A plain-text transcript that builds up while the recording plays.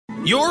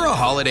You're a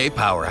holiday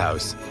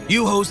powerhouse.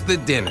 You host the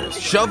dinners,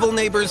 shovel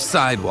neighbors'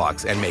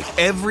 sidewalks, and make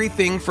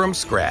everything from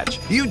scratch.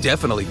 You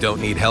definitely don't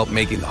need help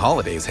making the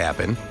holidays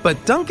happen.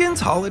 But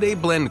Dunkin's Holiday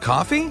Blend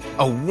Coffee?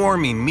 A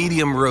warming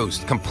medium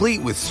roast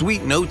complete with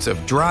sweet notes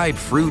of dried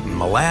fruit and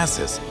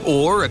molasses.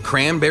 Or a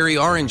cranberry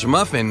orange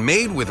muffin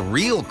made with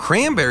real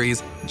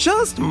cranberries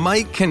just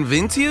might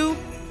convince you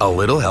a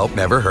little help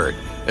never hurt.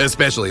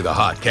 Especially the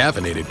hot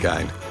caffeinated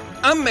kind.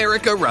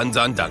 America runs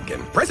on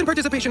Dunkin'. Price and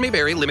participation may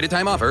vary. Limited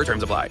time offer.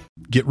 Terms apply.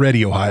 Get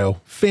ready, Ohio.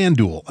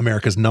 FanDuel,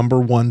 America's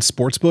 #1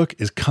 sportsbook,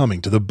 is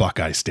coming to the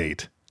Buckeye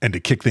State. And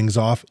to kick things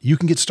off, you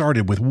can get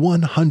started with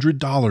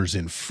 $100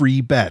 in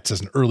free bets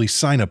as an early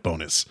sign-up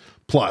bonus.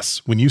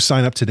 Plus, when you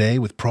sign up today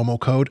with promo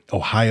code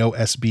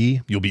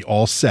OhioSB, you'll be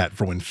all set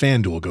for when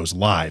FanDuel goes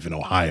live in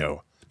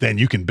Ohio. Then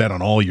you can bet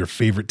on all your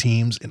favorite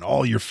teams and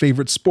all your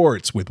favorite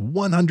sports with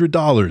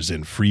 $100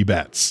 in free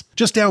bets.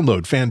 Just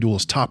download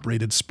FanDuel's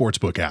top-rated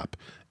sportsbook app.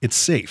 It's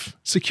safe,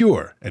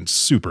 secure, and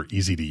super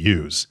easy to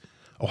use.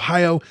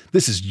 Ohio,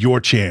 this is your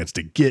chance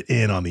to get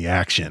in on the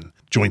action.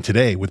 Join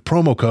today with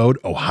promo code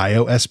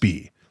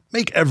OhioSB.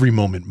 Make every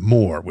moment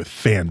more with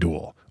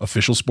FanDuel,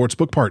 official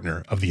sportsbook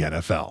partner of the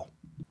NFL.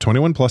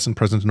 21 plus and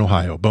present in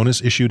Ohio.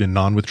 Bonus issued in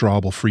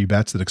non-withdrawable free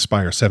bets that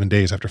expire 7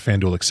 days after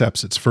FanDuel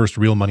accepts its first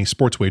real money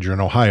sports wager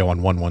in Ohio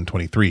on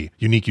 1/1/23.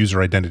 Unique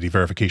user identity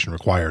verification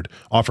required.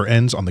 Offer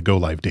ends on the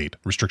go-live date.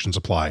 Restrictions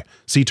apply.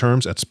 See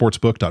terms at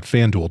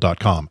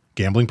sportsbook.fanduel.com.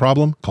 Gambling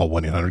problem? Call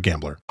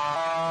 1-800-GAMBLER.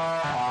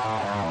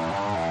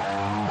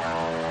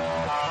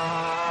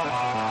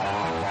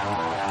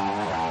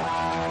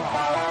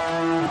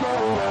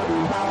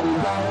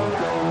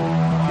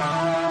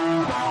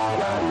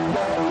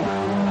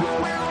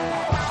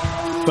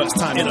 First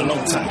time in a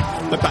long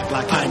time, but back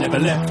like I never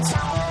left.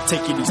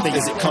 Taking these things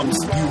as it comes,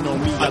 you know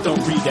me, I don't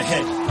read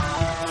ahead.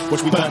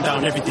 Watch me burn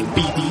down everything,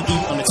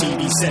 BDE on the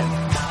TV set.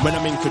 When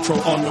I'm in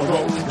control on the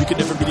road, you can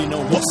never really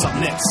know what's up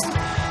next.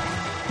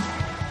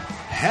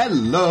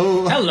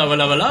 Hello. Hello,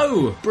 hello,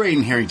 hello.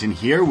 Braden Harrington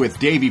here with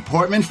Davey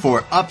Portman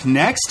for Up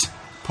Next,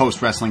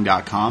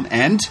 postwrestling.com,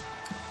 and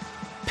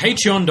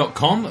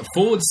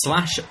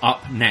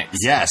Patreon.com/upnext.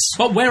 Yes.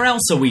 But where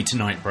else are we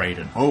tonight,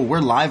 Braden? Oh, we're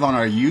live on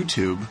our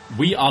YouTube.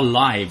 We are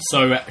live.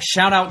 So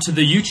shout out to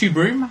the YouTube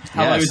room.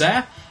 Hello Yes.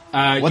 there.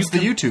 What's the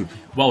YouTube?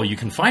 Well, you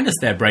can find us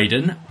there,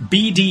 Braden.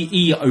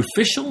 BDE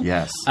Official.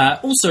 Yes.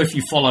 Also, if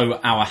you follow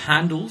our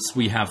handles,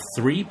 we have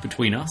 3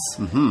 between us.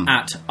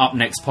 At Up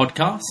Next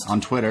Podcast. On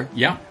Twitter.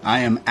 Yeah. I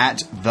am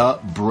at the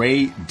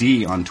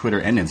Brady on Twitter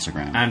and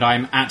Instagram. And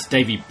I'm at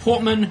Davey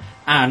Portman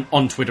and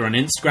on Twitter and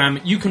Instagram.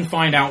 You can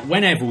find out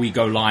whenever we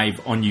go live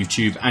on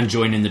YouTube and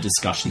join in the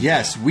discussion.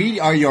 Yes, we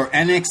are your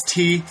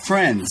NXT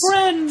friends.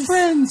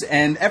 Friends.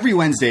 And every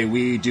Wednesday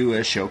we do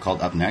a show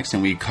called Up Next,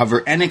 and we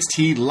cover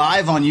NXT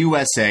live on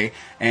USA.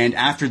 And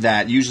after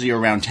that, usually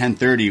around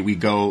 10:30, we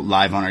go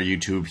live on our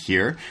YouTube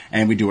here,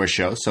 and we do our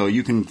show. So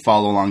you can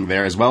follow along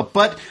there as well.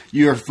 But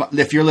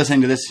if you're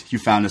listening to this, you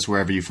found us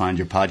wherever you find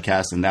your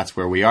podcast, and that's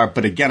where we are.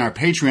 But again, our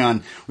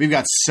Patreon, we've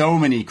got so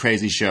many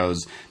crazy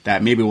shows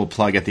that maybe we'll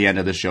plug at the end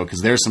of the show,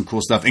 because there's some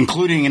cool stuff,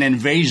 including an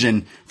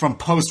invasion from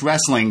Post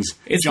Wrestling's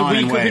It's John the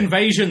week and Wade. of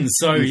invasions,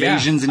 so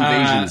Invasions.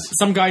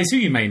 some guys who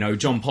you may know,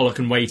 John Pollock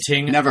and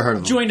Waiting, Never heard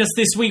of them. joined us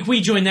this week.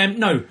 We joined them.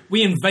 No,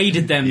 we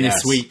invaded them Yes.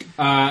 this week.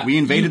 We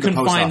invaded the You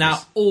can post find office.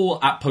 that all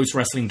at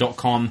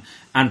postwrestling.com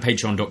and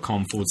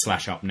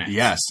patreon.com/upnext.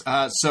 Yes.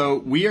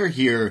 So we are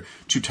here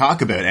to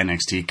talk about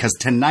NXT, because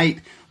tonight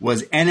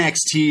was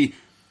NXT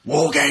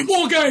War Games.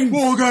 War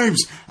Games.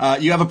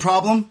 You have a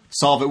problem?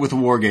 Solve it with the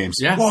War Games.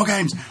 Yeah. War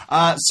Games.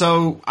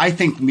 So I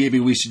think maybe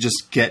we should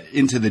just get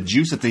into the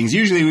juice of things.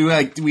 Usually we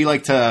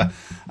like to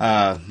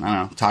I don't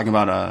know, talk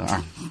about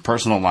our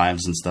personal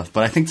lives and stuff.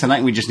 But I think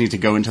tonight we just need to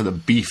go into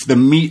the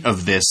meat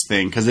of this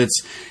thing, because it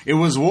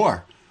was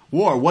war.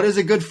 War. What is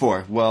it good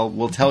for? Well,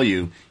 we'll tell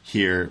you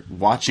here.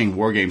 Watching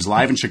War Games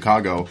live in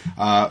Chicago.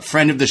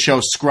 Friend of the show,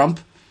 Scrump,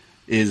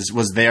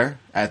 was there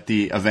at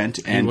the event,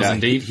 and was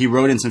indeed. he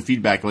wrote in some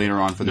feedback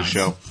later on for the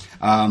show.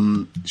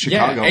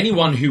 Chicago. Yeah,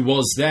 anyone who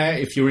was there,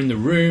 if you're in the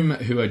room,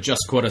 who had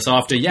just caught us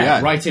after,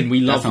 write in. We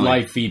love definitely.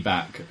 live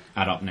feedback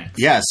at Up Next.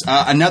 Yes.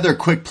 Another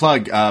quick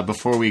plug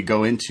before we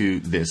go into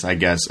this, I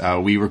guess.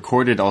 We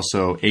recorded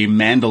also a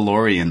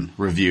Mandalorian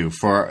review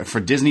for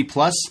Disney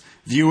Plus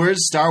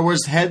viewers, Star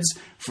Wars heads.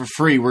 For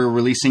free, we're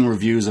releasing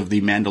reviews of the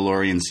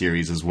Mandalorian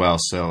series as well.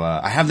 So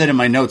I have that in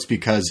my notes,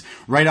 because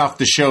right off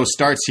the show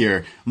starts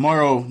here,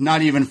 Morrow,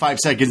 not even 5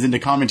 seconds into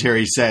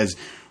commentary, says,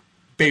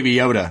 Baby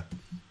Yoda.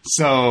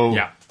 So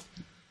Yeah.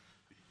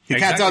 the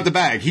cat's out the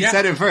bag. He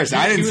said it first.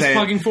 I didn't he was say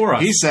plugging it. for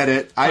us. He said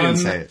it. I didn't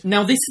say it.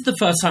 Now, this is the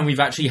first time we've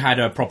actually had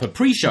a proper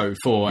pre-show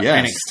for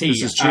Yes, NXT.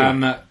 this is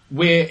true.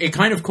 It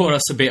kind of caught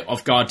us a bit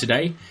off guard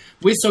today.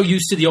 We're so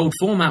used to the old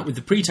format with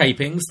the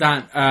pre-tapings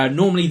that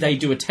normally they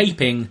do a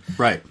taping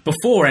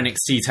before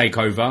NXT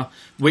TakeOver,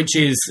 which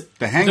is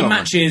The Hangover.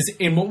 matches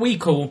in what we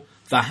call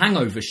the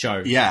Hangover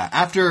show. Yeah,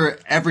 after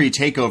every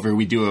takeover,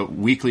 we do a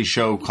weekly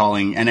show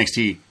calling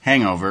NXT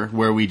Hangover,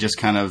 where we just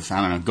kind of,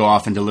 go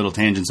off into little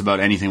tangents about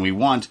anything we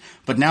want.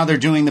 But now they're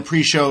doing the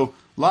pre-show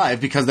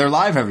live because they're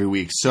live every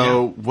week.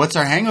 So what's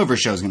our hangover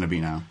show going to be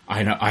now?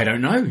 I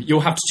don't know.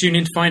 You'll have to tune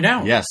in to find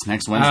out. Yes,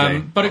 next Wednesday.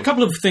 But a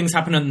couple of things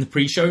happened on the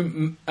pre-show.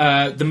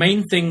 The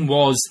main thing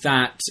was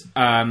that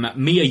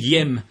Mia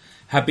Yim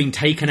had been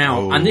taken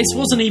out, and this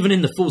wasn't even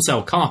in the Full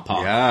Sail car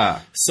park.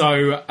 Yeah.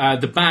 So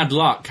the bad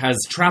luck has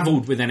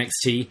travelled with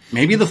NXT.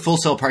 Maybe the Full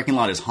Sail parking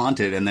lot is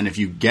haunted, and then if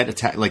you get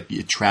attacked, like,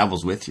 it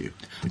travels with you.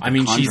 I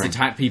mean, she's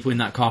attacked people in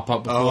that car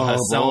park before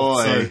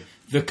herself, so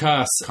the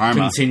curse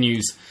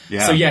continues.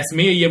 Yeah. So yes,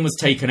 Mia Yim was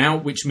taken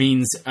out, which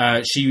means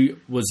she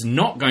was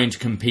not going to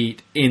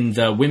compete in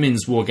the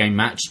women's War Game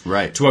match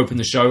to open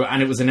the show,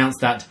 and it was announced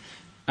that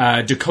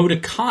Dakota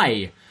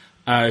Kai,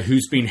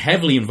 who's been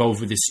heavily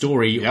involved with this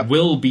story,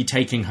 will be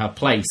taking her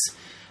place.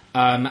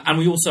 And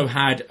we also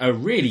had a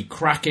really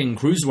cracking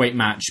cruiserweight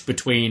match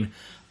between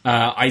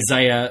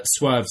Isaiah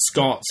Swerve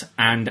Scott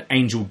and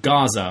Angel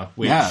Garza.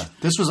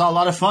 This was a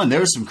lot of fun. There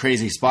was some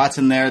crazy spots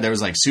in there. There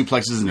was like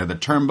suplexes into the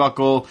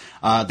turnbuckle.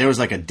 There was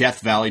like a Death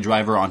Valley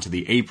driver onto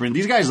the apron.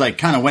 These guys like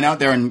kind of went out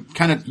there and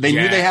they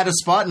knew they had a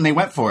spot and they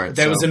went for it.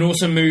 There was an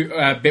awesome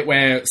bit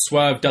where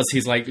Swerve does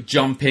his like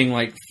jumping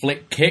like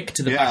flick kick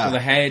to the back of the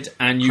head,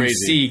 and you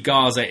see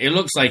Garza. It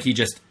looks like he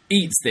just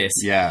eats this.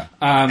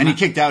 And he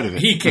kicked out of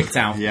it. He kicked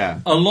out.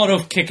 A lot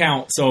of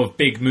kick-outs of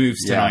big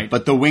moves tonight.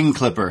 But the wing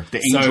clipper, the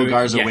Angel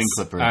Garza wing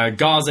clipper.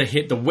 Garza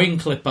hit the wing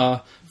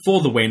clipper for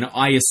the win.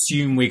 I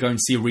assume we're going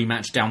to see a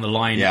rematch down the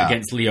line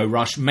against Lio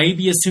Rush,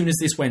 maybe as soon as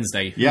this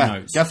Wednesday. Who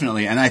knows?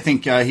 Definitely. And I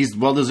think he's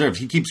well-deserved.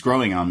 He keeps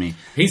growing on me.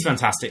 He's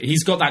fantastic.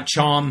 He's got that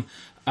charm.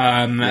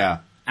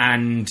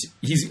 And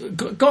he's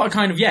got a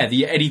kind of,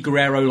 the Eddie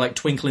Guerrero, like,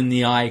 twinkle in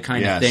the eye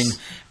kind of thing.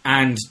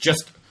 And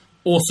just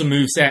awesome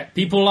moveset.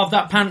 People love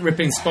that pant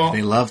ripping spot.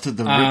 They loved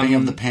the ripping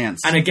of the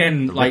pants. And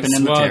again, like,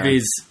 Swerve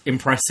is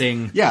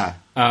impressing over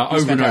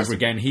fantastic. and over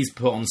again. He's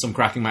put on some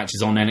cracking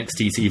matches on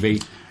NXT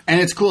TV. And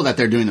it's cool that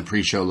they're doing the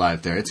pre-show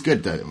live there. It's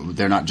good that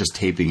they're not just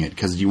taping it,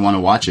 because you want to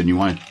watch it and you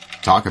want to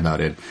talk about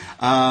it.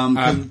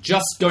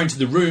 Just going to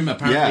the room,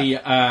 apparently,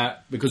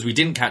 because we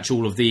didn't catch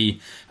all of the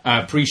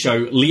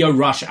pre-show, Lio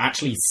Rush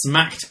actually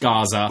smacked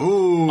Garza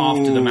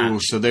after the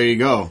match. So there you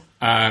go.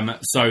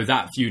 So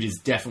that feud is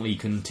definitely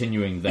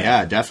continuing there.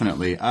 Yeah,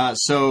 definitely.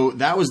 So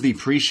that was the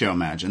pre-show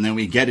match, and then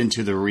we get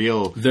into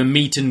the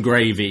meat and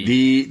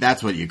gravy.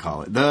 That's what you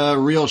call it. The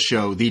real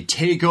show, the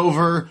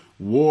TakeOver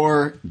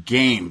War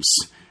Games.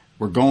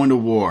 We're going to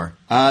war.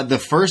 The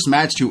first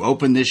match to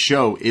open this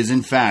show is,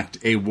 in fact,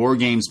 a War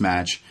Games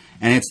match,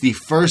 and it's the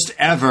first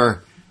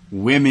ever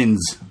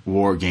women's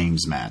War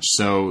Games match.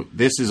 So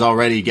this is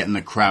already getting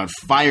the crowd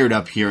fired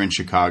up here in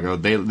Chicago.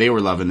 They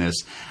were loving this.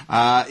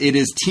 It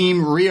is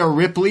Team Rhea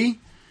Ripley,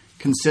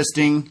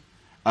 consisting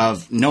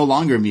of no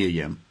longer Mia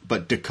Yim,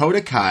 but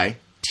Dakota Kai,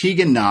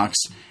 Tegan Nox,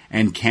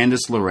 and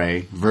Candice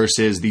LeRae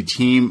versus the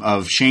team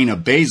of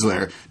Shayna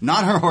Baszler,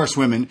 not her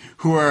horsewomen,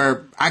 who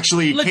are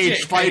actually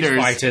cage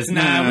fighters.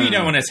 No, we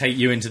don't want to take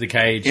you into the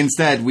cage.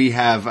 Instead, we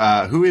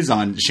have, who is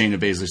on Shayna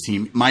Baszler's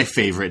team? My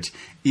favorite,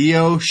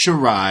 Io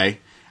Shirai.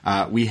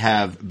 We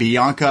have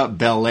Bianca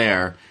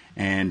Belair,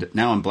 and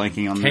now I'm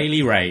blanking on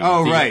Kaylee Ray.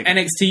 Oh, right.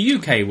 NXT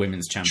UK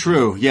Women's Champion.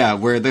 True,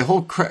 where the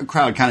whole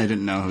crowd kind of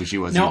didn't know who she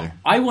was either.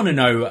 I want to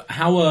know,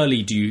 how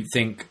early do you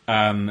think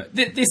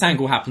this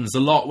angle happens a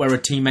lot, where a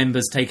team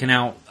member's taken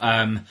out,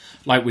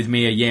 like with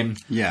Mia Yim.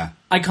 Yeah.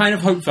 I kind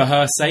of hope for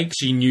her sake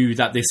she knew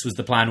that this was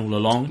the plan all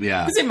along.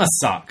 Yeah. Because it must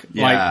suck.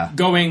 Yeah. Like,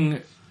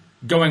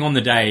 going on the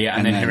day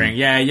and then hearing,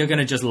 you're going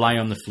to just lie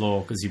on the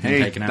floor because you've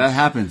been taken out. That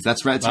happens.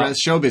 That's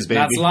showbiz, baby.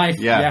 That's life.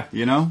 Yeah.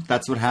 You know,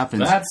 that's what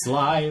happens. That's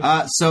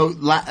life. So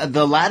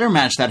the ladder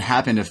match that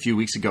happened a few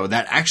weeks ago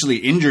that actually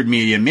injured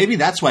Mia, maybe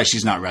that's why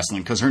she's not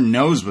wrestling, because her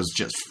nose was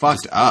just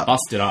fucked up.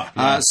 Busted up.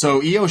 Yeah. So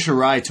Io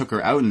Shirai took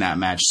her out in that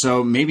match.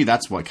 So maybe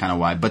that's why.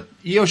 But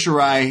Io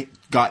Shirai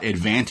got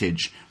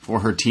advantage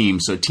for her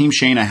team. So Team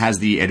Shayna has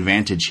the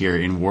advantage here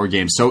in War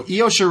Games. So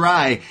Io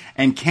Shirai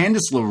and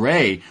Candice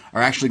LeRae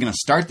are actually going to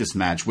start this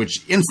match, which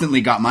instantly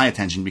got my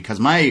attention because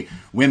my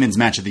women's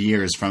match of the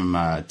year is from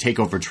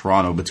TakeOver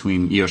Toronto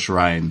between Io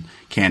Shirai and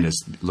Candice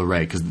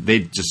LeRae, because they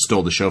just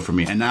stole the show from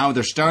me. And now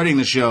they're starting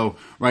the show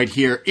right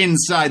here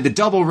inside the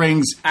double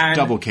rings,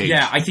 double cage.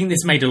 Yeah, I think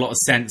this made a lot of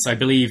sense. I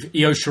believe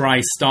Io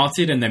Shirai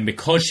started, and then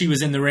because she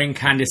was in the ring,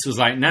 Candice was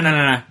like,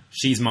 no,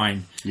 she's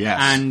mine. Yes.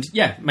 And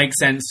makes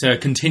sense to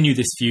continue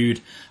this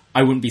feud.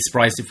 I wouldn't be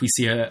surprised if we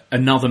see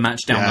another match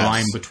down the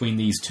line between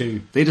these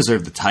two. They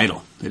deserve the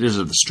title. They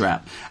deserve the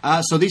strap.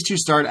 So these two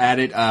start at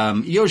it.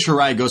 Io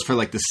Shirai goes for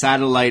like the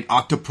satellite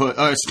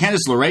octopus.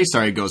 Candice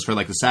LeRae, goes for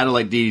like the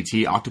satellite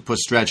DDT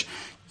octopus stretch.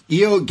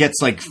 Io gets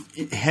like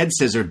head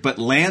scissored, but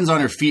lands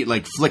on her feet,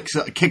 like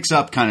kicks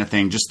up kind of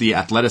thing. Just the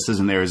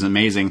athleticism there is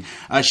amazing.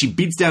 She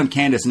beats down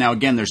Candice. Now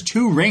again, there's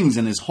two rings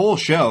in this whole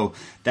show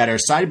that are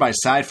side by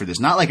side for this,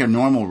 not like a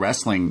normal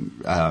wrestling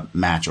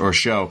match or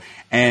show.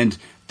 And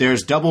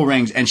there's double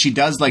rings, and she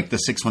does like the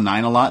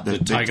 619 a lot, the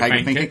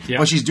tiger finger kick. Yeah.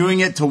 But she's doing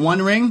it to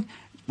one ring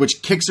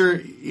which kicks her,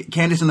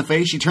 Candice, in the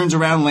face. She turns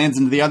around, lands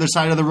into the other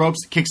side of the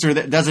ropes, kicks her,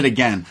 does it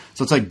again.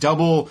 So it's like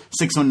double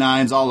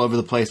 619s all over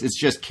the place. It's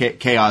just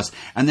chaos.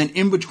 And then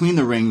in between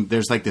the ring,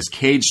 there's like this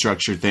cage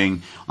structure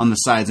thing on the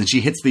sides, and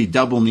she hits the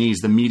double knees,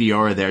 the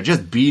Meteora there,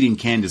 just beating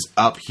Candice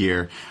up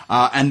here.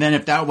 And then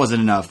if that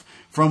wasn't enough,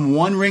 from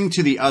one ring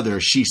to the other,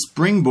 she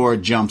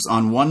springboard jumps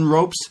on one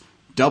ropes,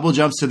 double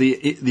jumps to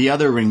the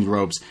other ring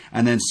ropes,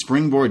 and then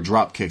springboard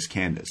drop kicks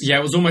Candice. Yeah,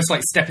 it was almost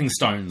like stepping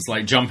stones,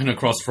 like jumping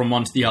across from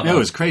one to the other. It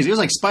was crazy. It was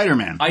like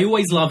Spider-Man. I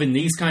always love in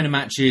these kind of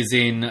matches,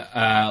 in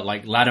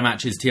like ladder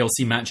matches,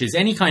 TLC matches,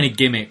 any kind of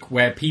gimmick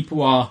where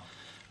people are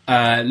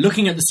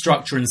looking at the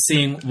structure and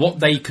seeing what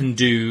they can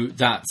do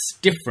that's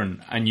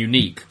different and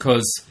unique.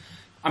 Because,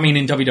 I mean,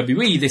 in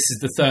WWE, this is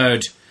the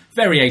third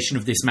variation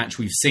of this match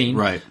we've seen.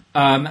 Right.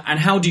 And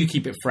how do you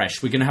keep it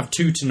fresh? We're going to have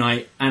 2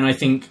 tonight, and I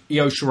think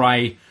Io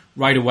Shirai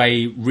right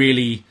away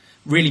really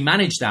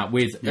managed that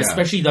with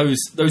especially those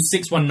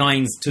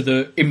 619s to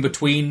the in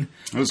between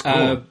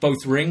cool.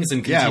 Both rings.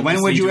 And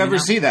when would you ever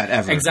see that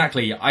ever?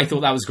 Exactly. I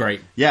thought that was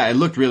great. Yeah, it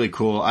looked really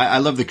cool. I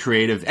love the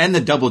creative and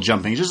the double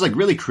jumping. It's just like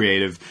really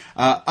creative.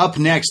 Up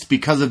next,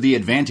 because of the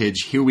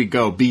advantage, here we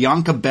go.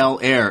 Bianca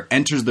Belair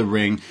enters the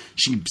ring.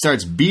 She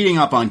starts beating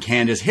up on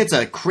Candice, hits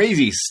a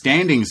crazy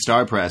standing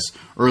star press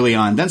early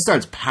on, then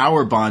starts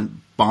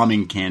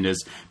bombing Candice,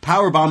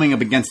 power bombing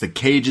up against the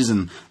cages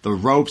and the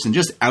ropes, and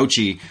just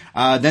ouchie.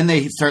 Then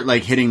they start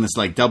like hitting this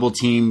like double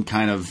team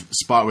kind of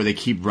spot where they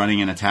keep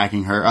running and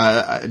attacking her.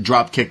 A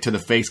drop kick to the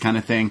face kind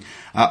of thing.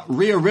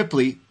 Rhea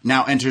Ripley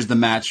now enters the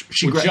match.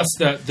 Just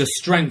the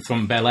strength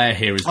from Belair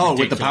here is ridiculous.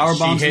 With the power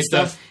bombs and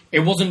stuff.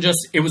 It wasn't just,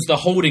 it was the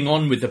holding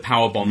on with the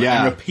powerbomb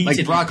and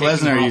repeatedly like Brock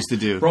Lesnar used to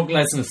do. Brock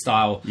Lesnar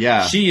style.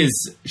 Yeah.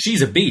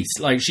 She's a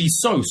beast. Like, she's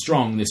so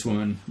strong, this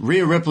woman.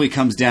 Rhea Ripley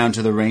comes down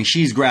to the ring.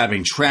 She's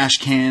grabbing trash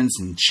cans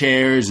and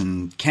chairs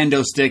and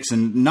kendo sticks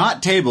and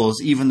not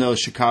tables, even though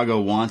Chicago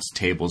wants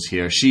tables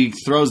here. She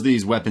throws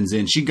these weapons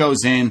in. She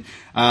goes in,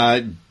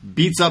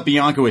 beats up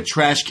Bianca with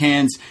trash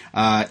cans.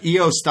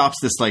 Io stops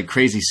this like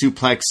crazy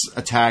suplex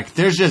attack.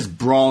 There's just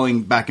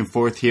brawling back and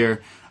forth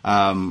here.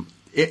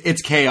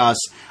 It's chaos.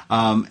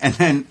 And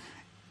then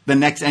the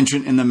next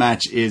entrant in the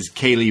match is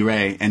Kaylee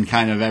Ray, and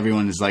kind of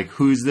everyone is like,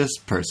 who's this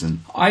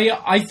person?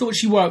 I thought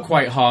she worked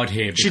quite hard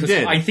here. She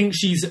did. I think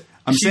she's...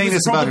 I'm saying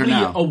this about her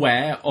now.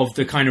 Aware of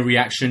the kind of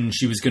reaction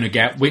she was going to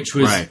get, which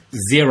was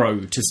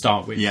zero to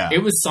start with. Yeah.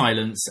 It was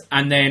silence.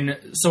 And then...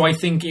 So I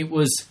think it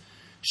was...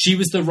 She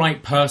was the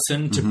right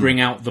person to bring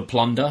out the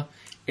plunder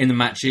in the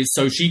matches.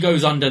 So she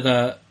goes under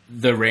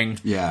the ring,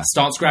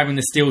 starts grabbing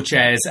the steel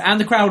chairs, and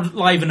the crowd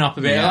liven up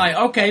a bit. Like,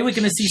 okay, we're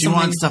going to see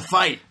something. She wants to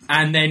fight.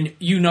 And then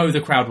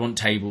the crowd want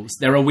tables.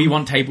 There are we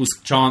want tables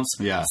chants.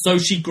 Yeah. So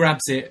she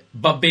grabs it,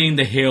 but being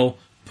the heel,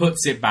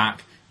 puts it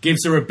back,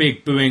 gives her a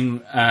big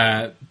booing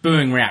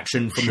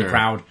reaction from the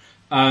crowd.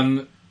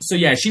 So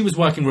yeah, she was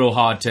working real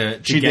hard to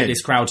get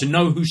this crowd to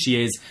know who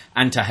she is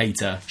and to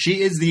hate her.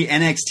 She is the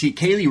NXT...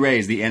 Kaylee Ray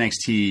is the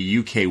NXT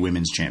UK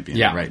Women's Champion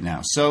right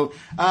now. So,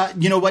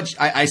 you know what?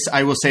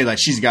 I will say that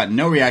she's got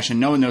no reaction.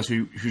 No one knows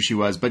who she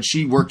was, but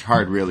she worked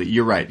hard, really.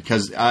 You're right,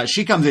 because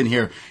she comes in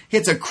here,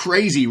 hits a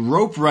crazy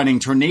rope-running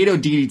tornado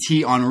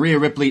DDT on Rhea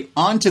Ripley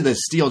onto the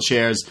steel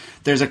chairs.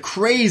 There's a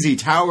crazy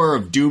Tower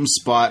of Doom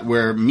spot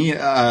where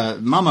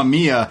Mamma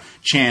Mia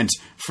chant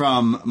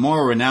from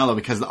Mauro Ranallo,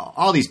 because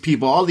all these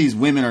people, all these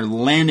women are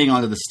landing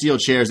onto the steel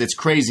chairs. It's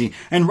crazy.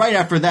 And right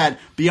after that,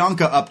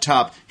 Bianca up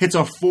top hits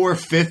a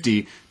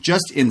 450.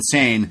 Just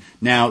insane.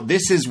 Now,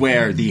 this is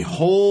where the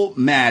whole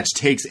match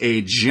takes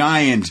a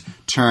giant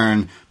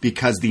turn,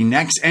 because the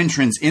next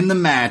entrance in the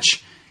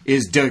match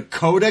is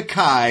Dakota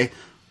Kai.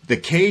 The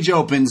cage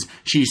opens.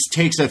 She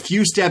takes a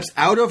few steps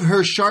out of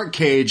her shark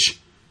cage,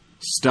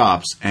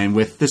 stops, and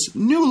with this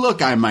new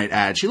look, I might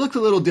add, she looked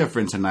a little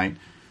different tonight.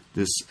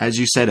 This, as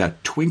you said, a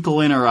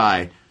twinkle in her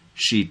eye.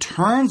 She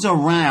turns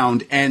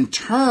around and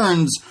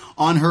turns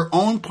on her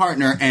own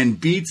partner and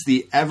beats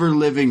the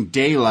ever-living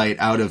daylight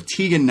out of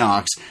Tegan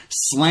Nox,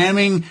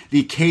 slamming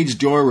the cage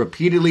door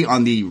repeatedly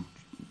on the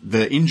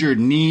injured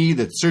knee,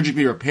 the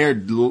surgically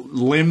repaired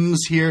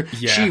limbs here.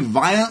 Yeah. She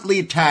violently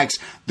attacks.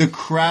 The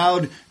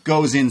crowd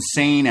goes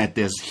insane at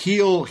this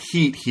heel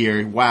heat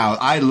here. Wow,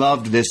 I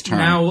loved this turn.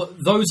 Now,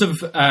 those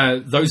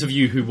of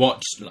you who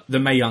watched the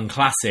Mae Young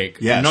Classic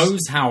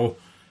knows how...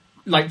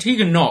 Like,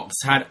 Tegan Nox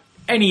had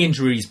any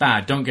injuries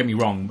bad, don't get me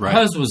wrong. Right.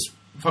 Hers was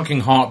fucking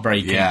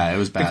heartbreaking. Yeah, it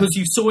was bad. Because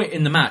you saw it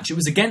in the match. It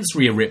was against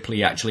Rhea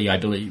Ripley, actually, I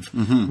believe,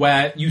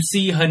 where you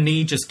see her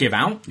knee just give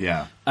out.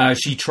 Yeah.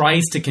 She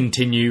tries to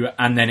continue,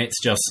 and then it's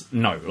just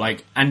no.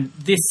 Like, and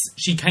this,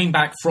 she came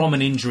back from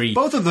an injury.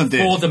 Both of them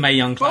did. For the Mae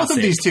Young Classic. Both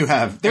of these two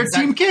have. They're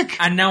Team Kick.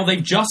 And now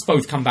they've just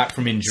both come back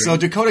from injury. So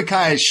Dakota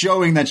Kai is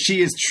showing that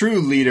she is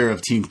true leader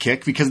of Team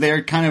Kick, because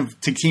they're kind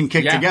of Team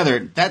Kick together.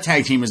 That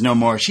tag team is no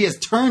more. She has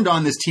turned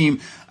on this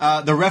team.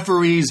 The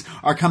referees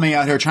are coming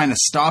out here trying to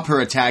stop her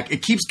attack.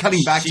 It keeps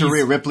cutting back to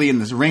Rhea Ripley in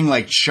this ring,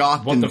 like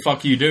shocked. What the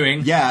fuck are you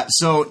doing? Yeah,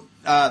 so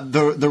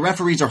the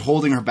referees are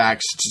holding her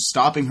back,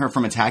 stopping her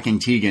from attacking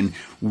Tegan.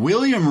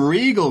 William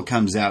Regal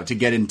comes out to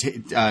get in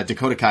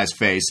Dakota Kai's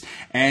face,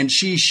 and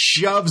she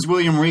shoves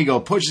William Regal,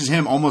 pushes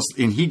him almost,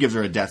 and he gives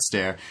her a death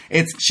stare.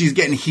 She's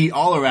getting heat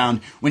all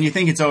around. When you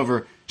think it's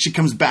over, she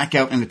comes back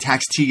out and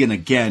attacks Tegan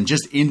again,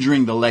 just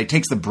injuring the leg,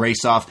 takes the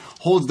brace off,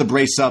 holds the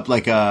brace up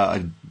like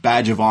a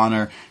badge of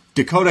honor.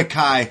 Dakota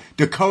Kai,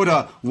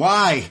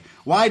 why?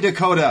 Why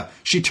Dakota?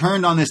 She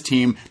turned on this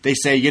team. They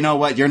say, you know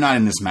what? You're not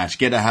in this match.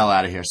 Get the hell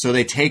out of here. So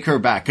they take her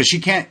back because she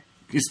can't.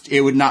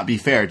 It would not be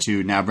fair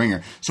to now bring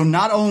her. So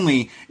not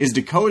only is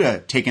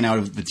Dakota taken out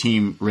of the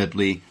Team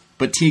Ripley,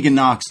 but Tegan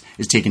Nox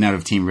is taken out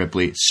of Team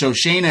Ripley. So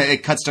Shayna,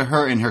 it cuts to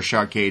her in her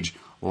shark cage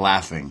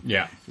laughing.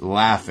 Yeah.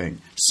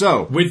 Laughing.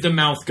 So with the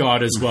mouth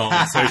guard as well.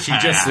 So she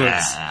just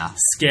looks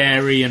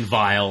scary and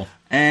vile.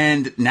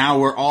 And now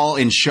we're all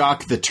in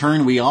shock. The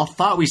turn we all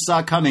thought we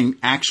saw coming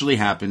actually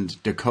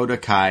happened. Dakota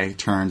Kai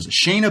turns.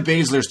 Shayna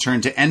Baszler's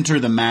turn to enter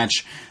the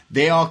match.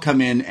 They all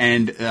come in,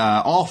 and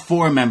all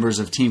 4 members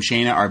of Team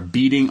Shayna are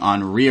beating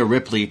on Rhea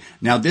Ripley.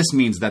 Now, this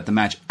means that the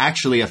match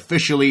actually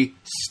officially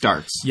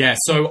starts. Yeah,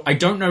 so I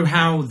don't know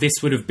how this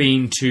would have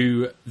been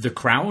to the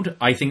crowd.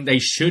 I think they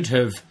should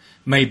have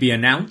maybe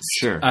announced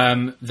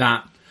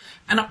that.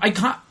 And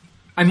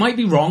I might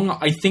be wrong.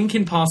 I think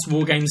in past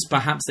War Games,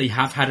 perhaps they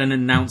have had an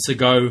announcer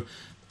go.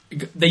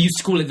 They used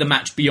to call it the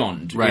match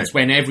beyond. Right. It's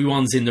when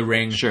everyone's in the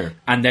ring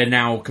and they're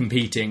now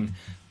competing.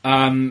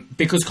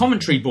 Because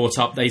commentary brought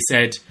up, they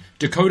said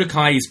Dakota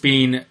Kai is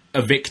being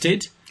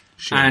evicted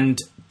and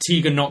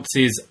Tegan Nox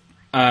is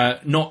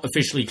not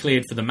officially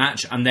cleared for the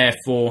match, and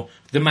therefore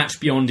the match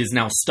beyond is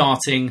now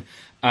starting.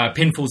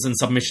 Pinfalls and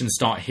submissions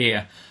start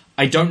here.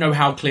 I don't know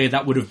how clear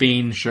that would have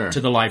been to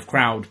the live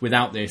crowd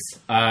without this,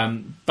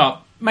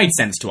 but made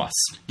sense to us.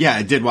 Yeah,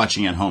 it did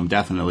watching at home,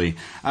 definitely.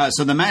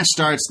 So the match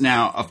starts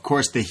now. Of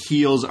course, the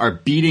heels are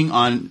beating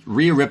on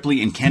Rhea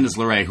Ripley and Candice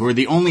LeRae, who are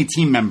the only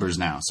team members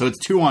now. So it's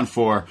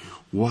 2-on-4.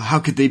 Well, how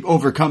could they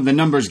overcome the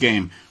numbers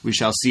game? We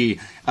shall see.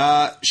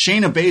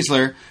 Shayna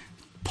Baszler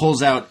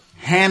pulls out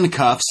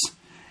handcuffs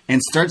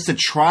and starts to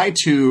try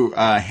to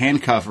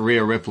handcuff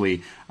Rhea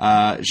Ripley.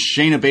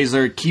 Shayna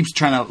Baszler keeps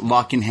trying to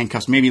lock in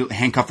handcuffs, maybe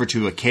handcuff her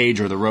to a cage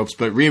or the ropes,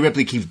 but Rhea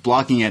Ripley keeps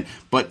blocking it,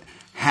 but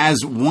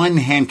has one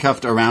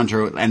handcuffed around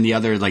her and the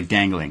other like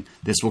dangling.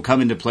 This will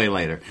come into play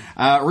later.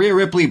 Rhea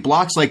Ripley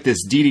blocks like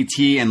this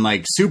DDT and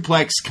like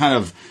suplex, kind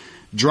of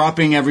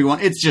dropping everyone.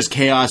 It's just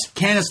chaos.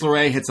 Candice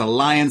LeRae hits a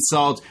lion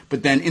salt,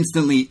 but then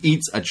instantly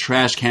eats a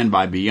trash can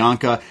by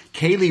Bianca.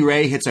 Kaylee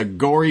Ray hits a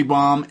gory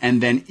bomb,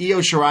 and then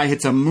Io Shirai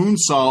hits a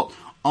moonsault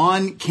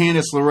on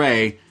Candice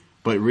LeRae,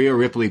 but Rhea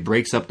Ripley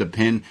breaks up the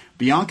pin.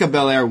 Bianca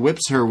Belair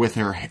rips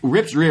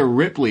Rhea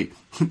Ripley.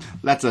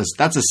 That's a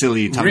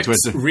silly tongue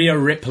twister. Rhea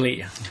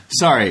Ripley.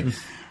 Sorry.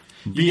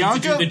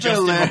 Bianca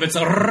Belair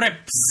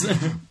rips.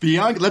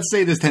 Let's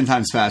say this 10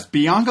 times fast.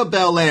 Bianca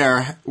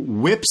Belair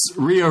whips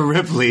Rhea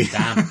Ripley.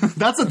 Damn.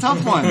 That's a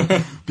tough one.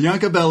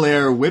 Bianca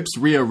Belair whips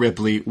Rhea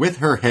Ripley with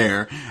her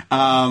hair.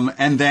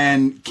 And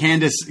then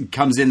Candice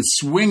comes in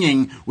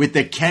swinging with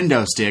the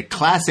kendo stick.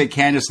 Classic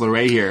Candice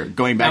LeRae here,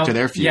 going back to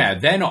their feud. Yeah,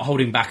 they're not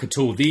holding back at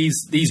all.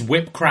 These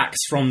whip cracks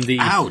from the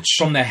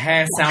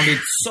hair sounded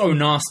so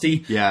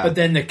nasty. Yeah. But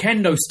then the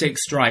kendo stick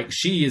strike,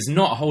 she is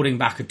not holding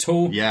back at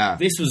all. Yeah.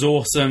 This was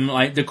awesome.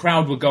 Like, the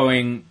crowd were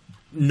going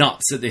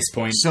nuts at this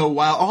point. So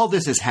while all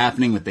this is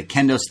happening with the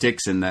kendo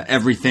sticks and the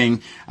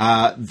everything,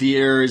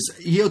 there's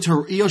Io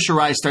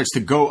Shirai starts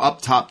to go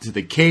up top to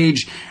the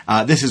cage.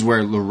 This is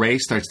where LeRae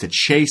starts to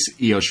chase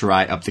Io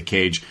Shirai up the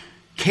cage.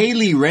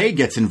 Kaylee Ray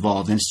gets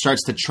involved and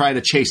starts to try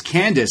to chase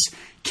Candice.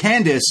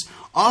 Candice,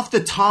 off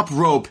the top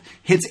rope,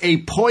 hits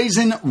a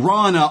poison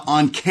Rana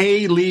on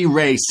Kaylee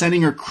Ray,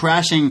 sending her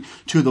crashing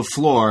to the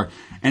floor.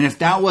 And if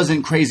that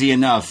wasn't crazy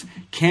enough,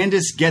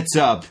 Candice gets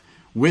up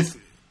with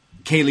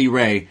Kaylee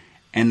Ray,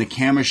 and the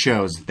camera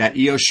shows that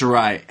Io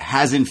Shirai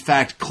has in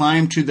fact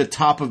climbed to the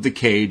top of the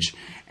cage,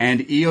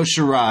 and Io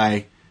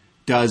Shirai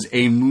does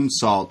a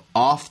moonsault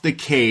off the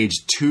cage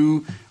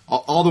to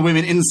all the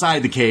women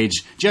inside the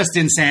cage. Just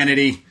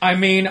insanity. I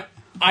mean,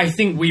 I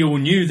think we all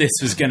knew this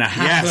was going to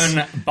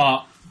happen,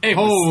 but it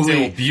was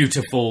still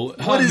beautiful.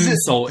 Her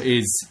moonsault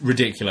is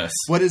ridiculous.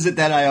 What is it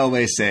that I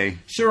always say?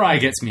 Shirai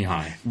gets me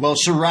high. Well,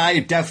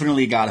 Shirai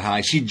definitely got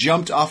high. She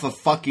jumped off a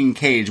fucking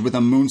cage with a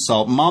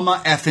moonsault.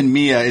 Mama effing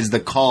Mia is the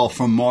call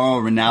from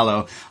Mauro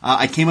Ranallo.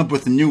 I came up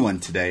with a new one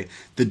today.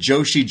 The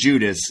Joshi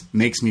Judas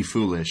makes me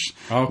foolish.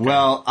 Okay.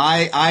 Well,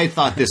 I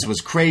thought this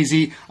was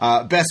crazy.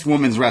 Best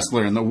women's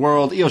wrestler in the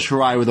world. Io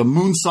Shirai with a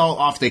moonsault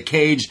off the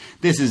cage.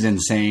 This is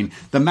insane.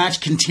 The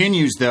match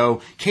continues,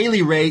 though.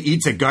 Kaylee Ray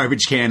eats a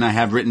garbage can I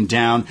have written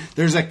down.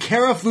 There's a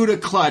Karafuda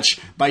clutch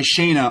by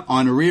Shayna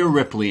on Rhea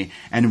Ripley.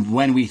 And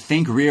when we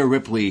think Rhea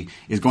Ripley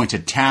is going to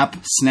tap,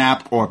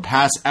 snap, or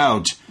pass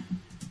out,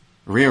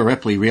 Rhea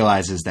Ripley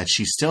realizes that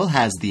she still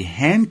has the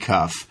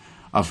handcuff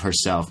of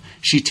herself.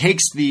 She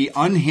takes the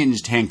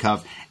unhinged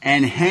handcuff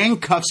and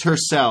handcuffs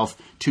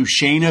herself to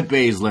Shayna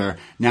Baszler.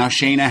 Now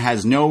Shayna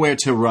has nowhere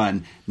to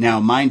run. Now,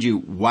 mind you,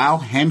 while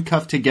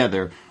handcuffed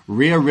together,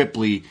 Rhea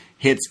Ripley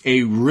hits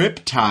a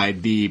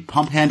Riptide, the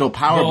pump handle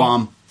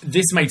powerbomb.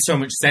 This made so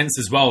much sense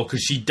as well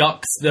because she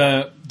ducks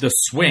the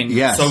swing,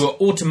 so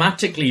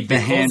automatically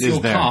because you're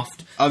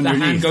cuffed, the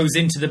hand goes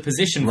into the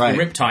position for the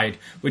Riptide,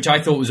 which I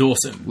thought was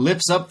awesome.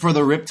 Lips up for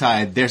the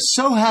Riptide. There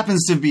so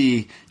happens to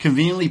be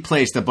conveniently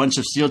placed a bunch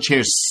of steel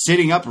chairs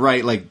sitting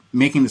upright, like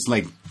making this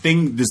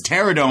this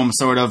pterodome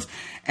sort of,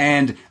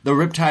 and the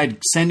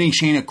Riptide sending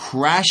Shayna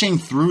crashing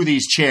through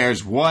these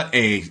chairs. What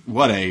a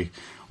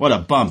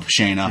bump,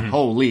 Shayna!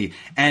 Holy!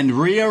 And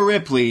Rhea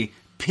Ripley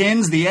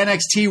pins the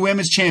NXT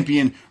Women's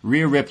Champion.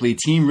 Rhea Ripley,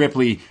 Team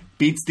Ripley,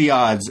 beats the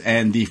odds,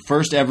 and the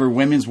first ever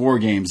Women's War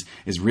Games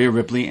is Rhea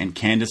Ripley and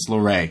Candice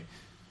LeRae.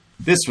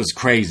 This was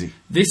crazy.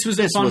 This was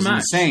a fun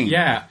match. Insane.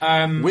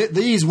 Yeah.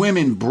 These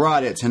women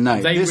brought it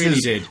tonight. They really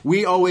did.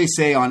 We always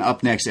say on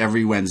Up Next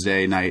every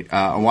Wednesday night,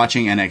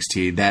 watching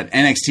NXT, that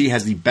NXT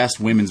has the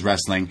best women's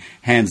wrestling,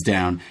 hands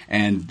down,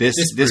 and this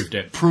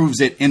proves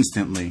it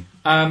instantly.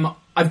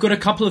 I've got a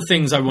couple of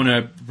things I want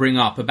to bring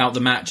up about the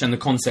match and the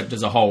concept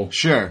as a whole.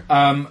 Sure.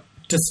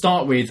 To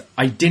start with,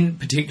 I didn't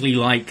particularly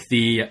like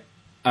the...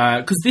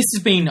 Because this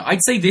has been...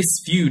 I'd say this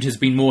feud has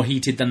been more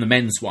heated than the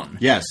men's one.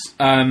 Yes.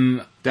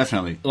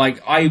 Definitely.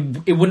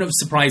 It wouldn't have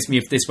surprised me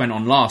if this went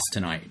on last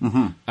tonight.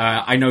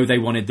 I know they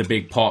wanted the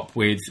big pop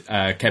with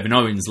Kevin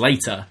Owens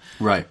later.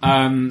 Right.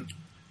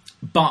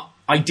 But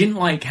I didn't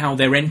like how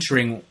they're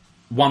entering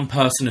one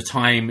person at a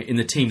time in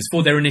the teams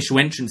for their initial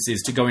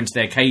entrances to go into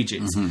their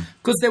cages.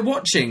 Because they're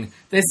watching,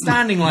 they're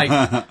standing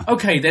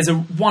okay, there's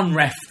one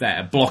ref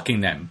there blocking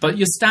them, but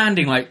you're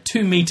standing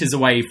 2 meters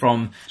away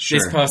from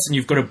this person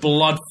you've got a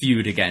blood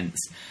feud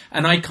against.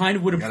 And I kind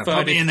of would have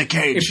preferred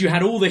if you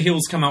had all the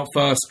heels come out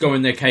first, go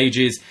in their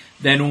cages,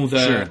 then all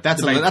the... Sure,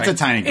 that's a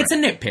tiny gripe. It's a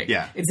nitpick.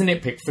 Yeah. It's a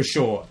nitpick for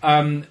sure.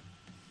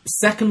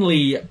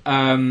 Secondly...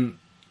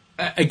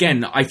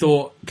 again, I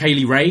thought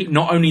Kaylee Ray,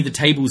 not only the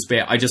tables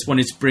bit, I just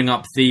wanted to bring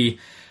up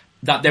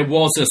that there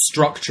was a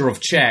structure of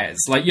chairs.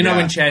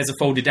 When chairs are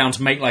folded down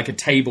to make a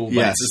table,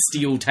 but it's a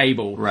steel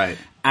table. Right.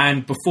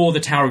 And before the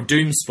Tower of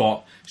Doom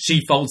spot,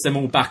 she folds them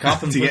all back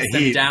up and puts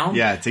them down.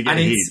 Yeah, to get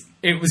heat.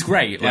 It was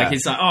great.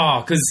 It's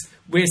because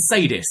we're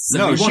sadists.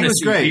 And we want to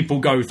see people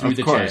go through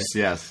the chairs.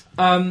 Yes.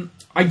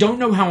 I don't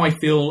know how I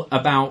feel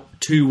about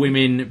 2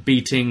 women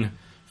beating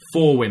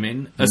 4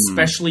 women,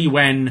 especially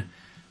when...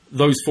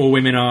 those 4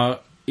 women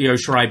are Io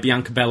Shirai,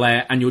 Bianca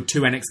Belair, and your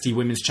 2 NXT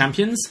Women's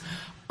Champions.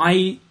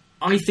 I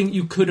think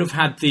you could have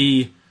had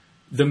the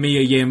Mia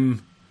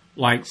Yim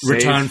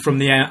return from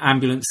the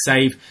ambulance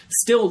save.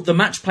 Still, the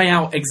match play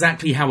out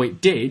exactly how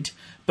it did,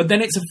 but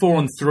then it's a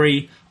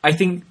 4-on-3. I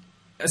think,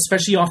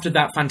 especially after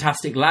that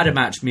fantastic ladder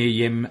match Mia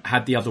Yim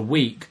had the other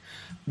week,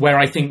 where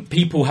I think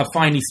people have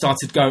finally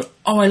started to go,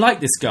 oh, I like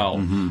this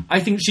girl.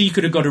 I think she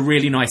could have got a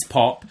really nice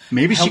pop.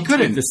 Maybe she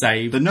couldn't. The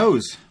save. The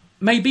nose.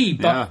 Maybe,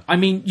 but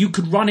you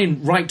could run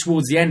in right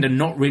towards the end and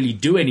not really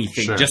do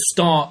anything. Sure. Just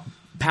start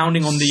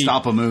pounding on the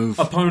stop a move.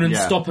 Opponent,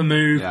 stop a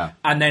move,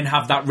 and then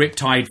have that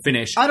Riptide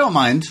finish. I don't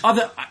mind.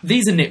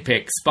 These are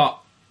nitpicks, but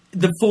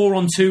the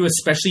 4-on-2,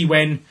 especially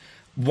when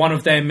one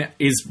of them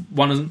is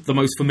one of the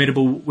most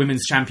formidable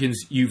women's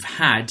champions you've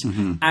had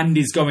and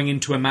is going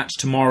into a match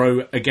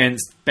tomorrow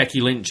against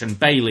Becky Lynch and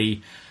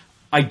Bayley,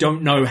 I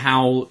don't know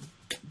how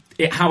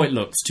it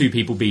looks, 2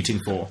 people beating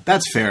 4.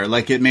 That's fair.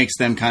 It makes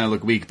them kind of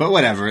look weak, but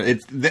whatever.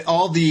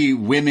 All the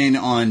women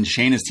on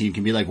Shayna's team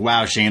can be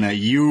wow, Shayna,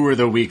 you were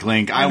the weak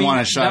link. I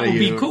want a shot at you. That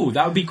would be cool.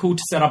 That would be cool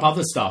to set up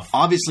other stuff.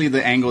 Obviously,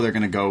 the angle they're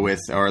going to go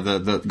with, or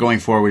the going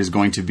forward, is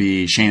going to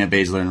be Shayna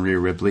Baszler and Rhea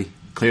Ripley.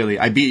 Clearly,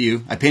 I beat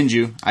you. I pinned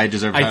you. I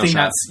deserve a title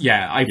shot.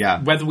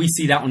 That's whether we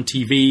see that on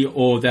TV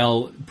or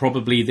they'll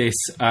probably this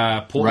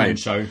Portland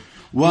show.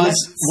 Was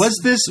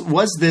this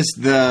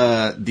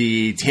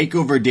the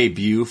takeover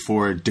debut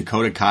for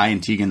Dakota Kai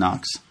and Tegan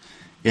Nox?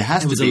 It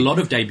has to be. There was a lot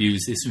of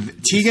debuts this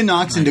Tegan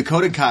Nox and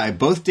Dakota Kai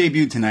both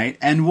debuted tonight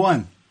and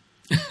won.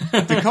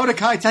 Dakota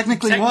Kai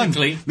technically won.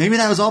 Maybe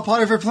that was all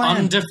part of her plan.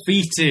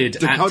 Undefeated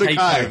Dakota at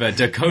TakeOver. Kai.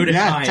 Dakota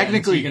Kai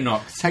technically, and Tegan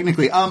Nox.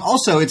 Technically.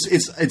 Also,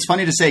 it's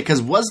funny to say,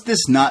 because was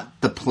this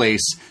not the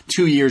place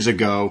 2 years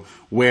ago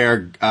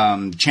where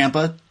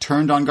Ciampa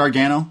turned on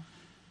Gargano?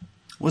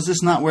 Was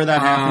this not where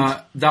that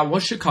happened? That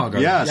was Chicago.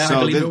 Yeah, so I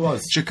believe it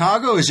was.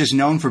 Chicago is just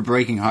known for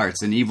breaking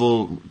hearts and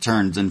evil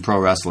turns in pro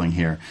wrestling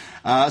here.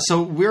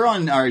 So we're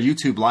on our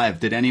YouTube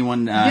Live. Did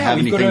anyone have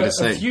anything to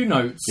say? A few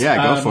notes.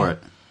 Yeah, go for it.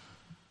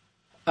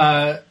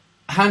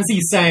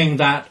 Hansy's saying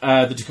that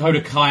the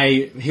Dakota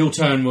Kai heel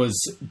turn was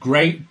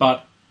great,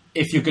 but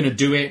if you're going to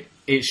do it,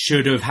 it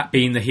should have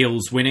been the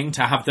heels winning.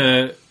 To have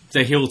the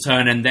heel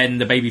turn and then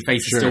the baby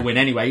faces still win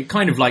anyway.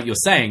 Kind of like you're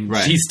saying.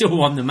 Right. She still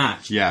won the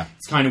match. Yeah.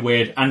 It's kind of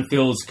weird. And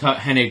Phil's Kurt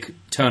Hennig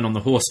turn on the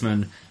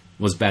Horseman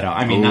was better.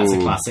 I mean, that's a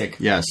classic.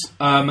 Yes.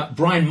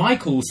 Brian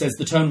Michael says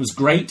the turn was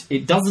great.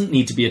 It doesn't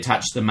need to be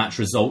attached to the match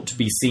result to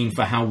be seen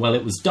for how well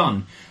it was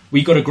done.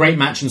 We got a great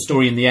match and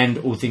story in the end,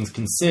 all things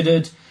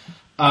considered.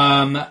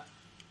 Sean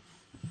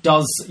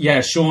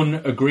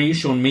agree?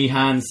 Sean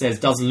Meehan says,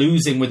 does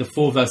losing with a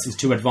 4 versus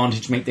 2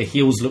 advantage make the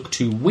heels look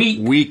too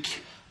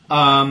weak?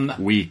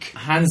 Weak.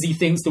 Hansi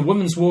thinks the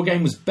women's war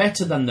game was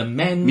better than the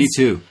men's. Me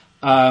too.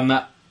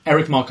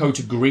 Eric Marcotte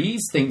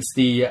agrees, thinks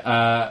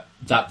that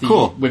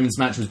the women's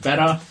match was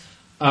better.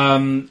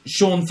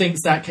 Sean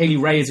thinks that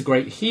Kaylee Ray is a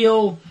great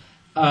heel.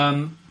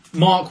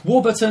 Mark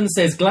Warburton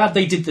says, glad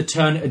they did the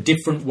turn a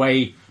different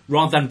way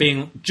rather than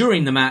being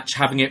during the match,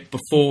 having it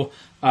before.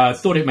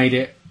 Thought it made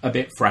it a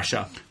bit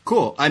fresher.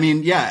 Cool. I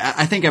mean, yeah,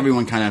 I think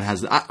everyone kind of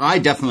has... I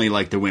definitely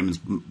like the women's...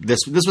 This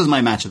was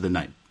my match of the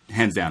night.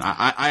 Hands down.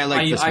 I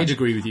like this. I'd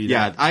agree with you.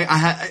 Yeah, I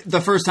had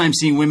the first time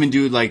seeing women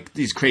do like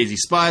these crazy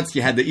spots.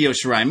 You had the Io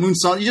Shirai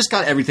moonsault. You just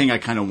got everything I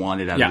kind of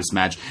wanted out of this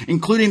match,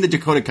 including the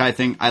Dakota Kai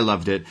thing. I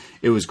loved it.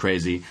 It was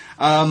crazy.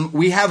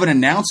 We have an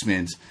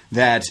announcement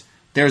that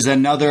there's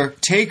another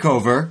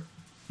takeover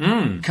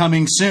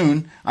coming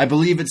soon. I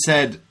believe it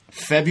said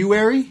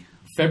February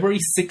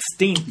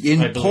 16th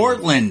in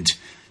Portland.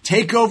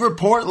 Takeover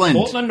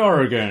Portland,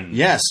 Oregon.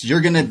 Yes,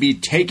 you're going to be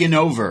taken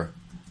over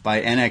by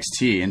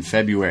NXT in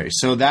February.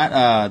 So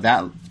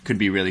that could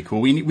be really cool.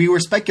 We were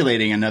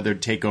speculating another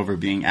takeover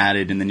being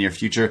added in the near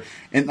future,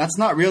 and that's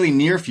not really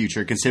near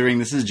future considering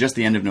this is just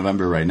the end of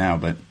November right now,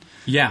 but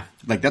yeah.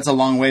 Like that's a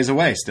long ways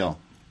away still.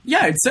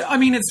 Yeah,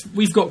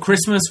 we've got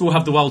Christmas, we'll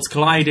have the Worlds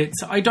Collide.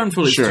 I don't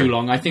feel it's too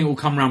long. I think it will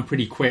come around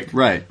pretty quick.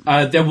 Right.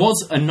 There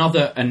was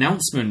another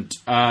announcement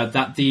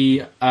that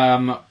the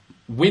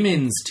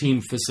women's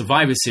team for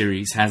Survivor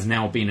Series has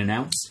now been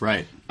announced.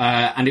 Right.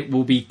 And it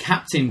will be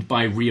captained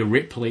by Rhea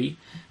Ripley,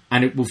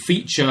 and it will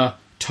feature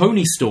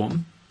Toni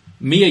Storm,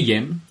 Mia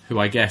Yim, who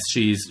I guess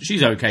she's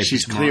okay.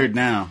 She's cleared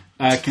now.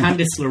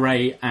 Candice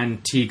LeRae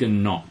and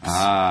Tegan Knox.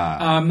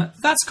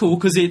 That's cool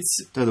because it's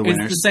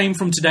the same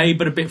from today,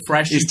 but a bit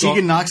fresh. Is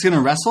Tegan Knox going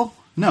to wrestle?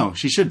 No,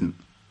 she shouldn't.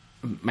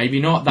 Maybe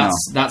not.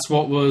 That's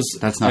what was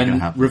not going to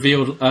happen.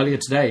 Revealed earlier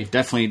today.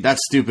 Definitely,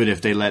 that's stupid if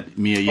they let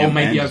Mia Yim. Or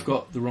maybe I've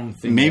got the wrong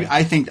thing. Maybe there.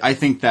 I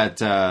think that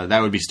that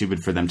would be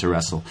stupid for them to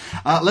wrestle.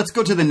 Let's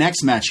go to the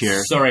next match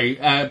here. Sorry,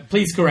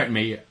 please correct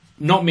me.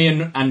 Not me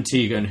and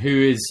Tegan.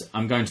 Who is...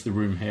 I'm going to the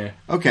room here.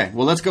 Okay,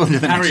 well, let's go into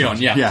the next match.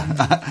 Carry on,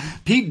 yeah.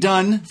 Pete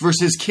Dunne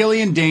versus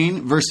Killian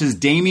Dane versus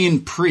Damian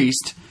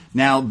Priest.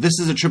 Now, this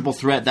is a triple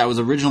threat that was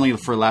originally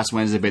for last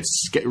Wednesday, but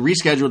it's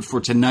rescheduled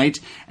for tonight.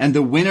 And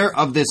the winner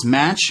of this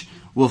match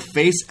will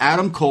face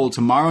Adam Cole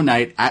tomorrow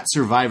night at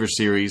Survivor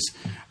Series.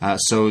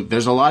 So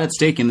there's a lot at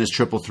stake in this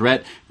triple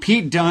threat.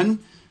 Pete Dunne,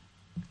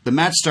 the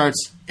match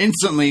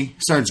instantly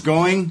starts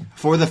going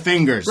for the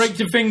fingers. Break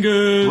your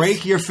fingers.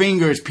 Break your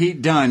fingers.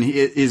 Pete Dunne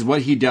is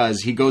what he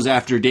does. He goes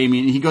after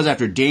Damian. He goes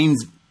after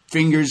Dane's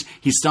fingers.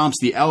 He stomps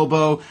the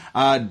elbow.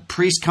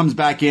 Priest comes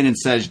back in and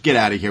says, get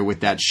out of here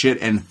with that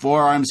shit, and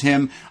forearms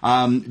him.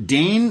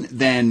 Dane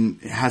then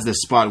has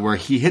this spot where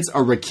he hits a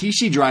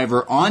Rikishi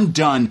driver on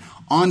Dunne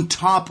on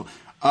top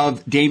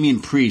of Damian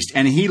Priest,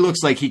 and he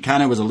looks like he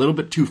kind of was a little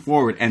bit too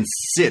forward and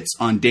sits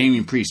on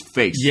Damian Priest's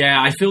face. Yeah,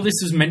 I feel this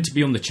was meant to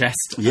be on the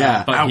chest.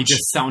 Yeah, but he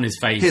just sat on his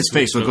face. His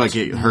face looked like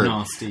it hurt.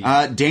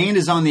 Nasty. Dane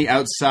is on the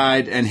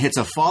outside and hits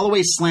a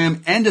fallaway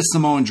slam and a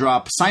Samoan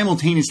drop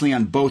simultaneously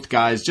on both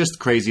guys. Just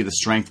crazy, the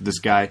strength of this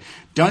guy.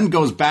 Dunne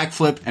goes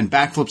backflip and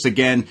backflips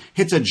again,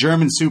 hits a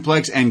German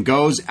suplex and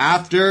goes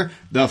after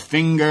the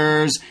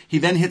fingers. He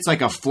then hits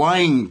like a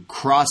flying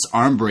cross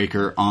arm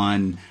breaker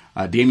on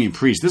Damian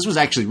Priest. This was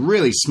actually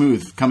really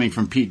smooth coming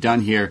from Pete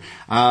Dunne here.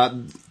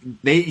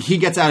 He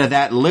gets out of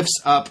that,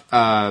 lifts up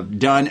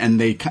Dunne, and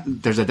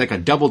there's like a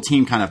double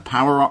team kind of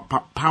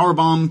power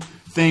bomb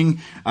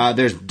thing.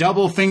 There's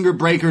double finger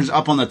breakers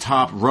up on the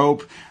top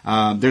rope.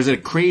 There's a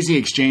crazy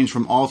exchange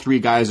from all three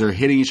guys are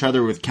hitting each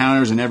other with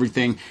counters and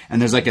everything.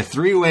 And there's like a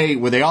three-way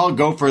where they all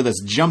go for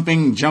this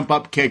jump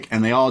up kick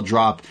and they all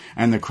drop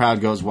and the crowd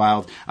goes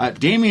wild.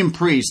 Damian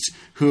Priest,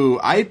 who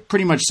I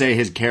pretty much say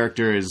his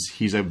character is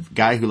he's a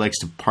guy who likes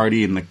to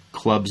party and the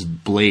club's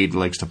blade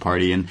likes to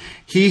party, and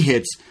he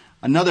hits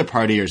another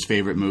partier's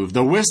favorite move,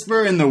 the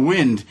Whisper in the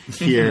Wind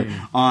here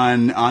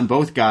on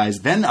both guys.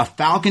 Then a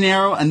Falcon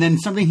Arrow, and then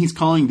something he's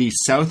calling the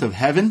South of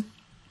Heaven.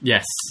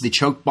 Yes. The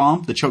choke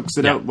bomb, the choke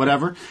sit out,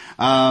 whatever.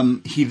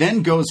 He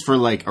then goes for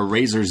like a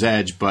Razor's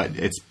Edge, but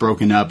it's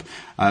broken up.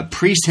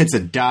 Priest hits a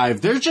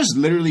dive. They're just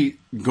literally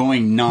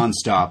going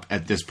nonstop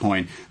at this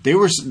point. They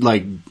were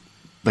like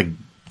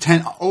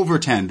 10 over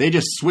 10. They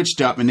just switched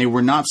up and they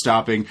were not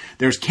stopping.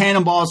 There's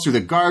cannonballs through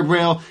the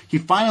guardrail. He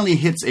finally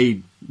hits a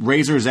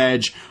Razor's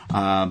Edge,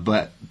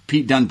 but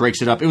Pete Dunne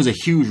breaks it up. It was a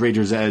huge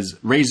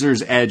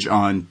Razor's Edge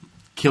on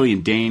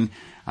Killian Dane.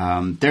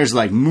 There's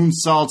like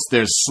moonsaults,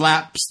 there's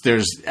slaps,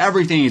 there's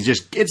everything.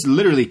 It's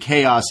literally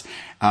chaos.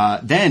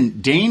 Then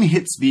Dane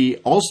hits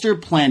the Ulster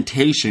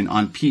Plantation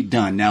on Pete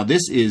Dunne. Now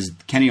this is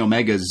Kenny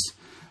Omega's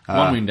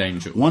One-Winged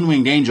Angel.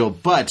 One-Winged Angel,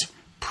 but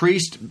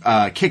Priest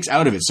kicks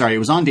out of it. Sorry, it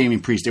was on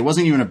Damian Priest. It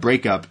wasn't even a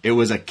breakup. It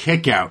was a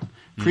kick out.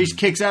 Priest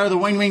kicks out of the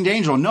One-Winged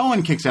Angel. No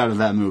one kicks out of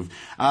that move.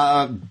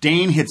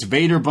 Dane hits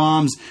Vader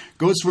bombs,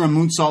 goes for a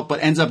moonsault,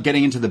 but ends up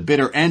getting into the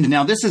bitter end.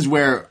 Now, this is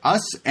where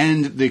us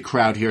and the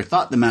crowd here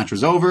thought the match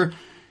was over,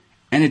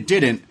 and it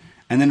didn't.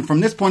 And then from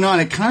this point on,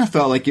 it kind of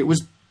felt like it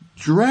was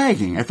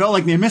dragging. I felt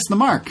like they missed the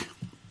mark.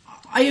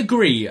 I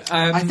agree.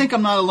 I think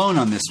I'm not alone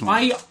on this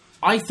one.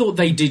 I thought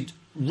they did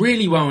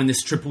really well in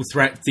this triple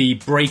threat, the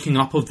breaking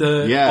up of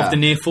the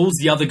near falls,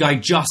 the other guy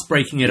just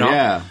breaking it up.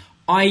 Yeah.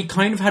 I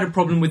kind of had a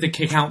problem with the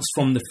kickouts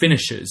from the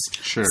finishers.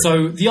 Sure.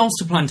 So the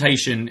Ulster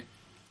Plantation,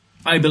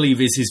 I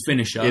believe, is his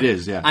finisher. It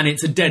is, yeah. And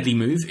it's a deadly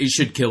move. It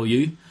should kill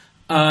you.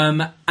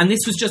 And this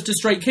was just a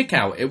straight kick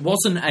out. It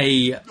wasn't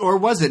a... Or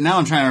was it? Now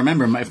I'm trying to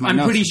remember if my I'm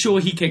notes... pretty sure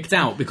he kicked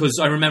out, because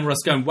I remember us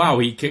going, wow,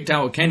 he kicked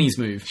out at Kenny's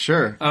move.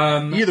 Sure.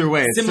 Either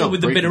way, it's similar still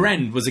with the bitter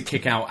end was a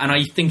kick out, and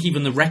I think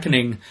even the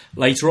Reckoning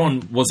later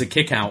on was a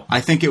kick out.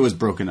 I think it was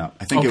broken up.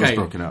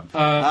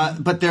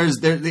 But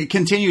it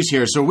continues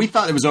here. So we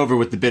thought it was over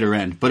with the bitter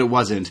end, but it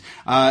wasn't.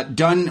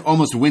 Dunn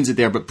almost wins it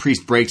there, but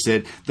Priest breaks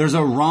it. There's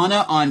a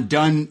Rana on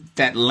Dunn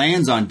that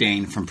lands on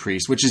Dane from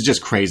Priest, which is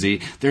just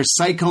crazy. There's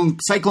cyclone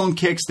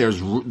kicks. There's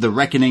the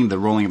Reckoning, the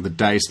rolling of the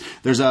dice.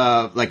 There's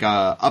a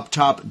up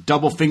top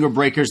double finger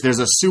breakers. There's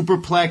a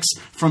superplex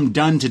from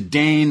Dunn to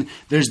Dane.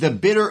 There's the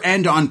bitter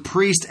end on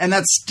Priest, and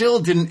that still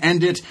didn't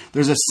end it.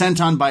 There's a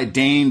senton by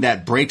Dane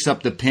that breaks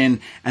up the pin,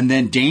 and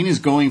then Dane is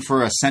going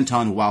for a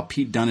senton while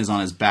Pete Dunne is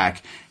on his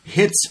back.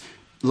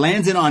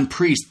 Lands it on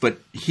Priest, but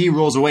he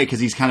rolls away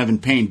because he's kind of in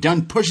pain.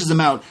 Dunn pushes him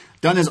out.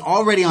 Dunn is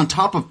already on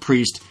top of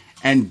Priest,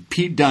 and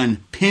Pete Dunne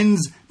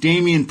pins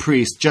Damian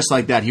Priest just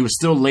like that. He was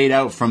still laid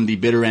out from the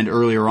bitter end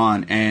earlier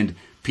on, and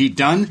Pete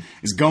Dunne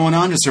is going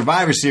on to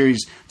Survivor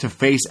Series to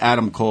face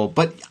Adam Cole.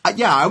 But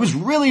yeah, I was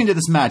really into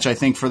this match, I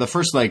think, for the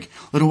first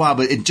little while,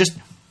 but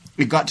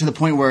it got to the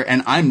point where,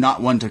 and I'm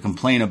not one to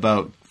complain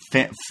about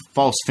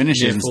false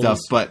finishes and stuff,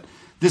 but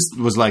this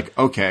was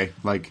okay,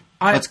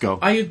 let's go.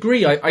 I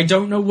agree. I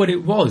don't know what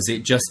it was.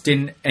 It just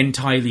didn't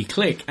entirely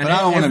click, and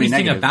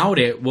everything about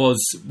it was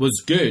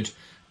good.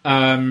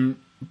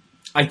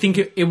 I think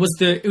it was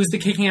the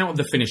kicking out of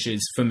the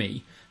finishes for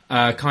me.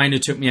 Kind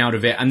of took me out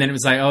of it, and then it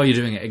was oh, you're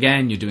doing it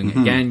again, you're doing it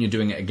again, you're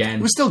doing it again.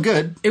 It was still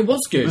good. It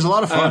was good. It was a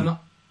lot of fun.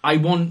 I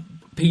want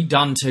Pete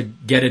Dunne to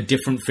get a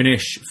different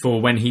finish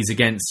for when he's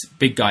against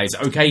big guys.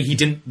 Okay, he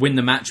didn't win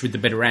the match with the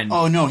bitter end.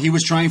 Oh no, he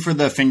was trying for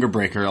the finger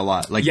breaker a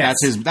lot. Yes.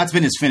 That's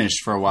been his finish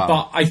for a while.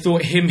 But I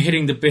thought him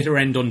hitting the bitter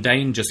end on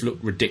Dane just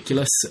looked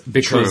ridiculous,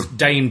 because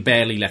Dane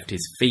barely left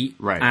his feet.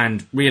 Right.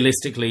 And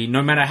realistically,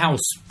 no matter how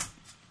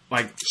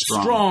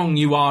strong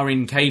you are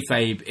in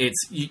kayfabe,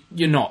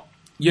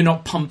 you're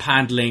not pump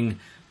handling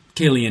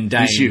Killian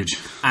Dane. He's huge.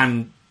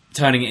 And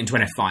turning it into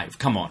an F5.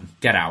 Come on,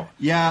 get out.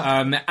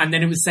 Yeah. And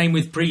then it was same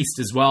with Priest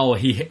as well.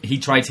 He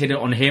tried to hit it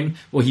on him.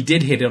 Well, he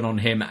did hit it on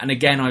him. And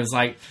again, I was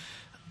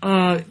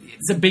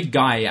it's a big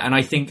guy, and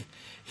I think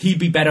he'd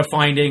be better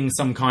finding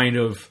some kind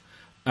of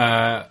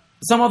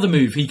some other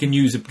move he can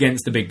use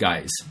against the big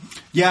guys.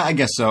 Yeah, I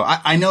guess so.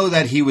 I know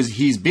that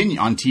he's been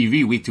on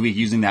TV week to week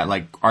using that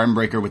arm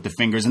breaker with the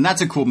fingers, and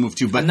that's a cool move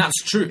too. But and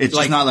that's true. It's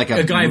just not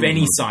a guy of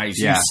any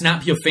size. Yeah. You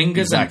snap your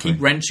fingers and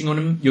keep wrenching on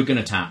him, you're going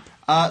to tap.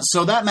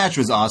 So that match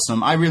was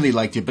awesome. I really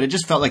liked it, but it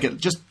just felt like it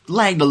just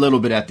lagged a little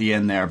bit at the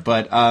end there.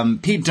 But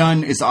Pete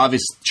Dunne is the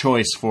obvious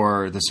choice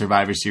for the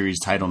Survivor Series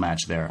title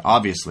match there.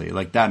 Obviously.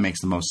 That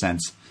makes the most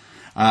sense.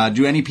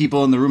 Do any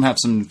people in the room have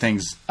some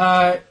things?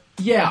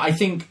 Yeah, I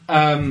think...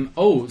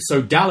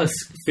 so Dallas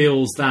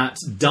feels that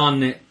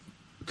Dunne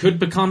could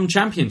become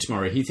champion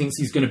tomorrow. He thinks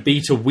he's going to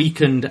beat a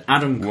weakened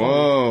Adam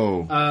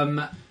Cole.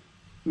 Whoa.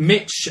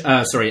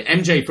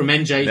 MJ from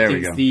NJ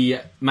thinks the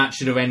match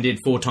should have ended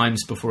 4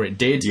 times before it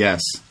did.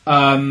 Yes.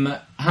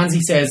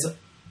 Hansi says,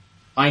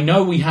 I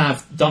know we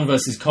have Dunne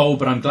versus Cole,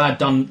 but I'm glad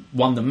Dunne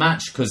won the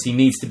match because he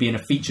needs to be in a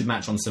featured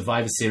match on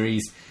Survivor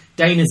Series.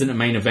 Dane isn't a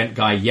main event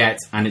guy yet,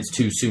 and it's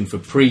too soon for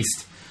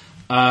Priest.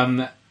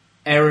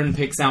 Aaron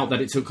picks out that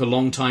it took a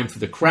long time for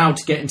the crowd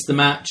to get into the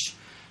match.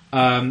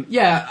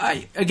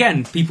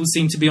 Again, people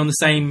seem to be on the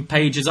same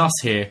page as us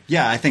here.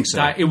 Yeah, I think so.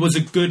 That it was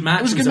a good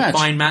match. It was a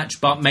fine match,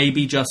 but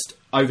maybe just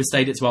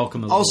overstayed its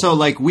welcome a little. Also,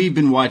 we've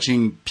been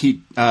watching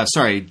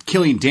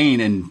Killian Dane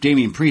and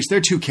Damian Priest. They're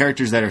 2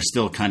 characters that are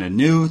still kind of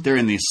new. They're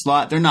in the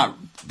slot. They're not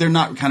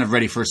kind of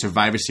ready for a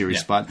Survivor Series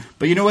spot.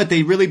 But you know what?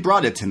 They really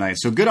brought it tonight.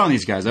 So good on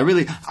these guys. I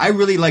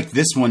really like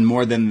this one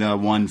more than the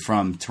one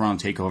from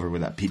Toronto TakeOver where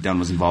that Pete Dunne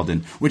was involved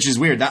in, which is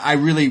weird. I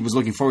really was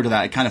looking forward to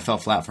that. It kind of fell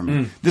flat for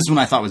me. This one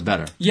I thought was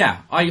better.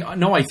 Yeah,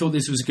 I thought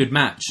this was a good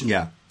match.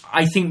 Yeah.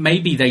 I think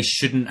maybe they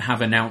shouldn't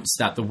have announced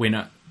that the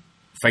winner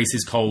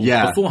faces Cole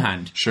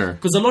beforehand. Sure.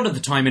 Because a lot of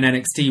the time in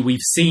NXT, we've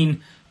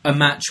seen a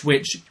match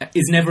which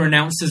is never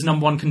announced as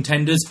number 1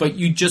 contenders, but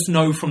you just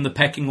know from the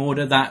pecking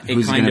order that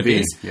it kind of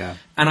is. Yeah.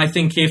 And I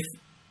think if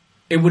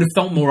it would have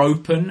felt more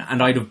open,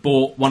 and I'd have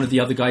bought one of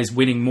the other guys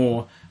winning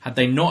more had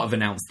they not have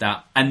announced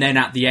that. And then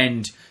at the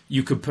end,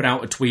 you could put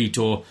out a tweet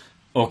or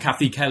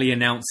Kathy Kelly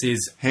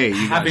announces, hey,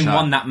 having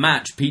won that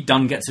match, Pete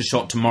Dunne gets a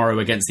shot tomorrow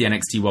against the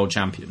NXT World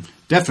Champion.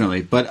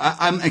 Definitely. But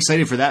I'm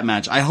excited for that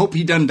match. I hope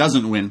Pete Dunne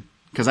doesn't win,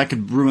 because I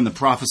could ruin the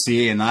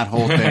prophecy and that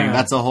whole thing.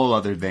 That's a whole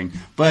other thing.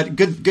 But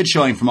good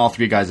showing from all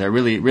 3 guys. I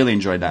really, really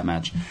enjoyed that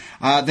match.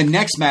 The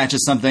next match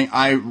is something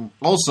I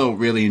also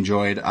really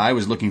enjoyed. I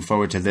was looking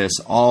forward to this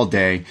all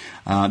day.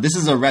 This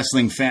is a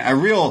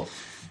real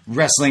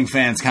wrestling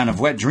fan's kind of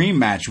wet dream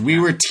match. We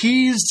were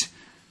teased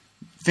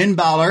Finn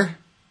Balor,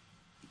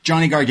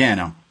 Johnny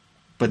Gargano.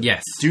 But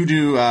yes, due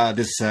to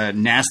this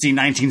nasty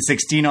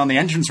 1916 on the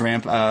entrance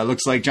ramp,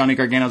 looks like Johnny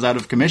Gargano's out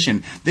of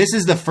commission. This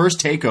is the first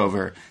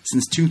takeover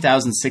since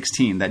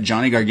 2016 that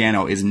Johnny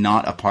Gargano is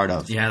not a part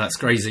of. Yeah, that's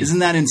crazy. Isn't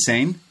that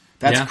insane?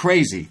 That's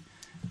crazy.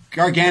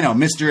 Gargano,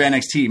 Mr.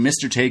 NXT,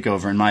 Mr.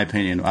 TakeOver, in my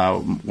opinion,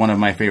 one of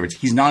my favorites.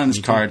 He's not on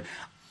this card.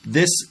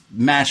 This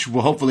match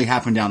will hopefully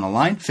happen down the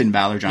line. Finn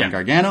Balor, Johnny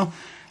Gargano.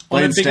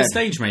 On a bigger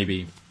stage,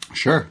 maybe.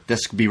 Sure.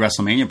 This could be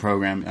WrestleMania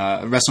program,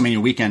 WrestleMania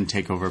weekend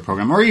takeover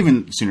program, or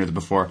even sooner than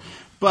before.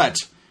 But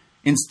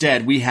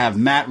instead, we have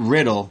Matt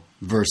Riddle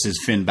versus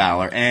Finn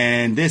Balor,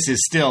 and this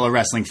is still a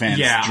wrestling fan's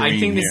dream. I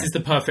think this is the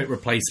perfect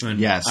replacement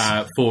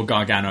for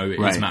Gargano,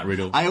 is Matt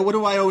Riddle. What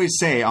do I always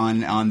say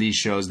on these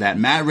shows? That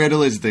Matt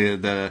Riddle is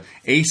the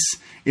ace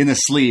in the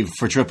sleeve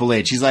for Triple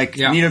H. He's like,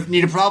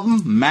 need a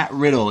problem? Matt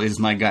Riddle is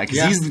my guy.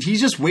 Because he's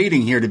just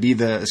waiting here to be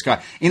the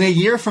guy. In a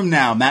year from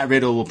now, Matt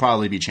Riddle will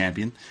probably be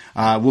champion.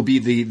 Will be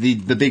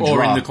the big draw.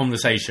 Or in the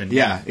conversation.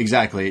 Yeah,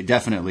 exactly.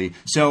 Definitely.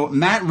 So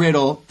Matt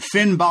Riddle,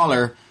 Finn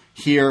Balor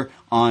here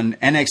on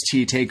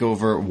NXT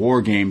TakeOver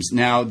War Games.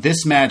 Now,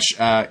 this match,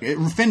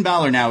 Finn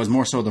Balor now is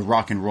more so the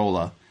rock and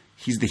roller.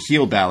 He's the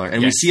heel Balor,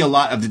 and we see a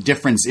lot of the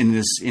difference in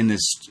this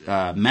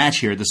match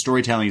here. The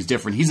storytelling is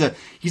different.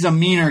 He's a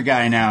meaner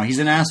guy now. He's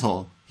an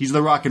asshole. He's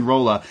the rock and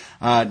roller.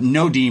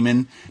 No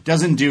demon.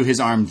 Doesn't do his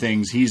arm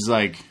things. He's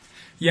like...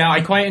 Yeah,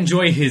 I quite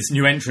enjoy his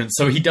new entrance.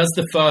 So he does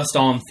the first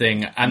arm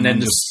thing, and then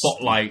the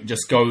spotlight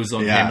just goes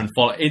on him and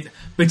follow.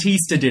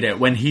 Batista did it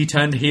when he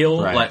turned heel,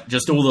 like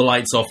just all the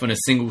lights off and a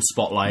single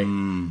spotlight.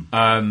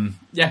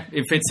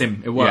 It fits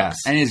him. It works.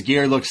 Yeah. And his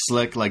gear looks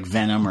slick, like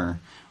Venom or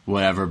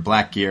whatever.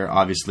 Black gear,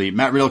 obviously.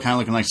 Matt Riddle kind of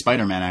looking like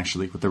Spider-Man,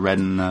 actually, with the red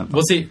and...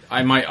 We'll see.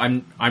 I'm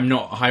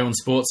not high on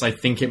sports. I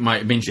think it might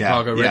have been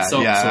Chicago Red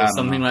Sox or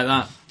something like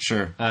that.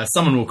 Sure.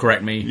 Someone will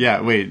correct me.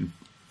 Yeah, wait.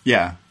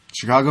 Yeah.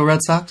 Chicago Red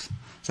Sox?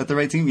 Is that the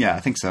right team? Yeah, I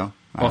think so.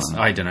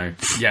 I don't know.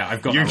 Yeah,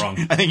 I've got that wrong.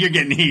 I think you're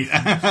getting heat.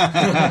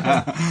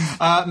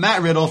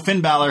 Matt Riddle,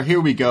 Finn Balor, here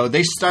we go.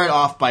 They start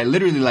off by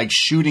literally like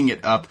shooting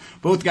it up.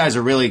 Both guys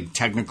are really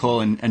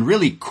technical and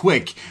really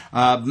quick.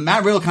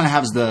 Matt Riddle kind of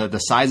has the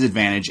size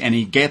advantage, and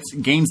he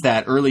gains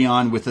that early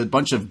on with a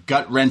bunch of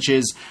gut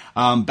wrenches.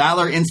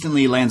 Balor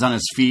instantly lands on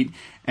his feet.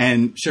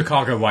 And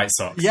Chicago White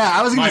Sox. Yeah,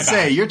 I was going to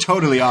say, you're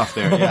totally off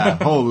there. Yeah,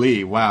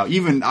 holy, wow.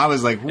 Even I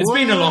was like, what? It's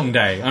been a long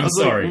day. I'm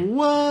sorry.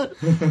 Like,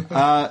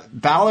 what?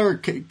 Balor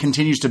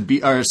continues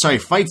to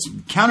fights,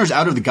 counters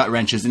out of the gut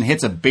wrenches and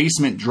hits a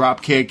basement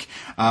drop kick.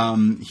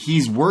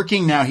 He's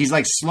working now. He's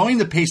like slowing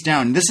the pace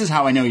down. This is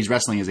how I know he's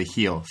wrestling as a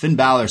heel. Finn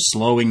Balor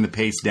slowing the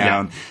pace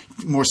down. Yeah.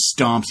 More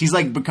stomps. He's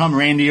like become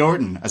Randy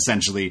Orton,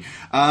 essentially.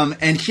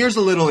 And here's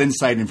a little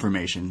inside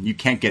information you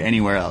can't get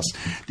anywhere else.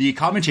 The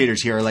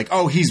commentators here are like,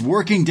 oh, he's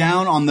working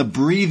down on the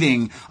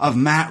breathing of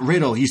Matt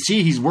Riddle. You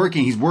see, he's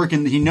working.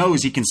 He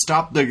knows he can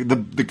stop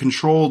the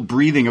controlled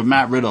breathing of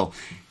Matt Riddle.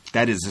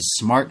 That is a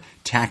smart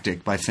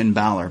tactic by Finn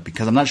Balor,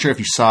 because I'm not sure if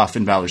you saw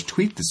Finn Balor's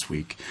tweet this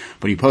week,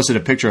 but he posted a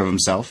picture of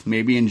himself,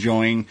 maybe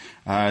enjoying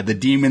the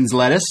demon's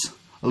lettuce,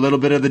 a little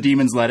bit of the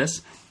demon's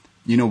lettuce.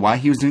 You know why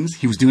he was doing this?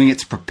 He was doing it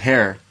to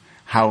prepare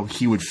how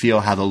he would feel,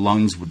 how the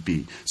lungs would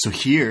be. So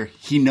here,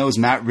 he knows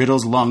Matt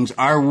Riddle's lungs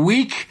are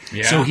weak,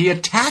 so he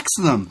attacks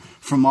them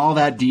from all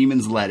that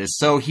demon's lettuce.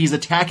 So he's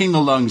attacking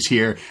the lungs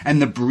here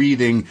and the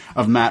breathing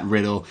of Matt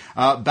Riddle.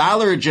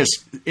 Balor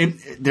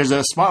there's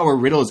a spot where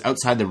Riddle is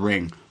outside the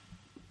ring.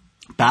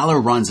 Balor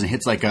runs and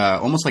hits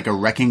almost like a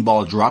wrecking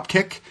ball drop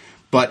kick,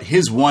 but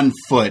his one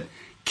foot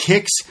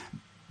kicks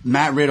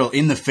Matt Riddle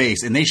in the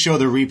face, and they show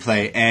the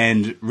replay,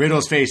 and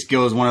Riddle's face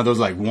goes one of those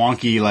like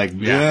wonky,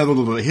 blah,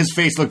 blah, blah. His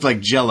face looked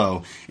like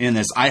Jello in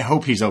this. I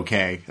hope he's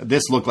okay.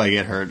 This looked like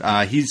it hurt.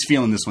 He's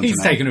feeling this one tonight.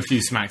 He's taken a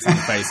few smacks in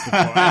the face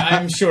before.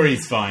 I'm sure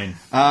he's fine.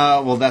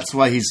 Well, that's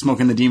why he's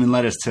smoking the demon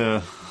lettuce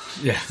to...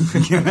 Yeah.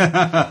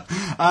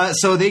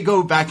 So they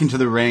go back into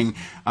the ring.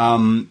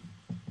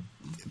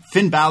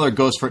 Finn Balor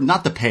goes for,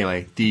 not the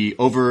Pele, the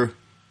over...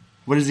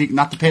 What is he?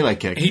 Not the Pele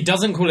kick. He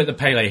doesn't call it the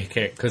Pele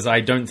kick because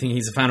I don't think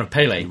he's a fan of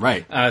Pele.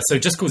 Right. So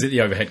just calls it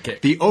the overhead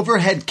kick. The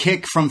overhead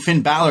kick from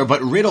Finn Balor,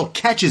 but Riddle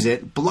catches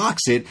it,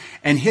 blocks it,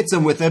 and hits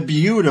him with a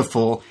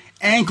beautiful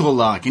ankle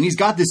lock. And he's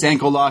got this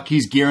ankle lock.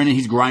 He's gearing it.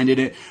 He's grinding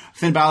it.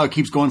 Finn Balor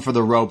keeps going for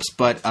the ropes,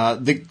 but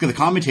the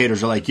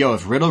commentators are like, yo,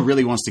 if Riddle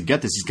really wants to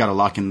get this, he's got to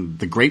lock in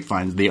the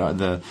grapevines,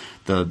 the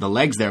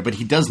legs there. But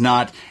he does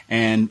not,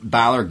 and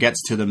Balor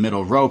gets to the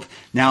middle rope.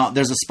 Now,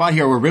 there's a spot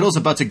here where Riddle's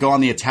about to go on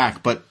the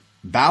attack, but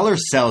Balor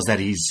sells that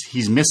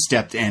he's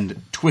misstepped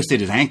and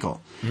twisted his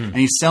ankle. And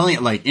he's selling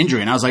it like injury.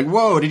 And I was like,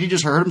 whoa, did he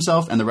just hurt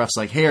himself? And the ref's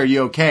like, hey, are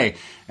you okay?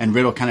 And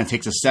Riddle kind of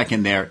takes a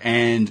second there.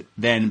 And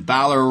then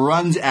Balor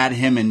runs at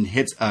him and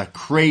hits a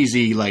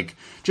crazy,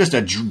 just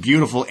a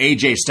beautiful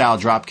AJ-style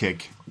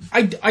dropkick.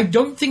 I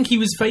don't think he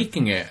was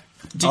faking it.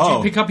 Did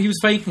you pick up he was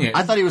faking it?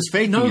 I thought he was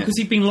faking it. No, because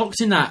he'd been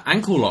locked in that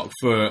ankle lock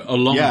for a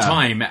long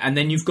time, and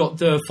then you've got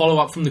the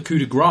follow-up from the coup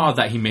de grace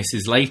that he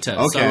misses later.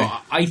 Okay. So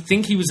I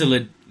think he was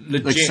a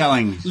legit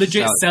selling.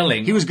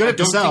 He was good at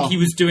the sell. I don't think he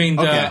was doing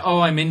the,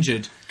 I'm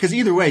injured. Because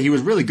either way, he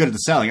was really good at the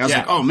selling. I was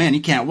like, oh man, he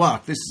can't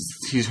walk.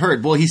 He's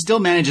hurt. Well, he still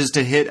manages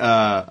to hit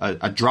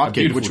a drop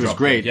kick, which was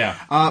great. Yeah.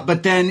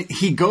 But then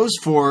he goes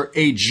for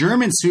a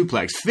German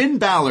suplex. Finn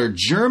Balor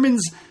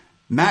Germans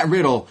Matt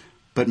Riddle.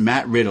 But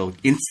Matt Riddle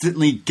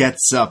instantly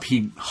gets up.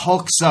 He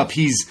hulks up.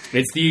 It's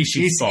the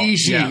Ishii spot.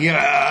 Ishii.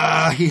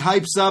 Yeah. He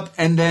hypes up,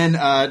 and then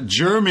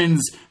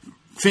Germans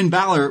Finn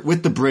Balor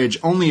with the bridge,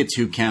 only a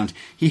 2 count.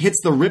 He hits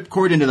the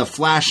ripcord into the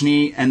flash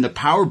knee, and the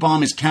power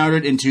bomb is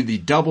countered into the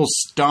double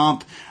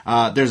stomp.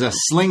 There's a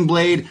sling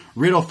blade.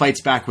 Riddle fights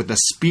back with a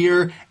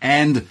spear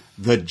and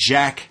the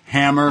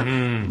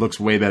jackhammer. Looks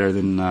way better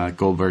than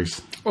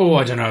Goldberg's. Oh,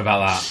 I don't know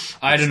about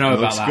that.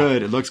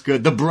 It looks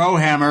good. The bro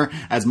hammer,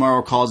 as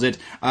Morrow calls it.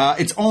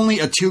 It's only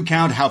a 2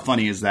 count. How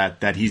funny is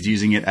that he's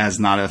using it as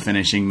not a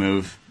finishing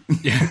move?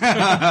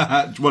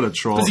 What a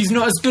troll. Because he's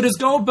not as good as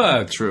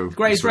Goldberg. True.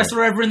 Greatest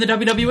wrestler ever in the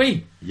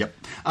WWE. Yep.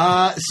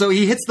 So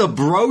he hits the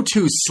bro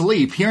to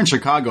sleep here in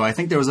Chicago. I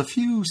think there was a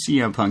few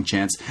CM Punk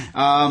chants.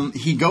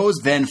 He goes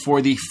then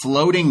for the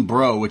floating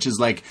bro, which is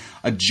like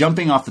a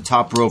jumping off the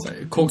top rope.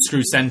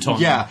 Corkscrew senton.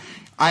 Yeah.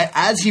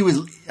 As he was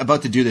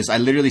about to do this, I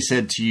literally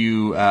said to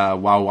you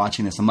while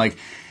watching this, I'm like,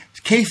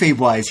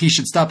 kayfabe-wise, he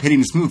should stop hitting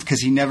this move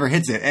because he never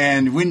hits it.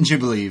 And wouldn't you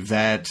believe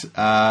that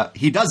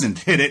he doesn't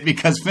hit it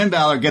because Finn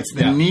Balor gets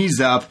the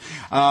knees up,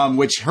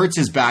 which hurts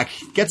his back,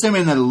 gets him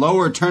in the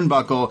lower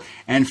turnbuckle,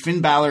 and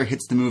Finn Balor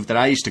hits the move that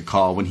I used to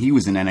call when he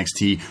was in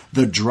NXT,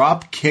 the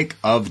drop kick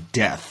of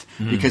death.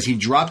 Because he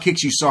drop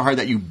kicks you so hard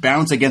that you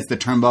bounce against the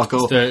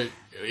turnbuckle.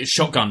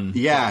 Shotgun.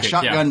 Yeah,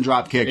 shotgun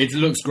drop kick. It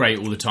looks great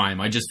all the time.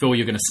 I just feel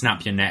you're going to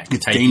snap your neck.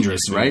 It's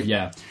dangerous, right?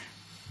 Yeah.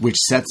 Which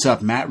sets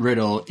up Matt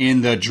Riddle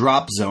in the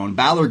drop zone.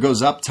 Balor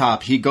goes up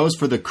top. He goes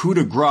for the coup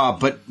de grace,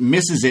 but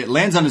misses it.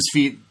 Lands on his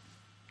feet.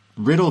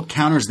 Riddle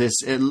counters this.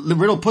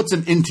 Riddle puts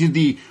him into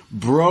the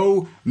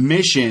bro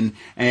mission,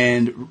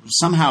 and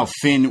somehow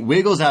Finn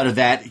wiggles out of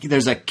that.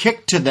 There's a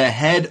kick to the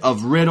head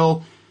of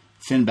Riddle.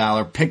 Finn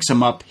Balor picks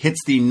him up, hits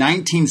the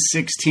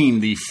 1916,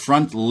 the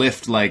front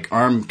lift, like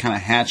arm kind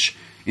of hatch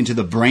into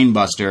the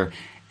brainbuster,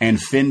 and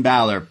Finn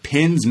Balor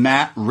pins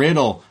Matt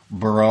Riddle,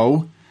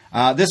 bro.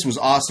 This was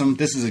awesome.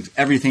 This is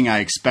everything I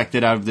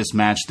expected out of this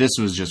match. This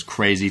was just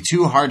crazy.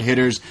 2 hard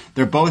hitters.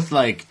 They're both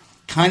like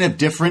kind of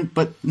different,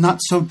 but not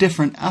so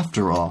different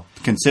after all,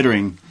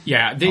 considering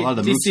a lot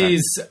of the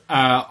moveset.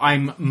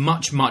 I'm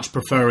much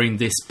preferring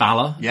this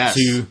Balor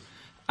to...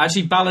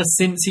 Actually, Balor,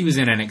 since he was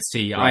in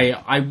NXT, right.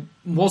 I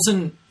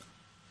wasn't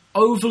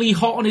overly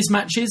hot on his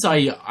matches.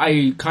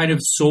 I kind of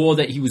saw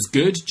that he was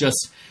good,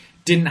 just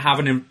didn't have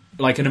an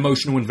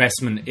emotional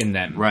investment in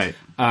them. Right.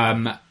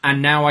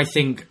 And now I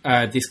think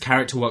this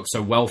character works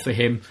so well for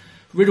him.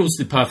 Riddle's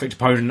the perfect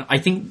opponent. I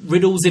think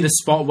Riddle's in a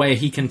spot where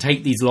he can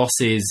take these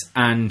losses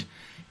and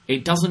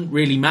it doesn't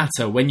really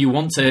matter. When you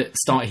want to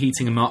start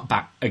heating him up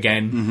back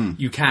again,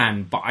 you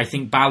can. But I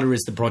think Balor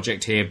is the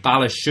project here.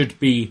 Balor should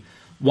be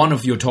one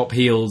of your top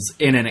heels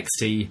in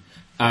NXT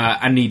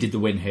and needed the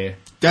win here.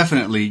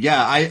 Definitely,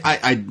 yeah.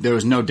 I there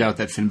was no doubt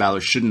that Finn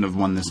Balor shouldn't have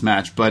won this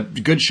match,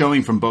 but good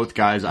showing from both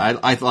guys.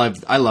 I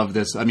love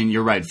this. I mean,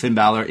 you're right. Finn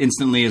Balor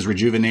instantly is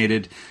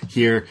rejuvenated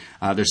here.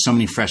 There's so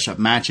many fresh up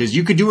matches.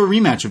 You could do a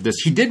rematch of this.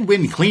 He did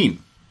win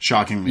clean,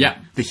 shockingly. Yeah.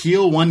 The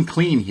heel won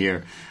clean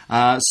here.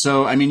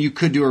 So, I mean, you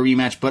could do a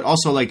rematch, but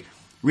also, like,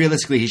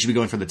 realistically, he should be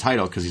going for the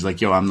title because he's like,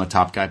 yo, I'm the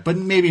top guy. But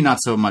maybe not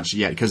so much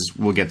yet because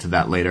we'll get to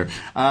that later.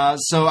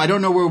 So I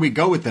don't know where we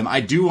go with them. I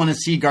do want to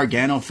see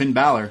Gargano, Finn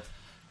Balor.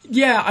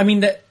 Yeah, I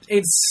mean,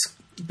 it's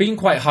been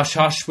quite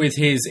hush-hush with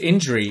his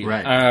injury.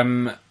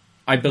 Right.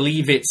 I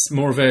believe it's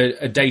more of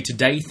a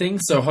day-to-day thing,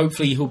 so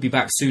hopefully he'll be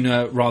back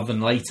sooner rather than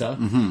later.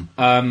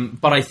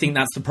 But I think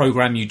that's the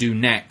program you do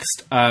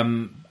next.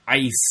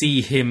 I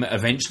see him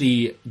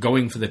eventually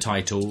going for the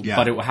title,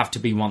 but it will have to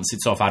be once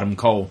it's off Adam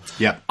Cole.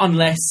 Yeah.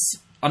 Unless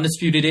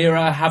Undisputed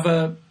Era have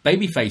a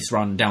babyface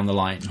run down the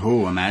line.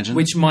 Oh, imagine.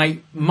 Which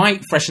might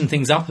freshen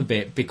things up a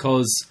bit,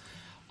 because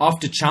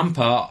after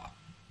Ciampa,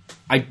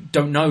 I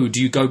don't know.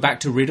 Do you go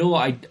back to Riddle?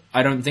 I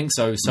don't think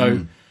so.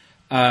 So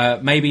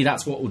maybe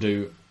that's what we'll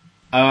do.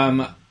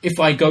 If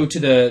I go to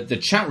the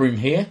chat room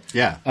here,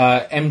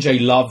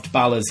 MJ loved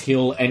Balor's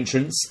heel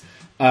entrance.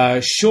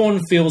 Sean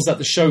feels that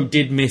the show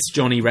did miss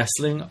Johnny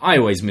Wrestling. I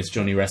always miss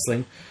Johnny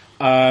Wrestling.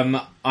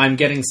 I'm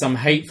getting some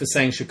hate for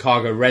saying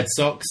Chicago Red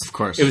Sox. Of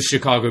course. It was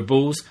Chicago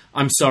Bulls.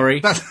 I'm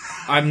sorry.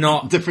 I'm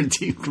not... Different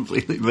team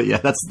completely, but yeah,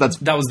 that's...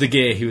 That was the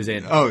gear he was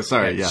in. Oh,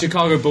 sorry, yeah.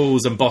 Chicago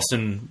Bulls and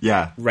Boston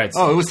Red Sox.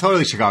 Oh, it was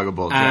totally Chicago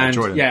Bulls. And,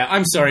 Jordan. Yeah,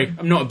 I'm sorry.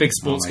 I'm not a big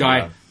sports guy.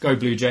 God. Go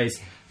Blue Jays.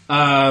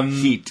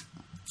 Heat.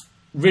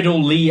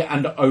 Riddle, Lee,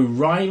 and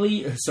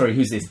O'Reilly... Sorry,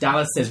 who's this?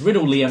 Dallas says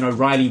Riddle, Lee, and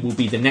O'Reilly will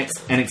be the next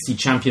NXT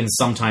champions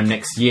sometime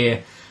next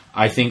year.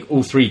 I think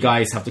all 3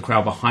 guys have the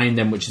crowd behind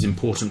them, which is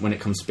important when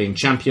it comes to being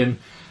champion.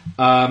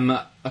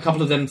 A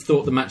couple of them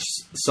thought the match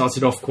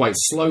started off quite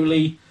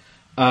slowly.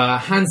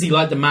 Hansy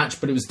liked the match,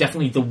 but it was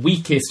definitely the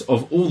weakest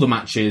of all the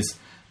matches.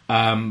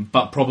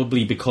 but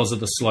probably because of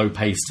the slow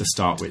pace to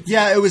start with.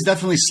 Yeah, it was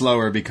definitely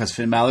slower because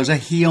Finn Balor's a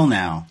heel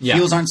now. Yeah.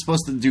 Heels aren't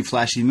supposed to do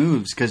flashy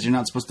moves because you're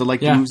not supposed to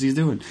like the moves he's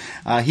doing.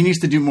 He needs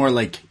to do more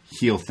like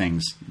heel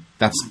things.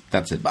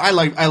 That's it. But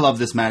I love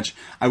this match.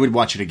 I would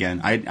watch it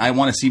again. I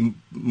want to see.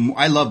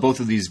 I love both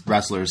of these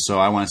wrestlers, so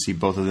I want to see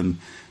both of them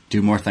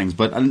do more things.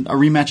 But a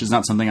rematch is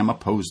not something I'm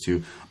opposed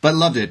to. But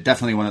loved it.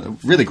 Definitely one of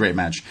the really great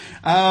match.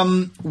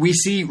 We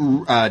see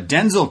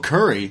Denzel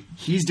Curry.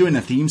 He's doing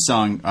the theme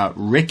song,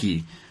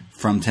 Ricky,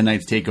 from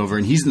tonight's TakeOver,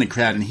 and he's in the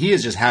crowd, and he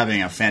is just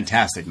having a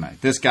fantastic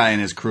night. This guy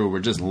and his crew were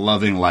just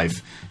loving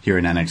life here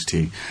in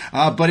NXT.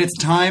 But it's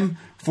time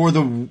for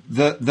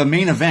the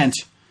main event,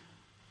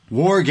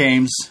 War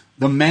Games,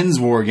 the men's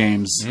War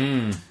Games.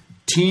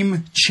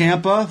 Team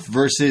Ciampa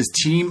versus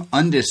Team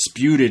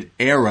Undisputed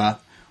Era.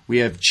 We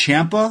have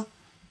Ciampa,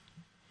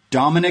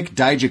 Dominic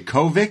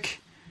Dijakovic,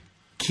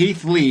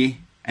 Keith Lee,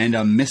 and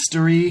a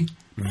mystery...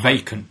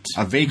 Vacant,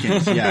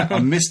 yeah. A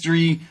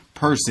mystery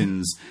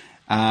persons.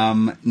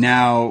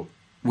 Now,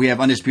 we have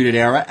Undisputed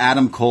Era,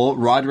 Adam Cole,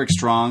 Roderick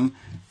Strong,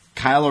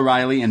 Kyle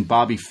O'Reilly, and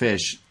Bobby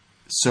Fish.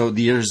 So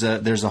there's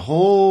a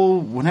whole...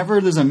 Whenever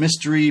there's a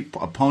mystery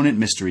opponent,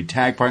 mystery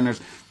tag partners,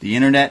 the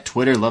internet,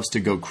 Twitter loves to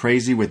go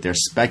crazy with their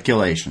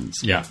speculations.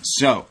 Yeah.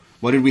 So,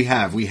 what did we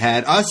have? We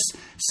had us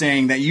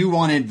saying that you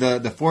wanted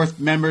the fourth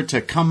member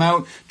to come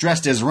out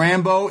dressed as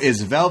Rambo,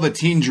 is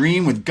Velveteen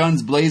Dream with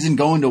guns blazing,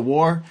 going to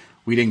war.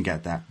 We didn't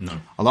get that. No.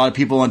 A lot of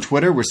people on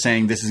Twitter were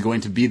saying this is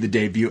going to be the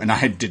debut, and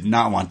I did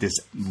not want this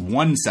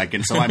 1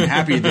 second, so I'm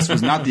happy this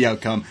was not the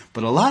outcome.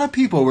 But a lot of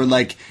people were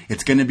like,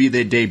 it's going to be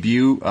the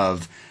debut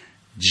of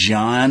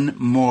John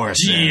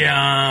Morrison.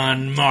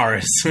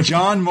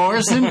 John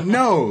Morrison?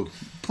 No.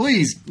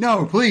 Please.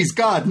 No, please.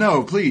 God,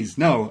 no, please.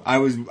 No. I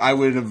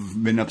would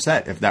have been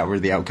upset if that were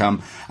the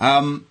outcome.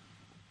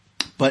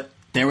 But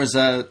there's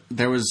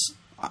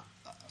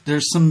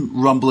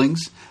some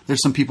rumblings.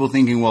 There's some people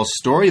thinking, well,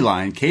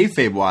 storyline,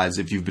 kayfabe-wise,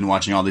 if you've been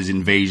watching all these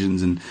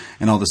invasions and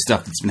all the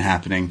stuff that's been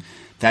happening,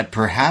 that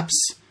perhaps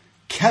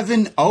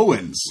Kevin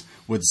Owens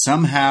would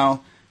somehow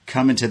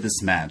come into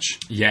this match.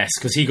 Yes,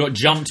 because he got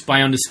jumped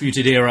by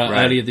Undisputed Era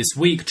earlier this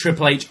week.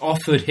 Triple H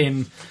offered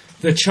him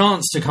the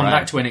chance to come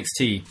back to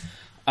NXT.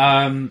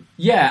 And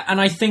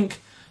I think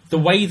the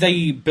way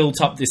they built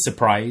up this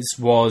surprise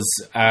was...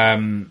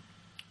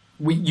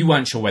 you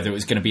weren't sure whether it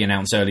was going to be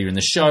announced earlier in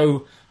the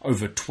show,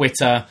 over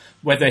Twitter,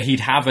 whether he'd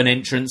have an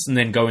entrance and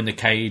then go in the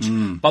cage.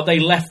 But they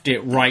left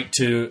it right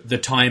to the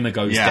timer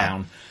goes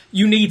down.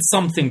 You need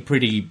something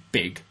pretty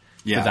big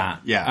for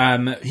that.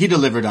 Yeah. He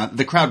delivered on...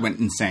 The crowd went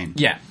insane.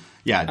 Yeah.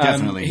 Yeah,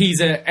 definitely. He's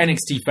an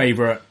NXT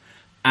favourite,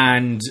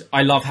 and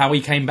I love how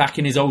he came back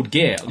in his old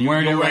gear. I'm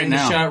wearing it right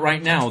now. The shirt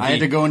right now. I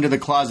had to go into the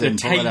closet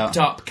and pull it out. The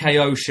taped-up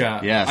KO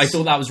shirt. Yes. I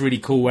thought that was really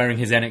cool, wearing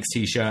his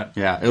NXT shirt.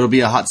 Yeah, it'll be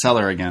a hot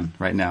seller again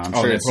right now. I'm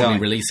sure they're it's probably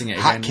selling releasing it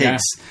hot again.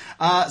 cakes.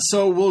 Yeah.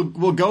 So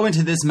we'll go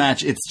into this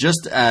match. It's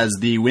just as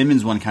the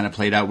women's one kind of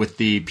played out with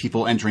the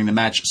people entering the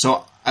match.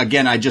 So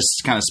again, I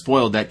just kind of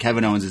spoiled that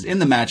Kevin Owens is in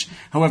the match.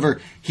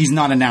 However, he's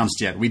not announced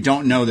yet. We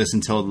don't know this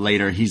until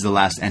later. He's the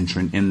last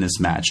entrant in this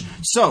match.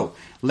 So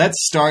let's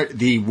start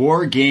the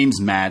War Games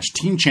match.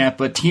 Team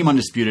Ciampa, Team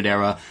Undisputed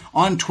Era.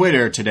 On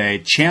Twitter today,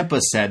 Ciampa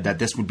said that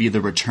this would be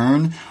the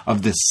return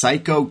of the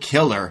Psycho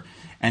Killer.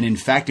 And in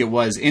fact, it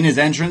was. In his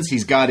entrance,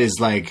 he's got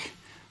his,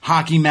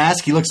 hockey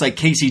mask. He looks like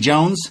Casey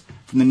Jones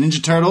from the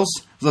Ninja Turtles.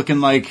 He's looking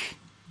like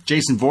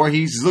Jason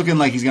Voorhees. He's looking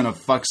like he's going to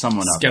fuck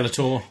someone up.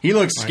 Skeletor. He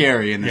looks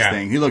scary in this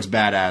thing. He looks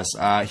badass.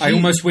 I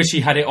almost wish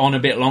he had it on a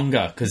bit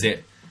longer, because the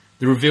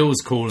reveal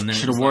was cool. And then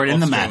should have worn it in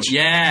the match.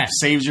 Yeah.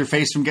 Saves your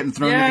face from getting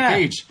thrown into the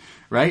cage.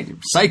 Right?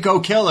 Psycho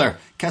Killer.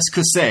 Qu'est-ce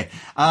que c'est?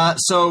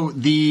 So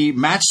the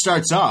match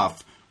starts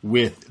off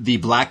with the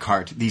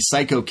Blackheart, the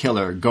Psycho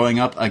Killer, going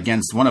up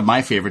against one of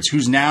my favorites,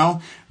 who's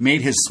now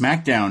made his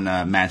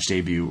SmackDown match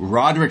debut,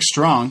 Roderick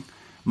Strong.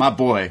 My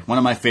boy, one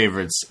of my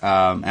favorites,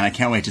 and I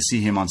can't wait to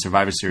see him on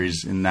Survivor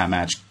Series in that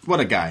match. What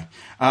a guy.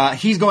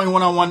 He's going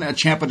one-on-one at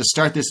Ciampa to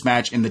start this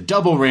match in the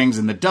double rings,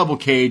 in the double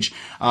cage.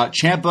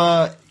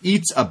 Ciampa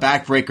eats a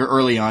backbreaker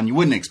early on. You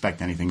wouldn't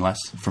expect anything less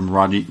from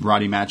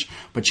Roddy match.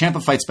 But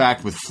Ciampa fights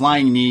back with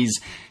flying knees.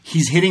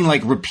 He's hitting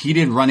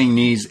repeated running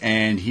knees,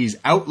 and he's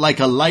out like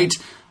a light.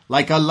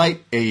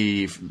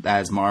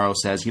 As Morrow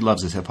says, he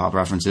loves his hip-hop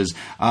references.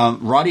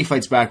 Roddy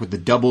fights back with the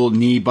double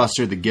knee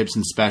buster, the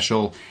Gibson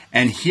special.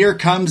 And here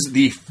comes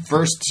the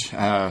first,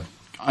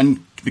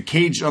 the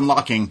cage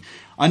unlocking.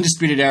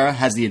 Undisputed Era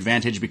has the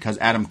advantage because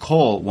Adam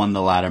Cole won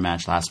the ladder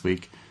match last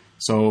week.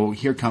 So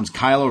here comes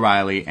Kyle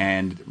O'Reilly,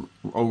 and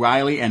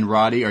O'Reilly and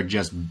Roddy are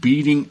just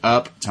beating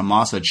up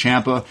Tommaso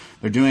Ciampa.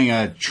 They're doing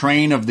a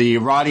train of the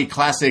Roddy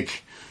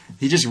classic.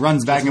 He just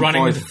runs back and forth.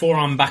 Running with the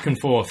forearm back and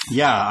forth.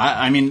 Yeah,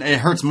 I mean, it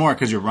hurts more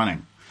because you're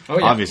running. Oh,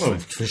 yeah. Obviously. Oh,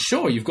 for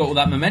sure. You've got all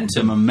that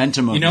momentum. The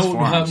momentum of You know his what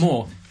would hurt forearms.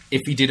 more?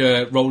 if he did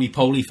a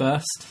roly-poly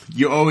first.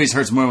 You always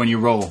hurts more when you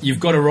roll. You've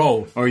got to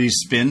roll. Or you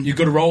spin. You've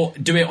got to roll.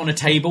 Do it on a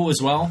table as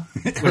well.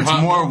 It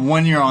hurts more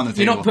when you're on the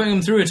table. You're not putting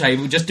them through a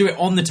table. Just do it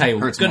on the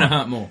table. It's going to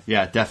hurt more.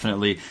 Yeah,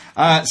 definitely.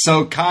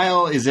 So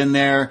Kyle is in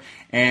there,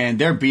 and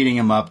they're beating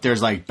him up.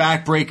 There's like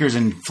backbreakers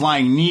and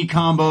flying knee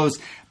combos.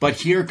 But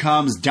here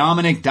comes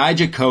Dominik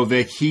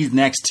Dijakovic. He's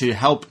next to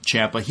help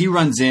Ciampa. He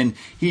runs in.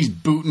 He's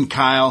booting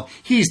Kyle.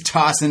 He's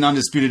tossing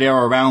Undisputed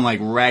Era around like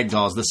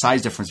ragdolls. The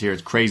size difference here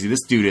is crazy.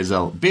 This dude is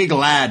a big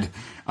lad.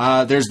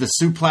 There's the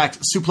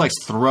suplex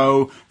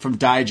throw from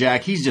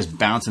Dijak. He's just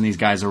bouncing these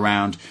guys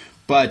around.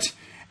 But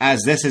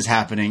as this is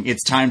happening,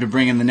 it's time to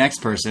bring in the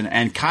next person.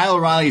 And Kyle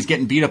O'Reilly is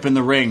getting beat up in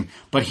the ring.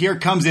 But here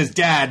comes his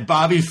dad,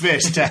 Bobby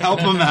Fish, to help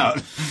him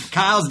out.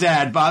 Kyle's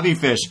dad, Bobby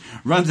Fish,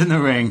 runs in the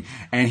ring.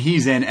 And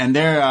he's in. And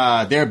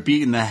they're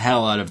beating the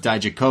hell out of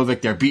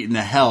Dijakovic. They're beating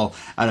the hell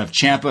out of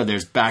Ciampa.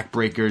 There's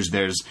backbreakers.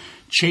 There's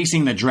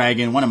chasing the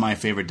dragon, one of my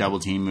favorite double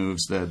team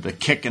moves, the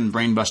kick and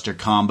brainbuster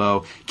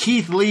combo.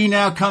 Keith Lee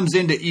now comes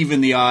in to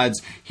even the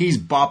odds. He's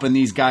bopping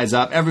these guys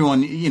up. Everyone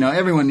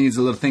needs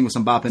a little thing with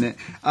some bop in it.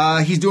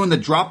 He's doing the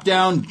drop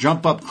down,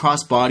 jump up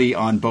crossbody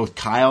on both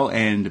Kyle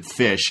and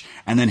Fish,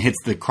 and then hits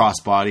the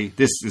crossbody.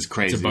 This is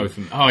crazy. To both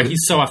of them. Oh,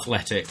 he's so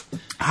athletic.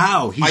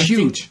 How? He's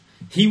huge.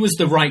 He was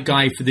the right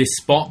guy for this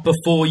spot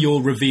before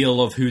your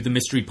reveal of who the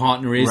mystery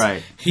partner is.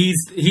 Right.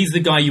 He's the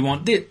guy you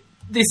want.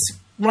 This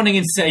running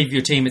in save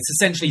your team, it's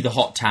essentially the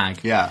hot tag.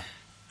 Yeah.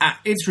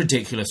 It's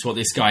ridiculous what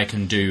this guy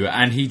can do,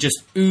 and he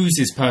just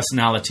oozes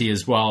personality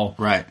as well.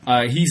 Right.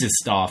 He's a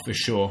star for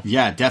sure.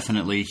 Yeah,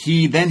 definitely.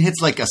 He then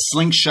hits like a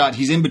slingshot.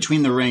 He's in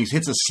between the rings,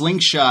 hits a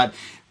slingshot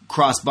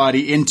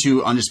crossbody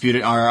into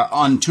Undisputed, or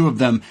on two of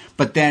them.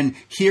 But then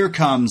here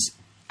comes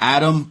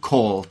Adam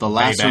Cole, the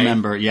last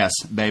member. Yes,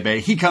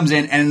 baby. He comes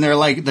in, and they're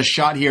like, the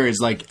shot here is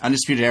like,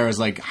 Undisputed Era is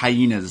like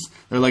hyenas.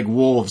 They're like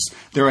wolves.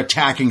 They're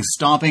attacking,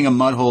 stomping a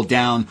mud hole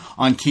down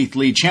on Keith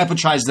Lee. Ciampa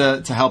tries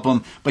to help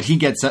him, but he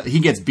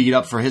gets beat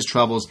up for his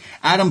troubles.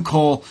 Adam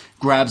Cole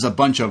grabs a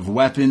bunch of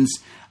weapons.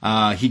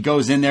 He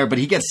goes in there, but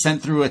he gets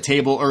sent through a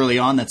table early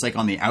on that's like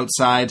on the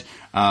outside.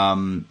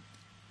 And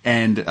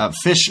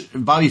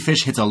Bobby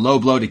Fish hits a low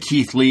blow to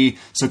Keith Lee.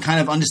 So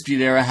kind of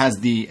Undisputed Era has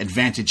the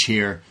advantage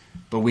here.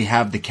 But we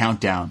have the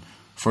countdown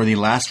for the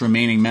last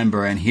remaining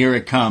member, and here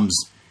it comes.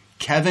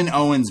 Kevin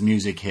Owens'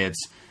 music hits.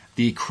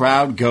 The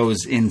crowd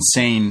goes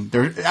insane.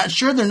 They're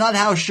not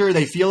how sure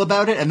they feel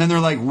about it, and then they're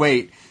like,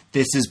 wait,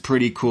 this is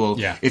pretty cool.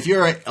 Yeah. If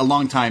you're a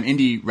long-time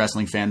indie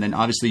wrestling fan, then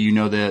obviously you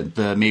know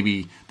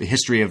the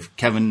history of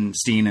Kevin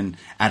Steen and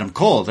Adam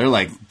Cole. They're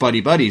like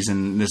buddies,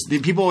 and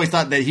people always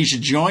thought that he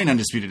should join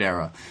Undisputed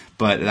Era.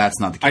 But that's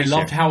not the case. I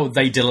loved how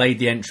they delayed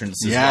the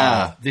entrance as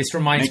well. This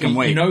reminds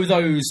me, you know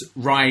those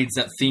rides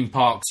at theme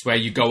parks where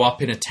you go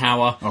up in a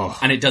tower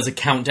and it does a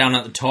countdown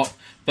at the top,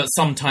 but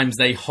sometimes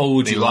they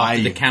hold you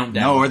after the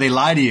countdown. No, or they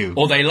lie to you.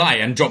 Or they lie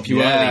and drop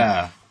you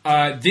early.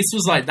 This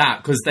was like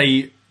that because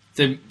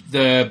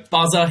the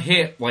buzzer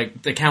hit,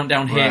 like the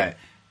countdown hit, right.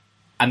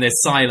 And there's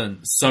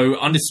silence. So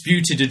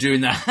Undisputed are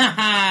doing the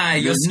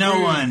There's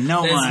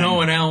no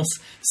one else.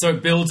 So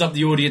it builds up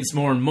the audience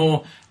more and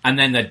more. And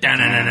then the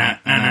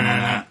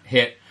da-na-na-na-na-na-na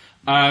hit.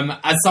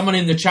 As someone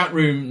in the chat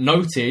room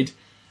noted,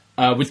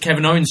 with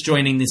Kevin Owens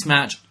joining this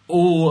match,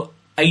 all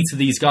 8 of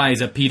these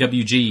guys are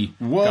PWG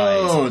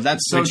guys.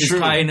 That's so true. Which is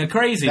kind of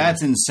crazy.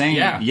 That's insane.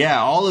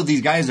 Yeah, all of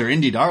these guys are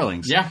indie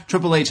darlings. Yeah.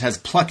 Triple H has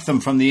plucked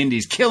them from the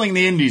indies, killing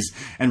the indies,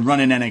 and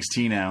running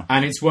NXT now.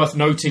 And it's worth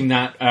noting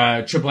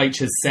that Triple H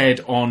has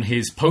said on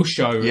his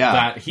post-show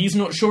that he's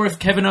not sure if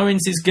Kevin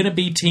Owens is going to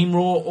be Team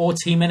Raw or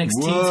Team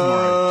NXT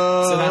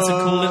tomorrow. So that's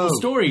a cool little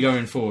story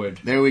going forward.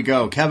 There we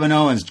go. Kevin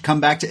Owens, come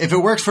back to... If it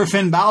works for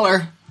Finn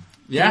Balor,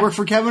 it worked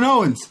for Kevin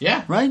Owens.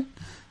 Yeah. Right?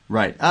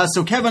 Right.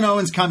 So Kevin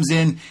Owens comes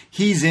in.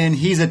 He's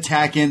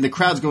attacking. The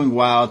crowd's going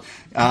wild.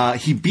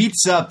 He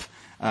beats up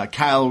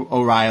Kyle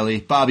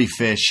O'Reilly, Bobby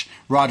Fish,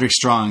 Roderick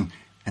Strong.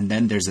 And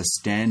then there's a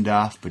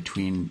standoff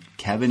between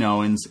Kevin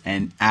Owens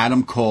and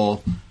Adam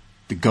Cole,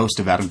 the ghost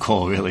of Adam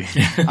Cole, really.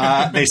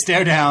 They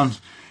stare down,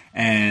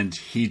 and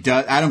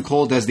Adam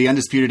Cole does the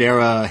Undisputed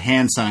Era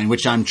hand sign,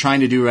 which I'm trying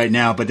to do right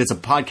now, but it's a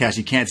podcast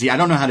you can't see. I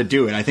don't know how to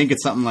do it. I think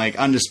it's something like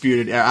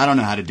Undisputed Era. I don't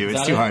know how to do it.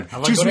 It's too hard.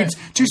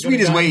 Too sweet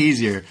is way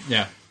easier.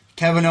 Yeah.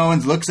 Kevin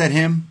Owens looks at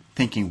him,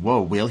 thinking,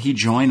 whoa, will he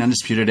join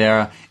Undisputed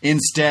Era?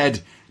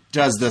 Instead,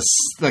 does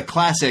the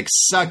classic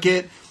suck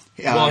it.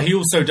 Well, he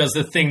also does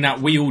the thing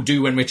that we all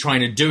do when we're trying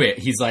to do it.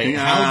 He's like,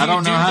 I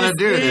don't know how to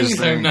do this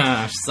thing.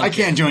 I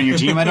can't join your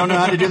team. I don't know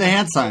how to do the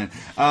hand sign.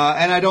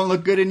 And I don't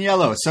look good in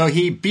yellow. So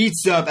he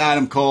beats up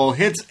Adam Cole,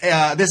 hits,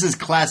 this is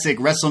classic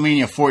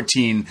WrestleMania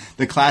 14,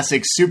 the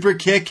classic super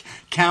kick,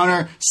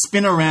 counter,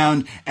 spin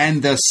around,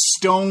 and the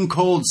stone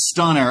cold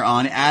stunner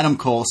on Adam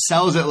Cole.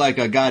 Sells it like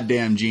a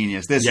goddamn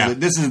genius. This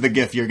is the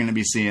gif you're going to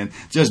be seeing.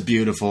 Just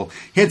beautiful.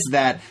 Hits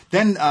that.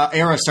 Then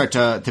Era start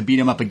to beat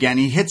him up again.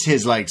 He hits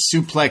his like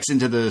suplex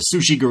into the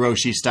Sushi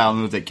Goroshi style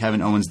move that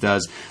Kevin Owens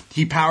does.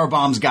 He power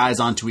bombs guys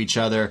onto each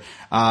other.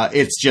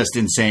 It's just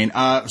insane.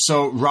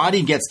 So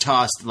Roddy gets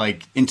tossed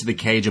like into the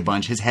cage a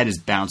bunch. His head is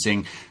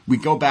bouncing. We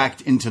go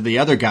back into the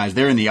other guys.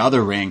 They're in the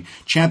other ring.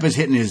 Ciampa's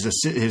hitting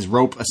his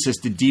rope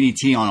assisted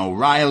DDT on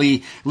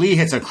O'Reilly. Lee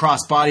hits a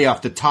crossbody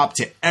off the top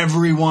to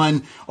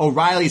everyone.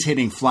 O'Reilly's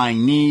hitting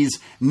flying knees,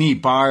 knee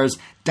bars.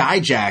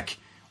 Dijak,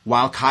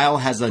 while Kyle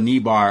has a knee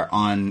bar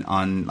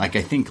on like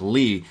I think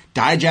Lee,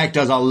 Dijak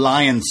does a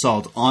lion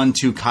salt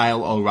onto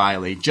Kyle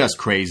O'Reilly. Just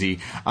crazy.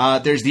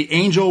 There's the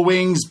angel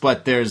wings,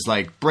 but there's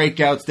like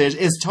breakouts.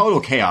 It's total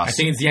chaos. I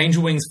think it's the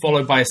angel wings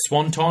followed by a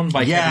swanton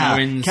by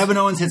Kevin Owens. Kevin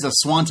Owens hits a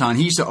swanton.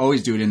 He used to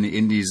always do it in the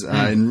indies,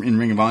 in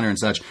Ring of Honor and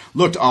such.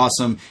 Looked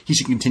awesome. He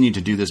should continue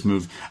to do this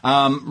move.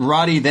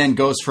 Roddy then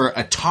goes for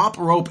a top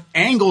rope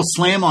angle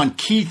slam on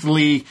Keith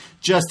Lee.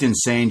 Just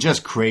insane,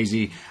 just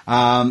crazy.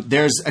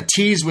 There's a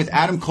tease with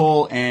Adam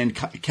Cole and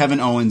Kevin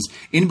Owens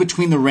in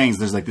between the rings.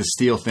 There's like this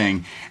steel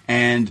thing,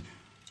 and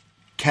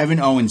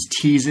Kevin Owens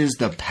teases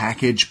the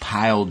package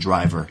pile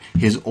driver,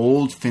 his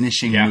old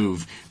finishing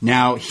move.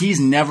 Now, he's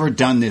never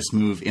done this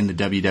move in the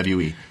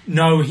WWE.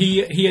 No,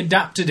 he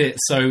adapted it,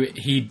 so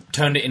he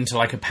turned it into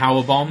like a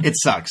power bomb. It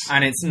sucks.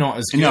 And it's not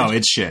as good. No,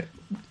 it's shit.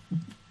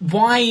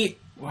 Why?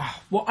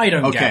 Well, I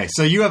don't get. Okay,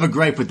 so you have a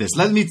gripe with this.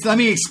 Let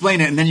me explain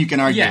it, and then you can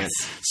argue it.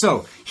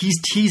 So he's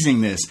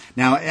teasing this.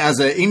 Now, as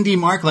an indie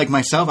mark like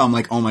myself, I'm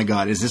like, oh my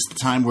god, is this the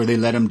time where they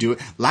let him do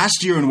it?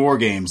 Last year in War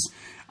Games,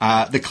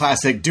 the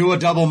classic do a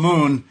double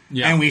moon,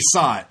 and we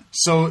saw it.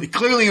 So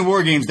clearly in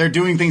War Games, they're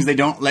doing things they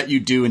don't let you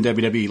do in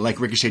WWE, like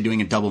Ricochet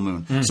doing a double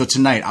moon. So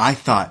tonight, I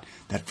thought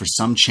that for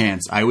some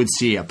chance I would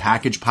see a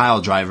package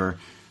pile driver.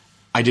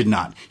 I did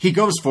not. He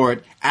goes for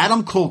it.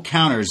 Adam Cole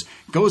counters,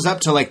 goes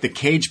up to like the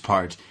cage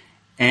part,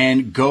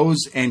 and goes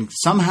and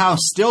somehow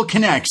still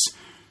connects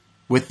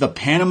with the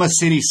Panama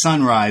City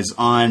Sunrise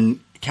on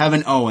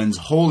Kevin Owens.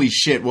 Holy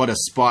shit, what a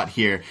spot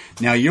here.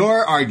 Now,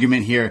 your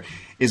argument here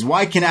is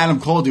why can Adam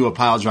Cole do a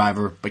pile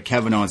driver, but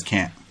Kevin Owens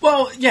can't?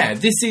 Well, yeah,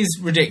 this is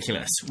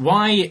ridiculous.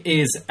 Why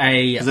is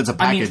a... Because it's a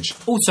package. I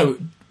mean, also,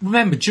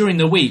 remember, during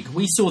the week,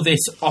 we saw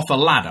this off a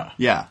ladder.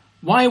 Yeah.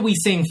 Why are we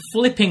seeing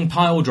flipping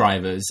pile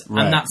drivers,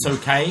 and that's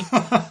okay,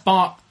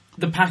 but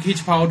the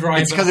package pile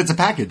driver... It's because it's a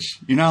package.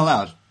 You're not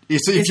allowed.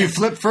 So if you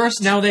flip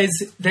first? Now, there's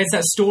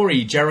that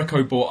story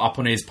Jericho brought up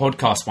on his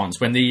podcast once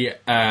when the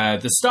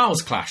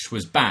Styles Clash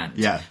was banned.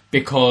 Yeah.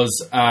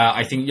 Because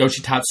I think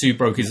Yoshitatsu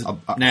broke his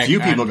neck. A few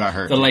people got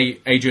hurt. The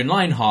late Adrian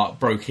Lionheart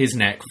broke his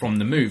neck from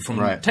the move,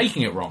 from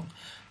taking it wrong.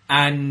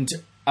 And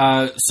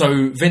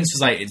so Vince was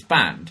like, it's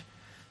banned.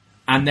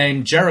 And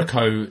then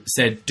Jericho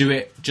said,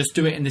 just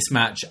do it in this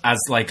match as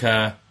like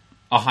a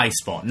high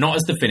spot. Not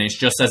as the finish,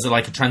 just as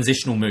like a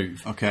transitional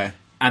move. Okay.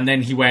 And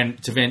then he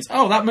went to Vince,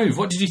 oh, that move,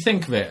 what did you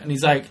think of it? And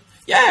he's like,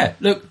 yeah,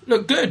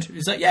 look good.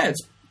 He's like, yeah, it's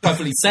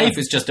perfectly safe.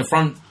 It's just a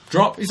front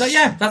drop. He's like,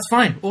 yeah, that's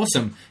fine.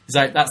 Awesome. He's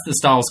like, that's the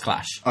Styles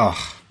Clash.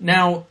 Oh.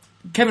 Now,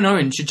 Kevin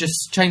Owens should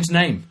just change the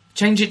name.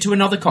 Change it to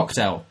another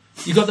cocktail.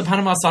 You got the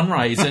Panama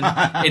Sunrise and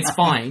it's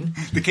fine.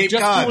 The Cape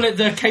Just Cod. Call it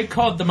the Cape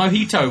Cod, the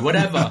Mojito,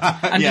 whatever.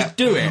 And just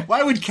do it.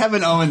 Why would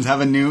Kevin Owens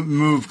have a new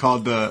move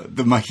called the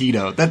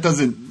Mojito? That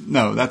doesn't...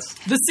 No, that's...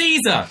 The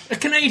Caesar. A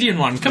Canadian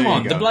one. Come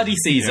on. The bloody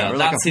Caesar. Yeah,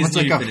 that's his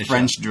new like a finisher.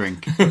 French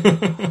drink.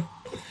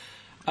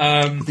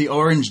 The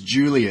Orange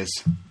Julius,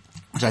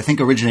 which I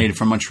think originated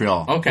from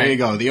Montreal. Okay. There you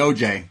go. The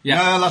OJ. Yeah.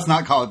 No, let's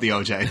not call it the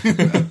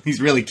OJ. He's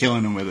really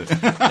killing him with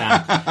it.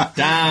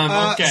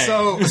 Damn.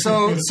 Okay.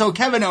 So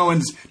Kevin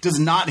Owens does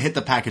not hit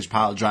the package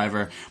pile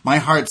driver. My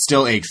heart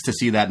still aches to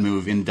see that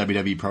move in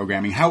WWE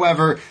programming.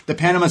 However, the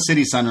Panama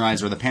City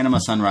Sunrise, or the Panama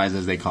Sunrise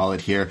as they call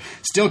it here,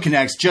 still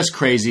connects. Just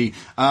crazy.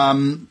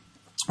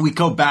 We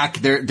go back.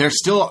 They're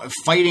still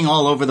fighting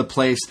all over the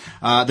place.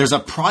 There's a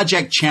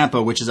Project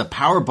Ciampa, which is a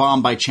power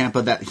bomb by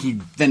Ciampa that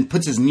he then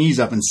puts his knees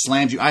up and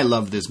slams you. I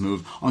love this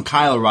move on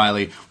Kyle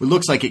O'Reilly. It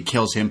looks like it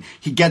kills him.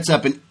 He gets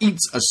up and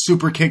eats a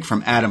super kick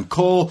from Adam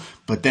Cole,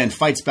 but then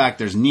fights back.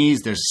 There's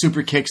knees. There's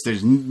super kicks.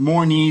 There's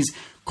more knees.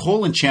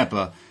 Cole and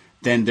Ciampa.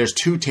 Then there's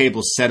two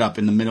tables set up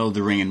in the middle of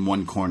the ring in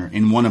one corner,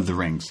 in one of the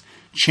rings.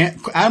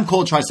 Adam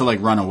Cole tries to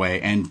run away,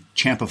 and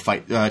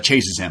Ciampa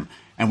chases him.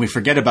 And we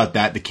forget about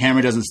that. The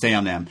camera doesn't stay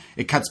on them.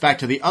 It cuts back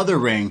to the other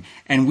ring,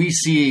 and we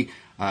see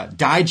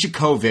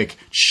Dijakovic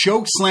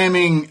choke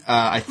slamming,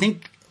 I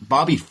think,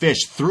 Bobby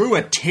Fish through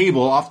a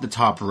table off the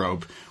top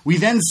rope. We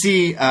then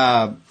see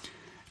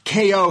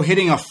KO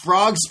hitting a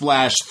frog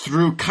splash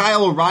through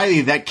Kyle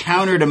O'Reilly that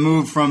countered a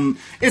move from...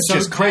 It's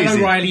just crazy. Kyle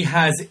O'Reilly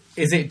has...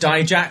 Is it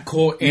Dijak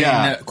caught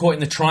in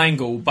the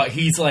triangle, but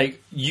he's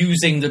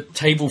using the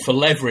table for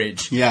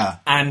leverage. Yeah.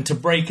 And to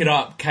break it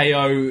up,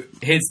 KO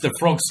hits the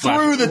frog splash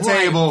through the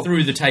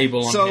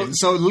table on him.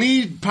 So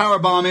Lee power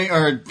bombing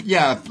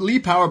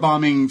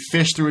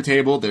Fish through a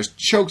table. There's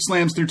choke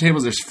slams through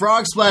tables. There's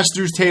frog splash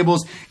through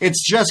tables.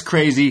 It's just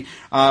crazy.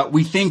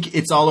 We think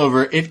it's all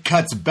over. It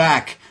cuts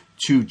back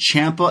to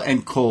Ciampa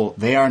and Cole.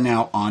 They are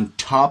now on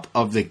top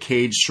of the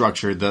cage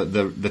structure.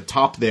 The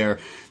top there.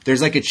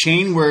 There's a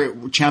chain where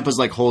Ciampa's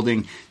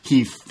holding.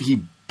 He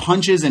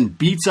punches and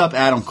beats up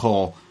Adam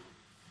Cole.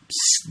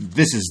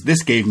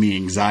 This gave me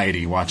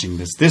anxiety watching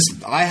this.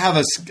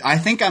 I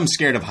think I'm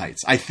scared of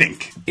heights. I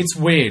think it's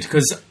weird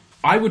because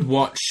I would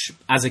watch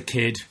as a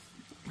kid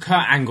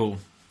Kurt Angle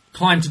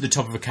climb to the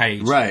top of a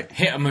cage, right?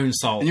 Hit a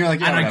moonsault, and you're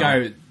like, and I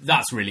go,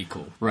 "That's really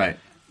cool." Right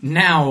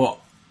now,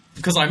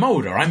 because I'm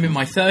older, I'm in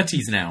my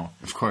 30s now.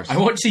 Of course, I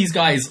watch these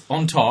guys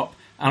on top,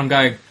 and I'm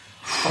going,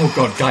 "Oh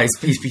God, guys,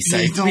 please be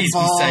safe, please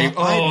be safe."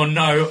 Oh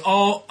no,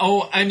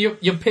 oh, and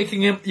you're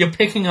picking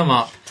them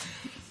up.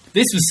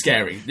 This was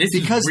scary.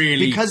 Because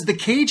the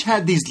cage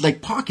had these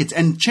like pockets,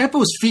 and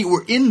Ciampa's feet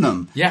were in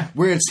them. Yeah,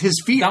 where it's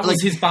his feet. That was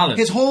his balance.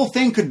 His whole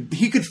thing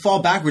he could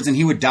fall backwards and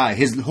he would die.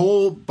 His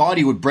whole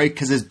body would break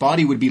because his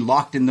body would be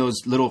locked in those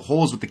little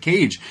holes with the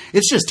cage.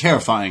 It's just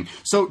terrifying.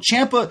 So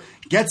Ciampa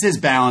gets his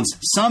balance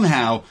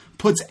somehow,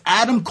 puts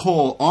Adam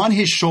Cole on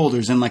his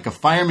shoulders in like a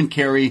fireman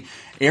carry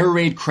air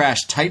raid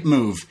crash type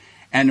move.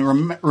 And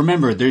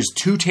remember, there's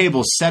 2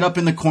 tables set up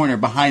in the corner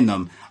behind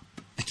them.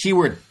 The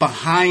keyword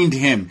behind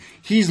him.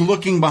 He's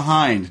looking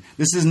behind.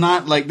 This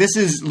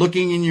is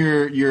looking in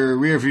your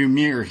rear view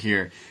mirror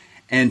here.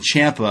 And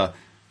Ciampa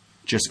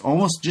just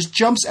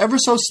jumps ever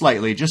so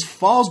slightly, just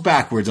falls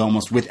backwards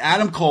almost with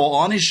Adam Cole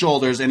on his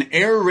shoulders, an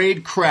air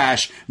raid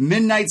crash,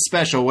 midnight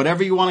special,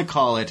 whatever you want to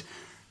call it,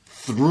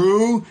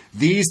 through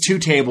these 2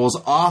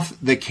 tables off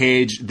the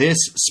cage. This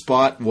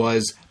spot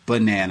was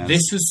bananas.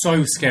 This was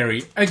so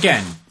scary.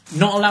 Again,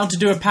 not allowed to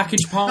do a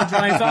package pile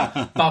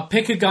driver, but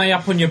pick a guy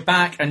up on your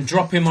back and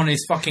drop him on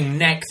his fucking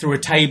neck through a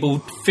table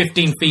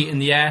 15 feet in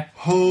the air.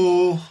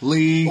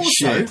 Holy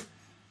shit.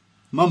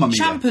 Mamma mia.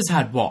 Ciampa's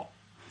had,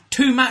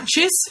 2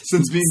 matches?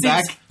 Since being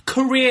back?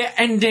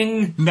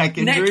 Career-ending neck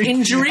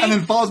injury. And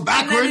then falls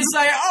backwards. And then he's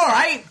like,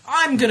 alright,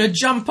 I'm going to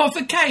jump off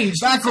a cage.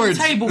 Backwards.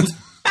 Tables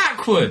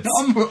backwards.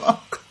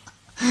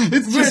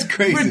 It's just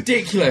crazy.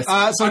 Ridiculous.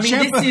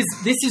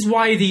 This is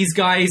why these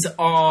guys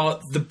are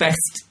the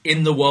best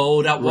in the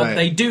world at what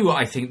they do,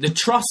 I think. The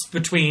trust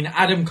between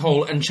Adam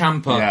Cole and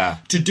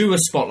Ciampa to do a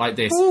spot like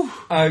this.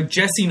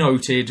 Jesse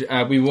noted,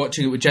 we were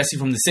watching it with Jesse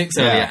from the 6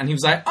 earlier, and he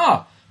was like,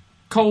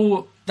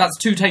 Cole, that's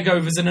 2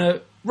 takeovers in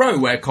a row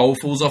where Cole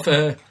falls off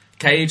a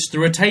cage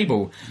through a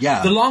table.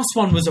 Yeah. The last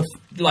one was a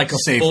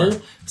safer.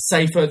 full,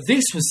 safer.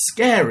 This was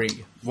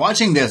scary.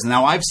 Watching this,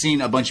 now I've seen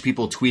a bunch of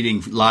people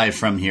tweeting live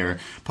from here,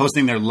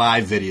 posting their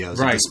live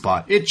videos of the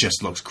spot. It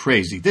just looks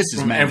crazy. This is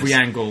from madness. Every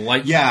angle.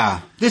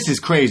 This is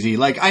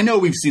crazy. I know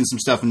we've seen some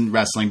stuff in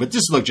wrestling, but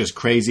this looked just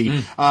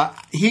crazy.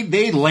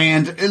 They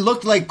land. It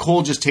looked like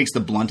Cole just takes the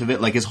blunt of it,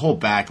 his whole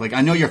back.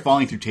 I know you're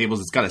falling through tables.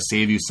 It's got to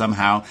save you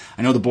somehow.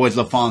 I know the boys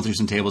love falling through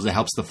some tables. It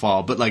helps the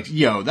fall. But,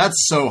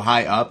 that's so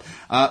high up.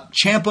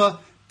 Ciampa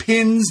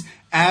pins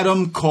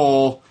Adam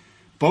Cole.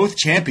 Both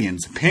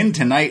champions pinned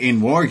tonight in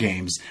War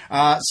Games.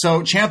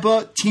 So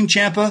Team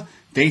Ciampa,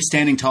 they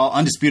standing tall,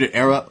 Undisputed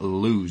Era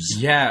lose.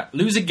 Yeah,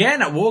 lose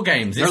again at War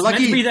Games. It's meant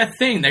to be their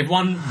thing. They've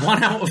won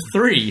 1 out of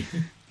 3.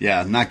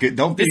 Yeah, not good.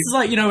 This is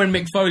when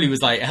Mick Foley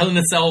was like, Hell in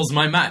a Cell's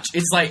my match.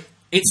 It's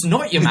it's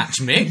not your match,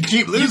 Mick. You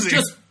keep losing. You've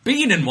just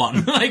been in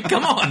one.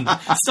 Come on.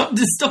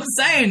 Stop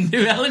saying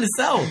do Hell in a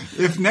Cell.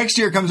 If next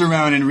year comes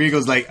around and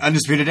Regal's like,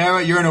 Undisputed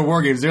Era, you're in a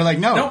War Games, they're like,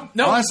 no.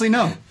 Honestly,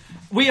 no.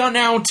 We are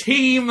now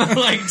team,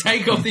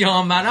 take off the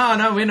armband. Oh,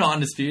 no, we're not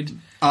undisputed.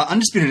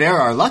 Undisputed Era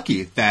are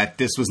lucky that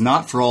this was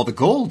not for all the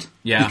gold.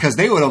 Yeah. Because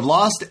they would have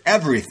lost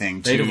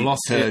everything They'd have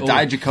lost to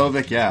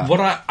Dijakovic, yeah. What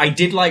I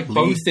did like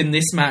both in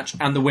this match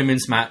and the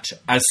women's match,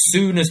 as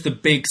soon as the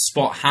big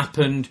spot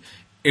happened,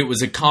 it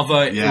was a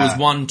cover. Yeah. It was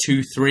 1,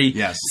 2, 3.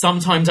 Yes.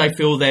 Sometimes I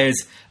feel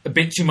there's a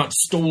bit too much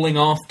stalling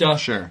after.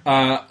 Sure.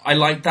 I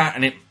like that,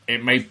 and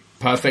it made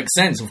perfect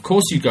sense. Of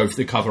course you go for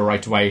the cover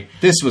right away.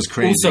 This was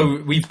crazy.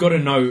 Also, we've got to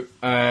note,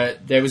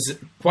 there was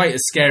quite a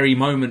scary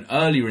moment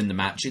earlier in the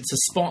match. It's a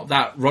spot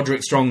that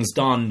Roderick Strong's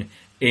done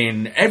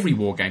in every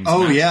War Games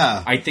match.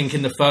 Yeah. I think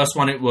in the first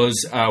one it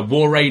was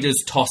War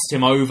Raiders tossed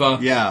him over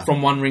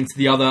from one ring to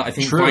the other. I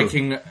think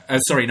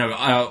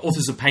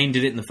Authors of Pain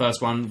did it in the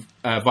first one,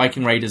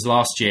 Viking Raiders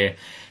last year.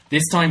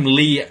 This time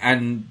Lee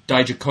and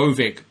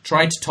Dijakovic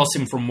tried to toss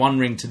him from one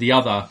ring to the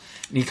other,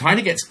 and he kind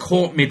of gets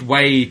caught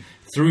midway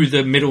through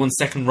the middle and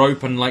second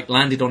rope and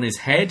landed on his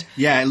head.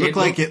 Yeah, it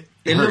looked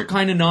it looked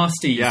kind of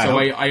nasty. Yeah, so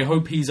I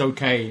hope he's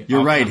okay.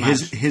 You're right.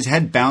 His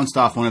head bounced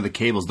off one of the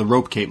cables, the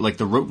rope cable,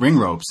 the ring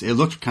ropes. It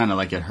looked kind of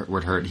like it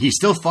hurt. He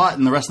still fought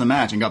in the rest of the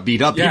match and got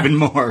beat up even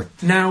more.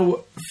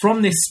 Now,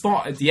 from this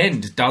spot at the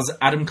end, does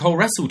Adam Cole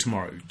wrestle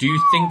tomorrow? Do you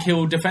think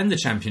he'll defend the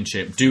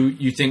championship? Do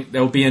you think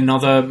there'll be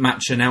another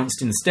match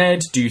announced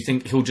instead? Do you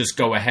think he'll just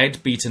go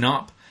ahead, beaten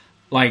up?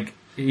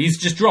 He's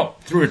just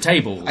dropped through a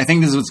table. I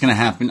think this is what's going to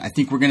happen. I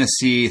think we're going to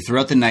see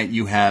throughout the night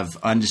you have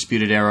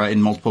Undisputed Era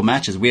in multiple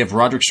matches. We have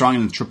Roderick Strong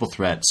in the triple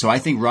threat. So I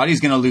think Roddy's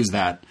going to lose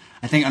that.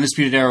 I think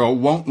Undisputed Era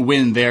won't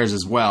win theirs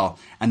as well,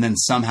 and then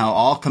somehow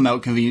all come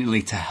out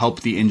conveniently to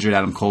help the injured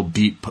Adam Cole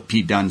beat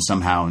Pete Dunne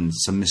somehow in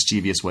some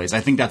mischievous ways. I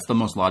think that's the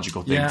most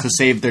logical thing, to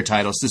save their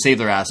titles, to save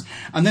their ass.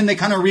 And then they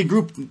kind of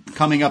regroup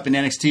coming up in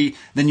NXT.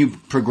 Then you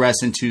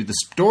progress into the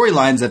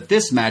storylines that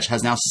this match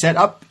has now set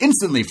up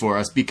instantly for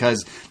us,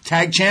 because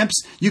tag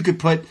champs, you could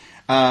put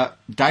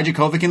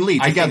Dijakovic and Lee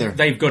together. I think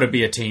they've got to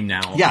be a team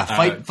now. Yeah,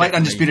 fight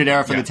Undisputed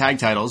Era for the tag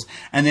titles.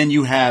 And then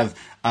you have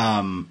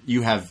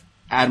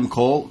Adam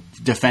Cole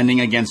defending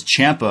against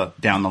Ciampa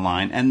down the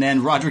line, and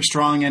then Roderick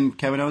Strong and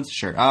Kevin Owens.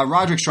 Sure,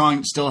 Roderick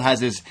Strong still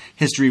has his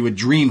history with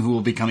Dream, who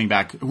will be coming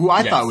back, who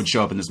I thought would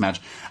show up in this match.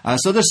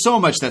 So there's so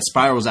much that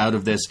spirals out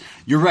of this.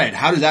 You're right.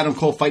 How does Adam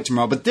Cole fight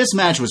tomorrow? But this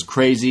match was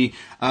crazy.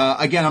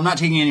 Again, I'm not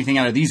taking anything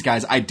out of these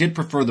guys. I did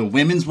prefer the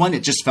women's one.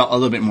 It just felt a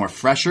little bit more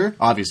fresher,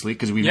 obviously,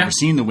 because we've never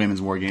seen the women's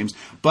War Games.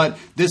 But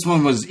this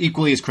one was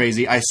equally as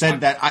crazy. I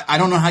said that I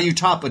don't know how you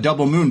top a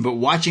double moon, but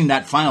watching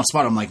that final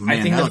spot, I'm like, man,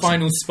 I think the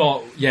final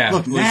spot,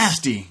 looked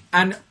nasty.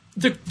 And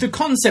the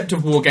concept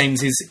of War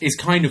Games is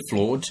kind of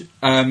flawed.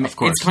 Of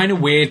course. It's kind of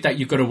weird that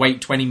you've got to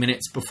wait 20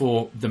 minutes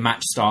before the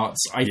match starts.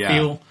 I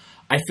feel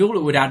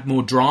it would add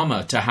more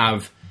drama to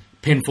have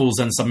pinfalls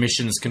and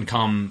submissions can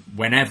come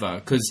whenever.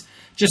 Because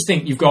just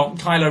think, you've got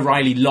Kyle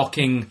O'Reilly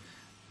locking.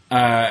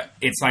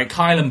 It's like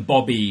Kyle and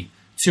Bobby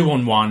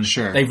 2-on-1.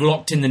 Sure. They've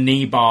locked in the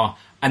knee bar,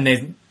 and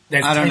there's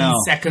 10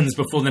 seconds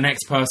before the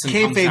next person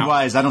comes out.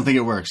 Kayfabe-wise, I don't think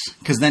it works.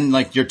 Because then,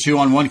 like, your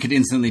 2-on-1 could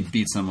instantly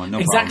beat someone. No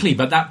exactly,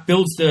 problem. But that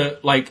builds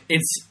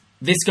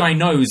this guy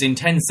knows in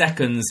 10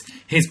 seconds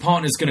his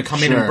partner's going to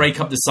come in and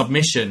break up the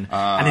submission,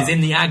 and is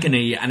in the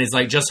agony, and is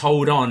like, just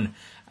hold on.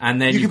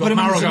 And then you've got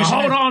Mauro go,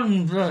 hold on!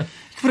 You can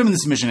put him in the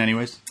submission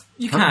anyways.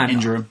 You can.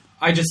 Injure him.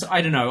 I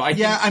don't know. I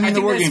think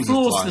the War there's Games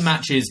flaws to the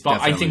matches, but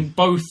definitely. I think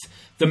both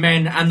the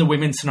men and the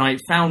women tonight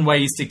found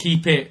ways to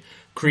keep it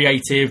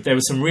creative. There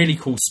were some really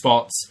cool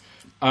spots.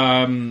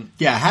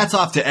 Hats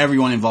off to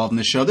everyone involved in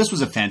the show. This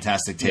was a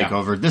fantastic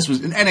takeover. This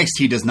was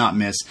NXT does not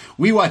miss.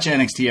 We watch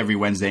NXT every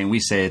Wednesday, and we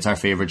say it's our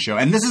favorite show.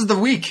 And this is the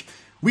week.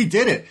 We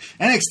did it.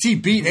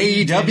 NXT beat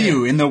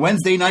AEW in the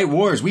Wednesday Night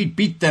Wars. We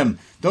beat them.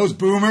 Those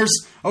boomers.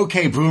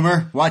 Okay,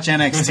 boomer, watch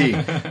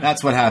NXT.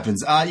 That's what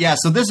happens.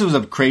 So this was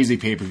a crazy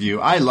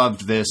pay-per-view. I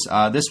loved this.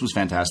 This was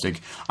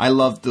fantastic. I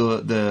loved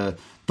the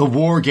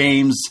War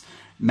Games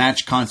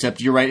match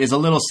concept. You're right, it's a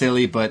little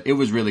silly, but it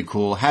was really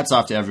cool. Hats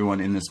off to everyone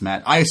in this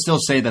match. I still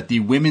say that the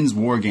women's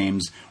War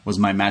Games was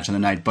my match of the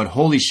night, but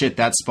holy shit,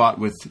 that spot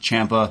with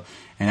Ciampa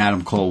and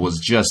Adam Cole was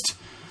just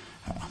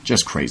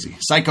crazy.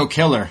 Psycho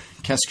Killer.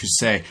 Qu'est-ce que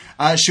c'est?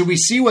 Should we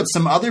see what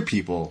some other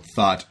people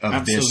thought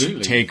of this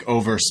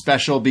takeover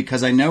special?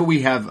 Because I know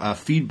we have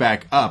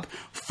feedback up.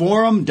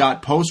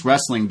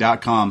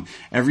 Forum.postwrestling.com.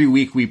 Every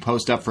week we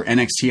post up for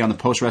NXT on the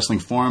Post Wrestling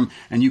Forum,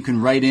 and you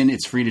can write in.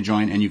 It's free to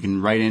join, and you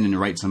can write in and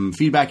write some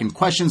feedback and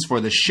questions for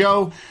the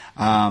show.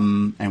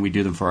 And we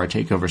do them for our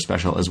takeover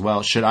special as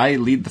well. Should I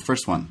lead the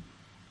first one?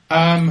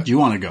 Do you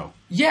want to go?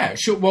 Yeah,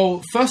 sure.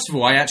 Well, first of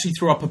all, I actually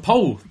threw up a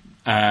poll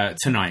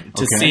tonight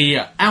to see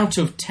out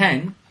of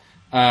 10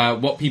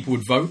 what people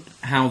would vote,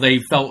 how they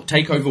felt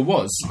TakeOver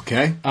was.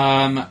 Okay.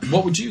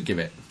 What would you give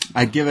it?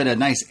 I'd give it a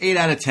nice 8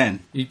 out of 10.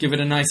 You'd give it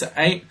a nice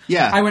 8?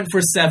 Yeah. I went for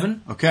a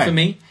 7 for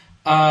me.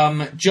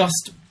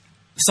 Just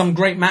some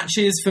great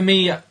matches for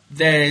me.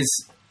 There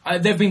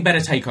have been better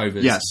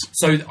takeovers. Yes.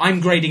 So I'm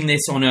grading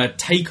this on a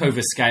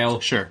takeover scale.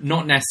 Sure.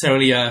 Not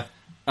necessarily a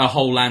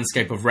whole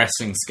landscape of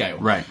wrestling scale.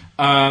 Right.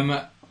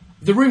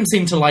 The room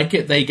seemed to like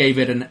it. They gave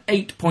it an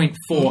 8.48.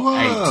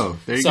 Whoa,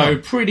 there you go.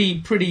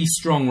 Pretty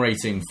strong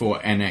rating for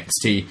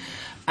NXT.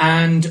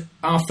 And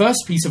our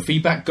first piece of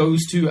feedback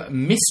goes to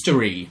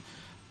Mystery.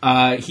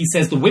 He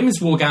says, the Women's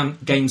War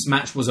Games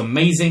match was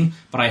amazing,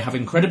 but I have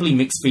incredibly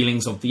mixed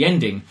feelings of the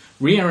ending.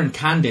 Rhea and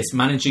Candice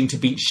managing to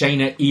beat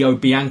Shayna, Io,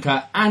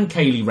 Bianca, and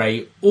Kaylee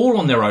Ray all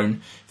on their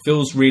own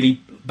feels really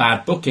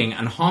bad booking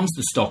and harms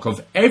the stock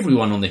of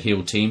everyone on the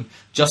heel team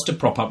just to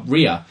prop up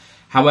Rhea.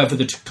 However,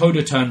 the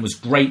Dakota turn was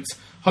great.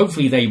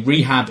 Hopefully they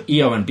rehab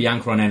Io and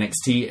Bianca on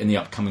NXT in the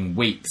upcoming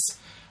weeks.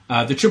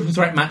 The triple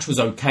threat match was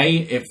okay.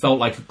 It felt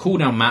like a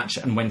cool-down match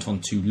and went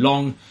on too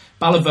long.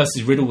 Balor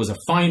vs. Riddle was a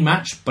fine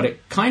match, but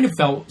it kind of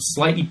felt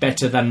slightly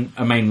better than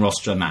a main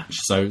roster match.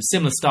 So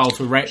similar style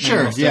to a main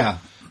roster. Yeah.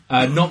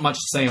 Not much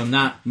to say on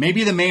that.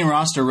 Maybe the main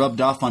roster rubbed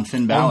off on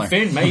Finn Balor. On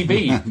Finn,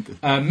 maybe.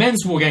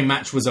 Men's War Game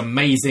match was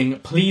amazing.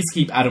 Please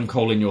keep Adam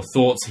Cole in your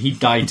thoughts. He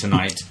died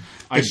tonight.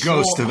 I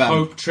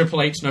hope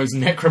Triple H knows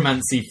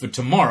necromancy for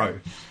tomorrow.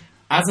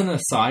 As an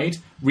aside,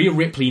 Rhea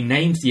Ripley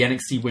named the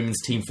NXT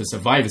Women's Team for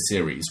Survivor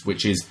Series,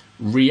 which is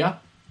Rhea,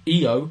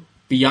 Io,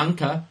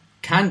 Bianca,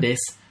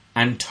 Candice,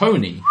 and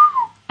Tony.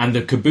 And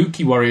the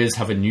Kabuki Warriors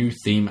have a new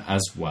theme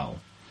as well.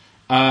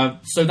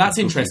 So that's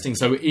interesting.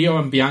 So Io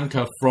and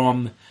Bianca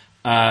from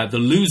the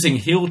losing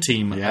heel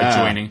team are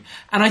joining.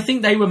 And I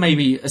think they were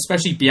maybe,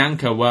 especially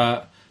Bianca,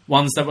 were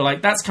ones that were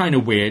like, that's kind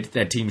of weird,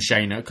 their team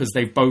Shayna, because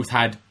they've both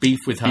had beef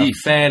with her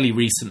fairly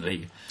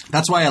recently.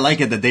 That's why I like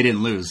it that they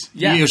didn't lose.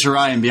 Yeah. Io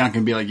Shirai and Bianca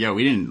can be like, yo,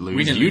 we didn't lose.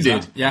 We didn't you lose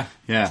did. That. Yeah.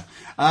 Yeah.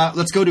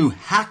 Let's go to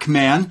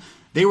Hackman.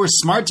 They were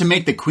smart to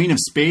make the Queen of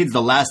Spades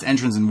the last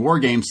entrance in War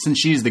Games since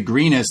she is the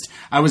greenest.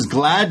 I was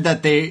glad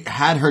that they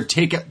had her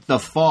take the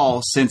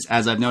fall since,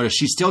 as I've noticed,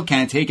 she still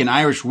can't take an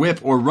Irish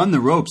whip or run the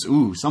ropes.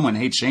 Ooh, someone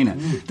hates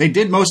Shayna. They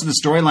did most of the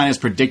storyline as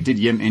predicted.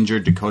 Yim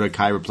injured, Dakota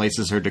Kai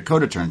replaces her,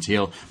 Dakota turns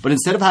heel. But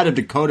instead of having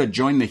Dakota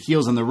join the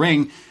heels in the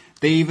ring,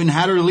 they even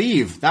had her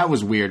leave. That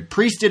was weird.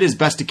 Priest did his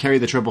best to carry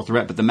the triple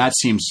threat, but the match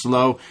seemed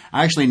slow.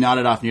 I actually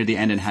nodded off near the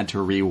end and had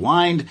to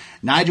rewind.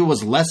 Nigel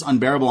was less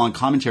unbearable on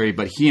commentary,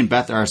 but he and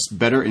Beth are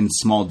better in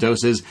small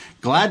doses.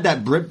 Glad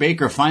that Britt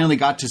Baker finally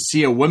got to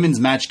see a women's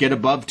match get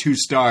above 2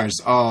 stars.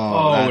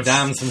 Oh,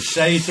 damn, some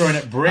shade thrown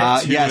at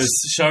Britt, who yes.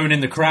 was shown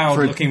in the crowd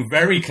looking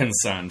very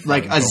concerned.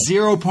 Like a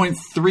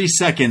 0.3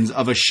 seconds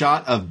of a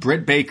shot of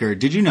Britt Baker.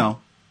 Did you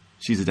know?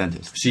 She's a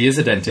dentist. She is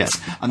a dentist.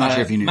 Yeah. I'm not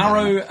sure if you knew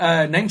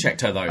Mauro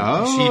name-checked her, though.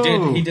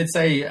 Oh. He did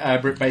say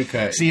Britt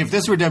Baker. See, if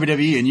this were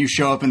WWE and you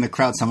show up in the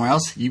crowd somewhere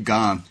else, you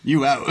gone.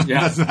 You out.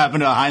 Yeah. That's what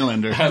happened to a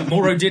Highlander.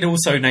 Mauro did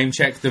also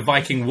name-check the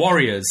Viking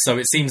Warriors, so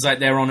it seems like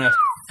they're on a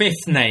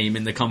 5th name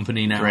in the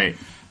company now. Great.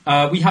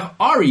 We have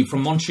Ari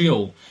from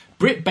Montreal.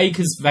 Britt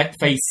Baker's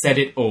face said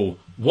it all.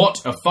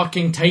 What a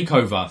fucking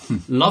takeover.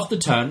 Loved the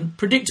turn.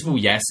 Predictable,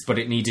 yes, but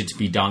it needed to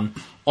be done.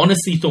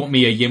 Honestly thought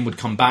Mia Yim would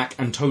come back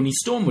and Toni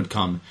Storm would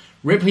come.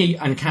 Ripley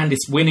and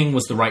Candice winning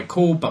was the right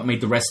call, but made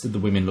the rest of the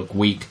women look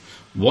weak.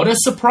 What a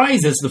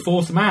surprise as the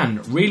 4th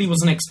man. Really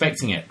wasn't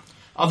expecting it.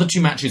 Other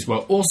 2 matches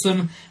were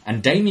awesome,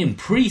 and Damian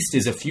Priest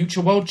is a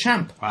future world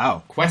champ.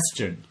 Wow.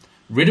 Question.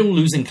 Riddle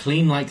losing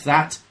clean like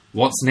that?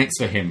 What's next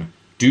for him?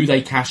 Do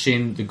they cash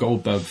in the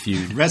Goldberg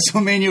feud?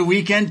 WrestleMania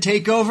weekend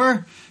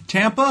takeover?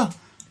 Tampa?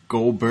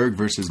 Goldberg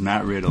versus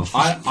Matt Riddle.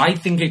 I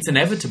think it's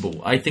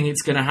inevitable. I think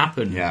it's going to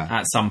happen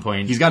at some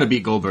point. He's got to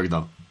beat Goldberg,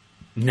 though.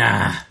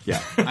 Nah.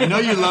 Yeah. I know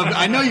you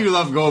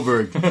love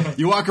Goldberg.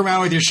 You walk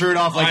around with your shirt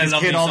off like his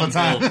kid all the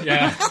time.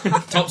 Yeah.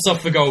 Tops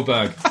off for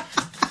Goldberg.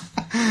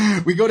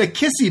 We go to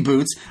Kissy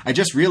Boots. I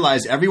just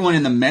realized everyone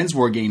in the men's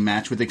War Game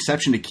match, with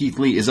exception to Keith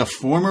Lee, is a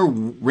former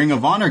Ring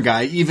of Honor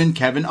guy, even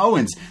Kevin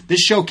Owens. This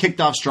show kicked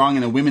off strong,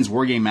 and the women's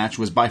War Game match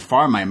was by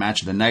far my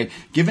match of the night.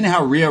 Given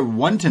how Rhea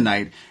won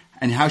tonight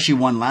and how she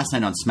won last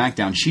night on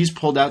SmackDown, she's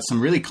pulled out some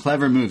really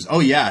clever moves.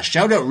 Oh yeah,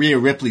 shout out Rhea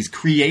Ripley's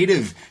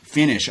creative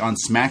finish on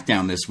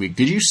SmackDown this week.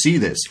 Did you see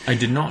this? I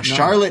did not know.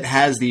 Charlotte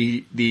has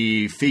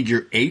the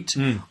figure 8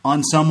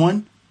 on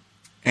someone,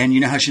 and you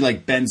know how she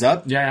like bends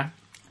up? Yeah.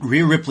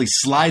 Rhea Ripley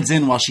slides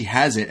in while she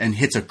has it and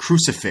hits a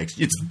crucifix.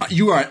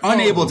 You are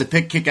unable to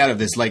kick out of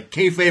this, like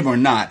kayfabe or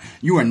not.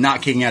 You are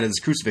not kicking out of this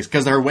crucifix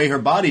because her way her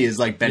body is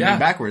like bending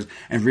backwards,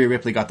 and Rhea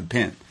Ripley got the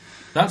pin.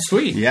 That's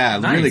sweet. Yeah,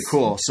 nice. Really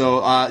cool.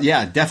 So,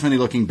 definitely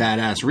looking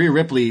badass. Rhea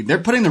Ripley, they're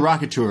putting the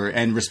rocket to her.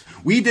 And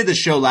we did the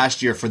show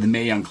last year for the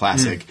Mae Young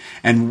Classic.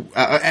 And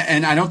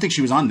I don't think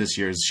she was on this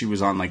year's. She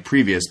was on, like,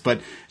 previous.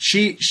 But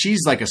she's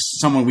like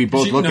someone we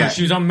both look at.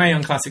 She was on Mae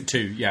Young Classic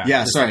too. Yeah.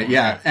 Yeah, sorry.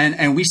 Yeah.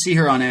 And we see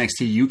her on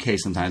NXT UK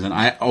sometimes. And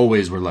I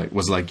always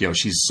was like, yo,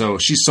 she's so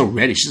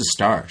ready. She's a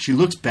star. She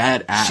looks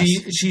badass.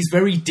 She's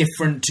very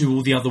different to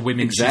all the other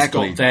women she's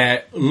got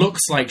there.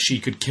 Looks like she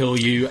could kill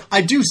you.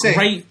 I do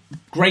say...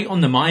 Great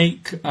on the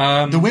mic.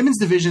 The women's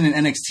division in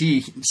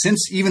NXT,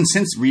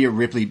 since Rhea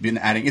Ripley been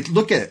adding it,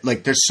 look at it,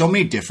 like there's so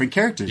many different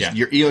characters. Yeah.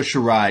 Your Io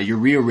Shirai, your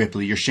Rhea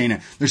Ripley, your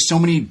Shayna. There's so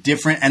many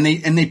different, and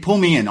they pull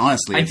me in.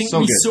 Honestly, I think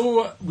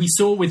we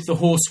saw with the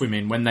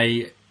horsewomen when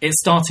it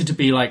started to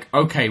be like,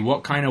 okay,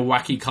 what kind of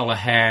wacky color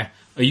hair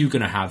are you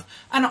going to have?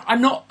 And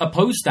I'm not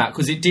opposed to that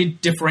because it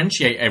did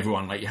differentiate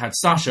everyone. Like you had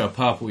Sasha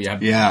purple, you had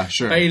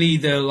Bayley,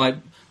 the like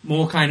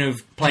more kind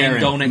of plain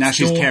girl next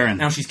door.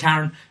 Now she's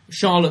Karen.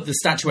 Charlotte, the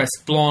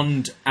statuesque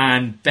blonde,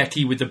 and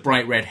Becky with the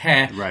bright red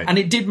hair. Right. And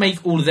it did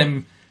make all of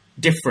them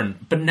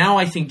different. But now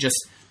I think just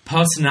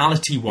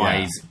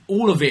personality-wise,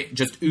 all of it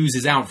just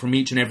oozes out from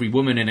each and every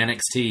woman in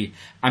NXT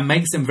and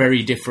makes them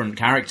very different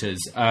characters.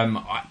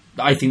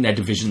 I think their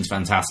division's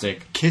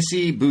fantastic.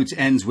 Kissy Boots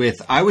ends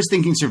with, I was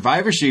thinking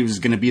Survivor Series was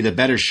going to be the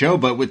better show,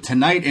 but with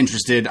tonight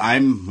interested,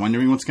 I'm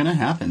wondering what's going to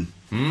happen.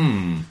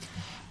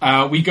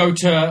 We go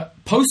to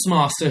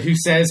Postmaster, who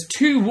says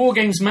 2 War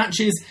Games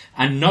matches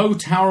and no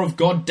Tower of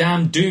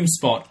Goddamn Doom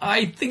spot.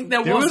 I think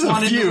there was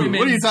one a few. In the women's.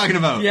 What are you talking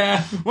about?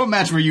 Yeah. What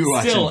match were you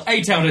watching? Still,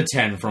 8 out of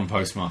 10 from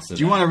Postmaster.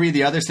 Do you want to read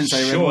the other since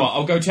I read one? Sure,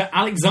 I'll go to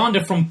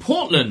Alexander from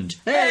Portland.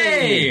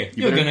 Hey!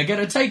 You're going to get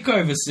a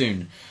takeover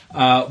soon.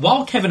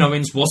 While Kevin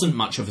Owens wasn't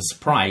much of a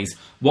surprise,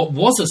 what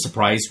was a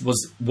surprise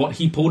was what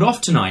he pulled off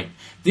tonight.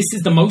 This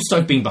is the most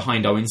I've been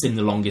behind Owens in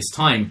the longest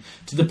time,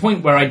 to the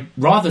point where I'd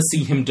rather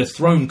see him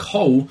dethrone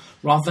Cole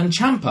rather than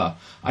Ciampa.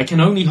 I can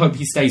only hope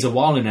he stays a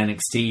while in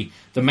NXT.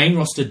 The main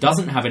roster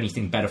doesn't have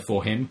anything better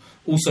for him.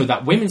 Also,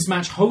 that women's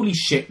match, holy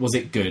shit, was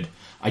it good.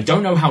 I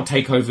don't know how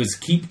takeovers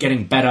keep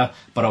getting better,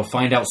 but I'll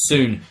find out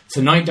soon.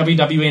 Tonight,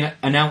 WWE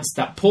announced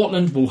that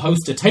Portland will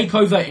host a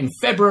takeover in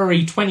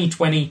February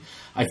 2020.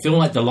 I feel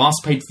like the last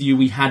pay-per-view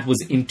we had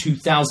was in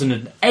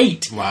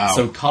 2008. Wow.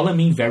 So color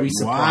me very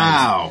surprised.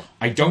 Wow.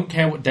 I don't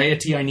care what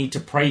deity I need to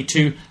pray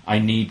to. I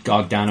need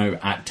Gargano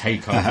at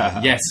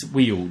TakeOver. Yes,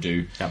 we all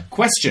do. Yep.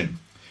 Question.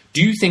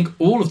 Do you think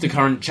all of the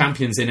current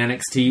champions in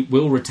NXT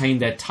will retain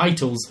their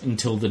titles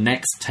until the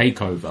next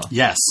takeover?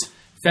 Yes.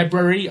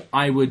 February,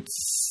 I would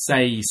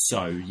say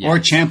so, yes. Or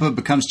Ciampa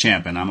becomes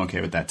champion. I'm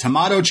okay with that.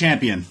 Tomato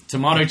champion.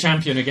 Tomato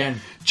champion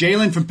again.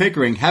 Jalen from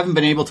Pickering, haven't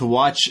been able to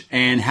watch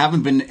and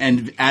haven't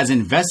been as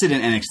invested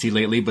in NXT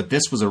lately, but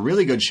this was a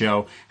really good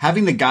show.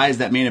 Having the guys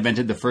that main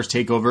evented the first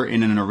takeover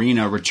in an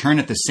arena return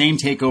at the same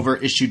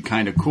takeover issued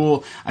kind of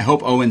cool. I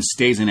hope Owens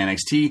stays in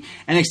NXT.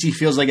 NXT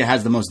feels like it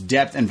has the most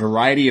depth and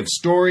variety of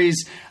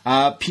stories.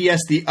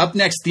 P.S. The Up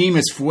Next theme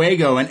is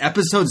Fuego, and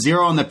episode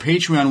 0 on the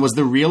Patreon was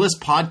the realest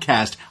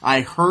podcast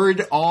I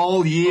heard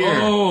all year.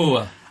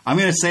 Oh. I'm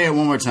going to say it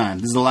one more time.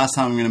 This is the last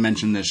time I'm going to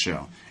mention this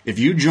show. If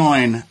you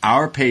join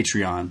our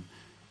Patreon,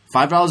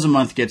 $5 a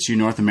month gets you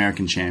North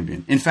American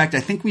champion. In fact, I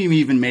think we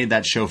even made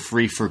that show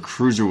free for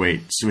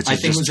Cruiserweights, which is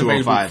just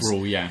 205s. For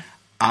all, yeah.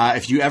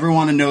 If you ever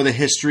want to know the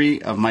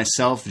history of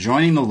myself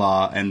joining the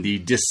law and the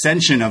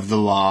dissension of the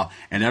law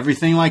and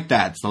everything like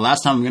that, it's the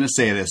last time I'm going to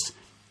say this.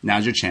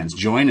 Now's your chance.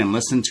 Join and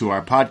listen to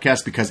our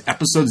podcast because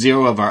episode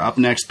 0 of our Up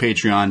Next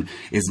Patreon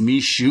is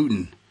me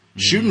shooting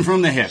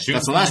from the hip.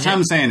 That's the last time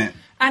I'm saying it.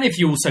 And if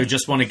you also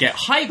just want to get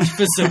hyped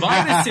for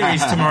Survivor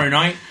Series tomorrow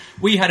night,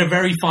 we had a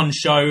very fun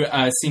show.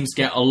 Seems to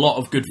get a lot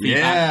of good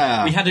feedback.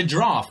 Yeah. We had a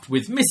draft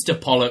with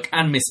Mr. Pollock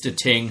and Mr.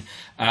 Ting.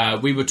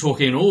 We were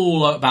talking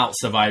all about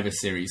Survivor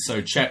Series, so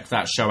check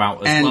that show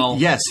out as well.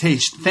 Yes, hey,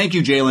 thank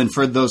you, Jalen,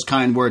 for those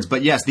kind words.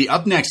 But yes, the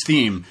Up Next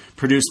theme,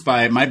 produced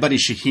by my buddy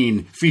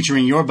Shaheen,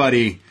 featuring your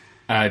buddy...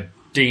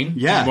 Dean.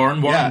 Yeah.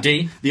 Warren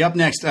D. The Up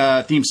Next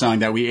theme song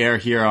that we air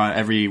here on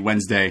every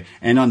Wednesday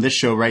and on this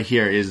show right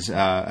here is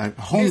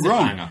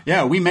homegrown.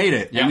 Yeah, we made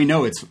it. Yeah. And we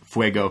know it's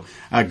Fuego.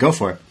 Go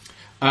for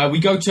it. We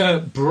go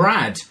to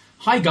Brad.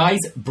 Hi guys,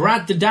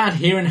 Brad the Dad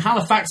here in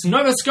Halifax,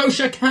 Nova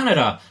Scotia,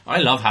 Canada. I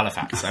love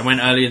Halifax. I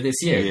went earlier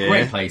this year. Yeah.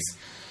 Great place.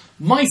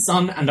 My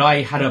son and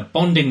I had a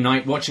bonding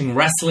night watching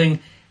wrestling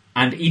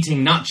and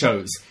eating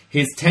nachos.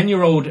 His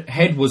 10-year-old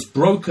head was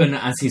broken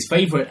as his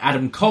favourite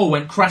Adam Cole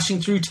went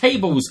crashing through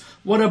tables.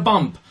 What a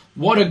bump.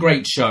 What a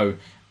great show.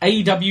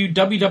 AEW,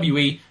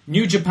 WWE,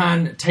 New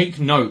Japan, take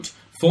note.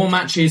 4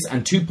 matches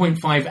and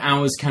 2.5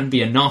 hours can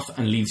be enough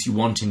and leaves you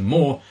wanting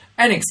more.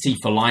 NXT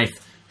for life.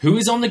 Who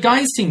is on the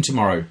guys team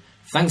tomorrow?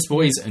 Thanks,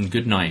 boys, and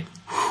good night.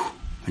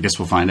 I guess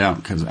we'll find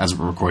out, because as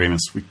we're recording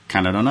this, we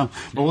kind of don't know.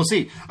 But we'll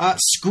see.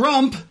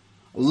 Scrump,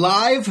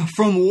 live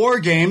from War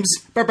Games.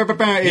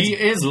 He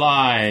is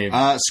live.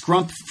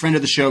 Scrump, friend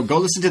of the show. Go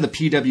listen to the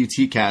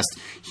PWT cast.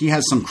 He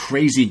has some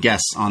crazy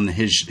guests on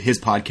his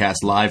podcast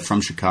live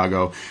from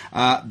Chicago.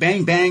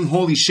 Bang, bang.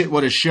 Holy shit,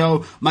 what a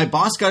show. My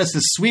boss got us a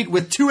suite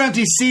with 2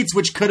 empty seats,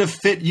 which could have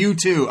fit you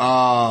too.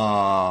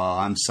 Oh,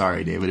 I'm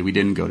sorry, David. We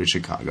didn't go to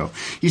Chicago.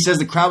 He says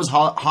the crowd was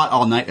hot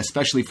all night,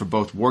 especially for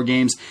both War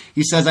Games.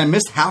 He says I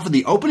missed half of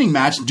the opening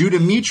match due to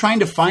me trying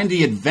to find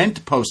the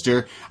event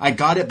poster. I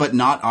got it, but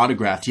not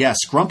autographed. Yeah,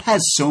 Scrump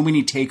has so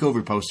many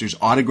takeover posters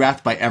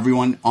autographed by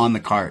everyone on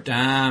the card.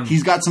 Damn.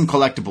 He's got some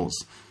collectibles.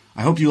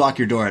 I hope you lock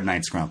your door at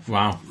night, Scrump.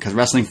 Wow. Because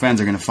wrestling fans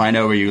are going to find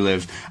out where you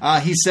live.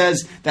 He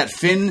says that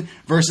Finn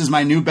versus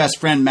my new best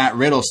friend, Matt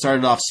Riddle,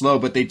 started off slow,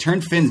 but they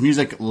turned Finn's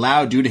music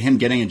loud due to him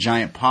getting a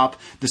giant pop.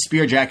 The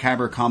Spear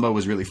Jackhammer combo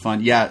was really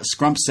fun. Yeah,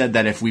 Scrump said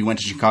that if we went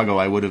to Chicago,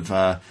 I would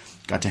have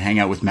got to hang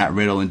out with Matt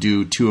Riddle and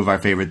do 2 of our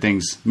favorite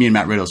things. Me and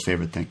Matt Riddle's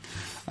favorite thing.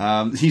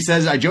 He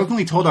says, I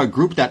jokingly told our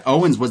group that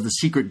Owens was the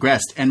secret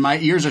guest, and my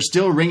ears are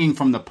still ringing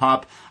from the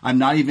pop. I'm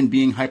not even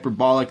being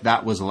hyperbolic.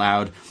 That was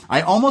loud.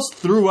 I almost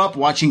threw up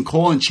watching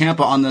Cole and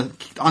Ciampa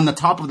on the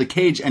top of the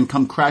cage and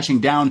come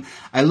crashing down.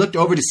 I looked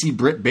over to see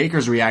Britt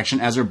Baker's reaction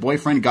as her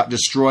boyfriend got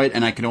destroyed,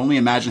 and I could only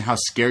imagine how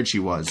scared she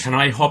was. Can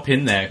I hop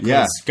in there?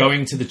 Yeah.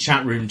 Going to the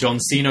chat room, John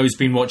Cena's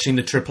been watching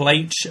the Triple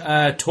H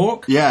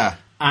talk. Yeah.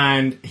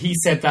 And he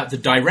said that the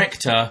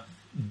director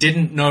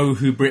didn't know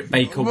who Britt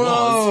Baker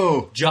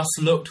was, just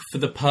looked for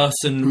the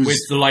person with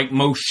the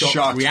most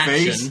shocked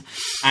reaction, face.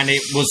 And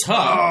it was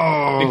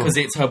her, because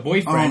it's her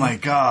boyfriend. Oh my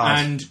God.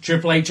 And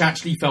Triple H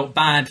actually felt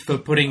bad for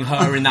putting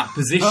her in that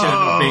position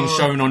of being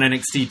shown on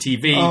NXT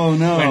TV. Oh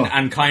no.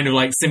 And kind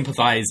of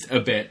sympathized a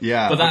bit.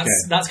 Yeah. But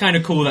that's kind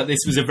of cool that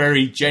this was a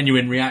very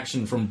genuine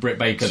reaction from Britt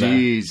Baker there.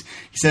 Jeez.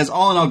 He says,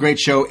 all in all, great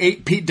show.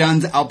 8 Pete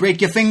Duns, I'll break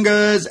your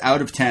fingers,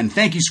 out of 10.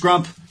 Thank you,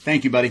 Scrump.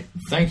 Thank you, buddy.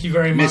 Thank you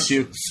very much. Miss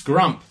you.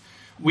 Scrump.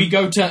 We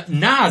go to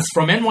Nas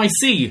from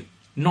NYC,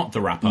 not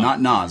the rapper. Not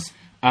Nas.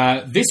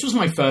 This was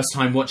my first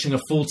time watching a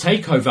full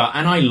takeover,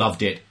 and I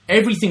loved it.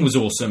 Everything was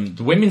awesome.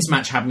 The women's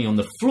match had me on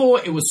the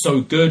floor. It was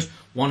so good.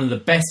 One of the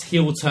best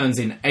heel turns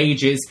in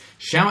ages.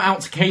 Shout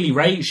out to Kaylee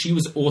Ray. She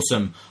was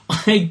awesome.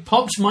 I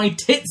popped my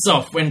tits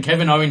off when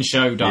Kevin Owens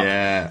showed up.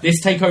 Yeah.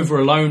 This takeover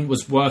alone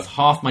was worth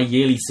half my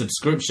yearly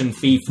subscription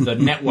fee for the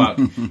network.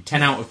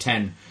 10 out of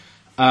 10.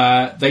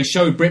 They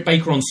showed Britt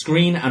Baker on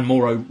screen, and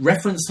Mauro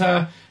referenced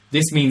her.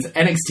 This means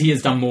NXT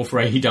has done more for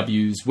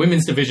AEW's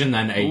women's division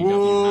than AEW had.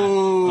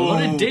 A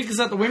lot of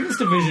digs at the women's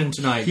division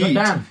tonight. Heat.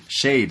 Goddamn.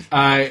 Shade.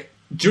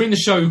 During the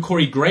show,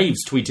 Corey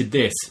Graves tweeted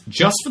this.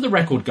 Just for the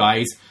record,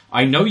 guys,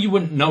 I know you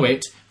wouldn't know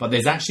it, but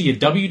there's actually a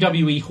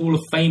WWE Hall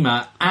of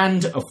Famer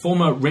and a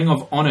former Ring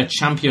of Honor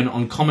champion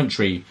on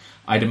commentary.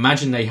 I'd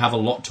imagine they have a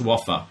lot to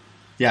offer.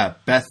 Yeah,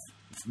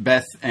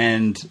 Beth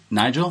and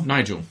Nigel?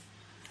 Nigel.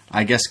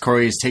 I guess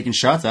Corey's taking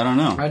shots? I don't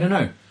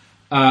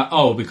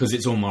know. Because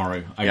it's all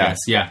Morrow, I guess.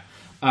 Yeah.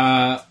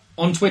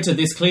 On Twitter,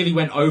 this clearly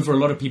went over a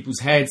lot of people's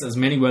heads, as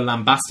many were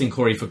lambasting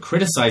Corey for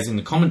criticising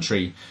the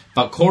commentary.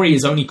 But Corey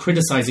is only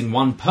criticising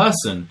one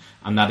person,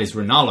 and that is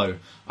Ronaldo.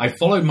 I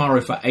followed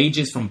Morrow for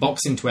ages, from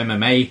boxing to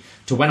MMA,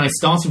 to when I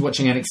started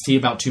watching NXT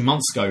about 2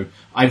 months ago.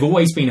 I've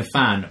always been a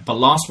fan, but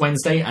last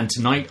Wednesday and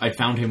tonight I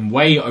found him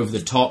way over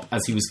the top,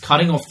 as he was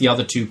cutting off the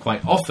other two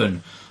quite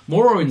often.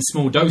 Morrow in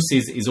small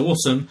doses is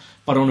awesome,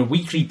 but on a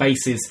weekly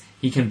basis,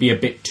 he can be a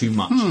bit too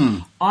much.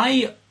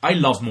 I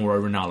love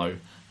Mauro Ranallo.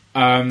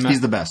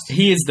 He's the best.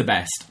 He is the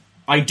best.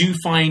 I do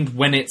find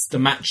when it's the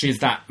matches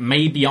that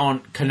maybe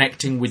aren't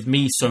connecting with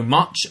me so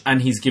much,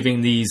 and he's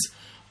giving these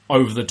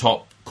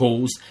over-the-top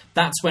calls,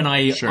 that's when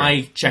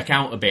I check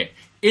out a bit.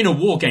 In a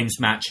War Games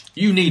match,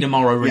 you need a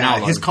Mauro Ranallo.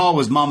 Yeah, his call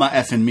was Mama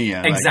effing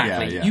Mia.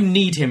 Exactly. You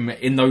need him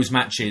in those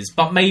matches.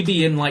 But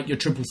maybe in like your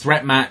triple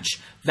threat match,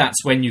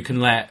 that's when you can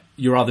let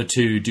your other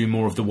two do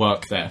more of the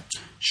work there.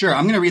 Sure,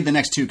 I'm going to read the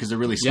next two because they're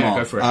really small. Yeah,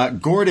 go for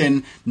it.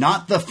 Gordon,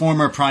 not the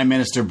former Prime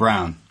Minister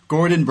Brown.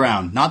 Gordon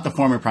Brown, not the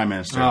former Prime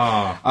Minister,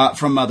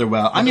 from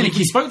Motherwell. We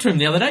spoke to him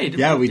the other day.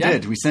 Yeah, we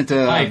did. We sent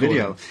a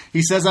video. Gordon.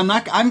 He says,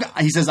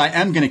 I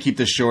am going to keep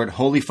this short.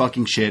 Holy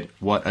fucking shit.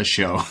 What a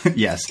show.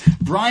 Yes.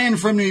 Brian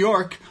from New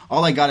York.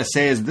 All I got to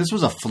say is this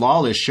was a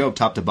flawless show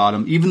top to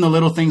bottom. Even the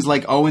little things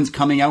like Owens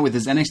coming out with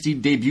his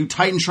NXT debut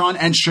Titantron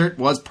and shirt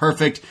was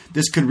perfect.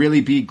 This could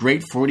really be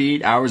great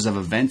 48 hours of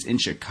events in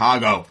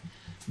Chicago.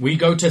 We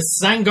go to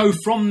Sango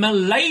from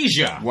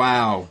Malaysia.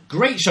 Wow.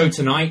 Great show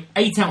tonight.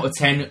 8 out of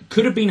 10.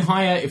 Could have been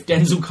higher if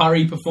Denzel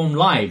Curry performed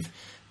live.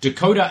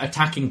 Dakota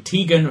attacking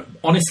Tegan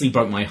honestly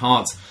broke my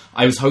heart.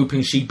 I was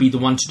hoping she'd be the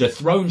one to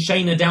dethrone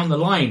Shayna down the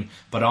line,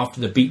 but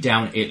after the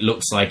beatdown, it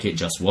looks like it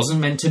just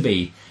wasn't meant to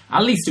be.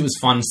 At least it was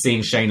fun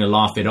seeing Shayna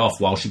laugh it off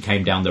while she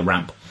came down the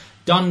ramp.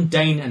 Dunn,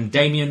 Dane and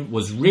Damien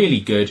was really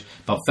good,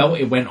 but felt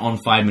it went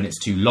on 5 minutes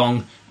too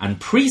long, and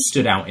Priest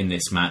stood out in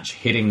this match.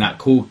 Hitting that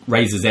cool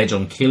Razor's Edge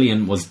on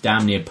Killian was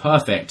damn near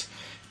perfect.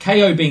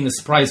 KO being the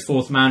surprise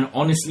fourth man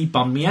honestly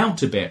bummed me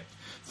out a bit.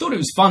 Thought it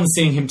was fun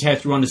seeing him tear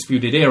through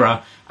Undisputed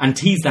Era and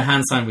tease the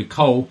hand sign with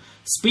Cole.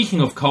 Speaking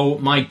of Cole,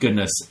 my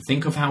goodness,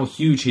 think of how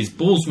huge his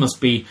balls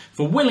must be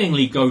for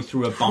willingly go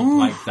through a bump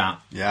like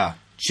that. Yeah.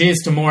 Cheers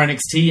to more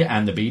NXT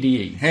and the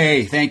BDE.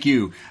 Hey, thank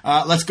you.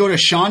 Let's go to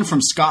Sean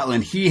from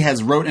Scotland. He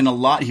has wrote in a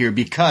lot here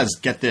because,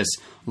 get this,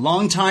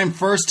 long time,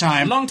 first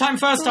time. Long time,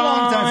 first time.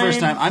 Long time,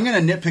 first time. I'm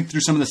going to nitpick through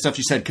some of the stuff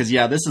you said because,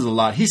 this is a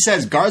lot. He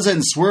says Garza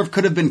and Swerve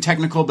could have been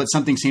technical, but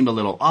something seemed a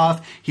little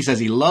off. He says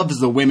he loves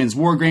the women's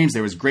War Games.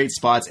 There was great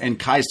spots, and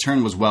Kai's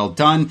turn was well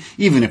done,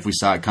 even if we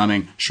saw it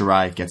coming.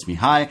 Shirai gets me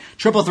high.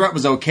 Triple Threat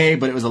was okay,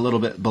 but it was a little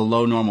bit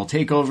below normal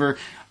TakeOver.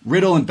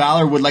 Riddle and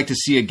Balor would like to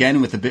see again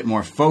with a bit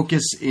more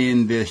focus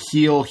in the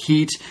heel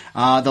heat.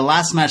 The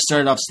last match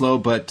started off slow,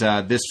 but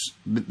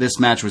this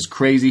match was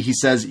crazy. He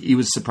says he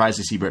was surprised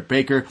to see Britt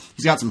Baker.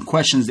 He's got some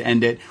questions to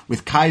end it.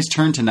 With Kai's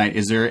turn tonight,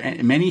 is there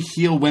many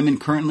heel women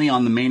currently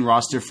on the main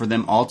roster for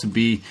them all to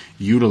be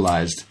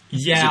utilized?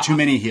 Yeah. Is there too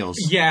many heels?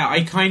 Yeah,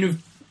 I kind of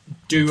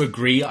do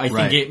agree. I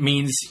think it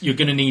means you're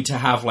going to need to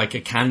have like a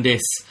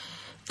Candice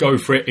go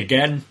for it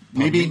again.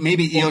 Maybe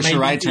Io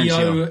Shirai turns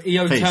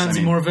Io turns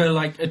more of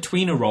a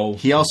tweener role.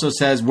 He also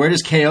says, where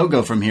does KO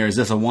go from here? Is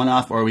this a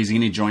one-off, or is he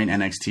going to join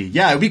NXT?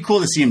 Yeah, it'd be cool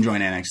to see him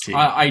join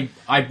NXT.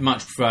 I'd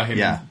much prefer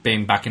him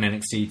being back in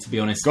NXT, to be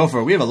honest. Go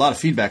for it. We have a lot of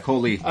feedback.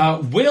 Holy.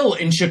 Will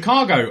in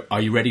Chicago.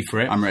 Are you ready for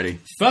it? I'm ready.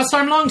 First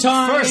time, long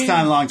time. First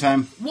time, long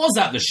time. Was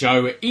at the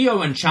show.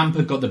 Io and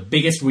Ciampa got the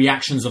biggest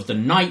reactions of the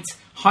night.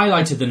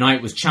 Highlight of the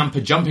night was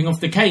Ciampa jumping off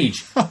the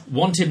cage.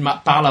 Wanted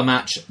Balor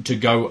match to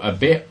go a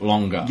bit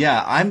longer.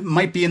 Yeah, I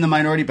might be in the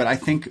minority, but I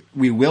think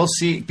we will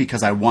see,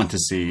 because I want to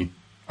see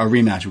a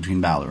rematch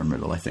between Balor and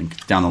Riddle, I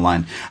think, down the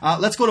line.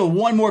 Let's go to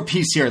one more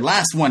piece here.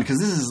 Last one, because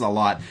this is a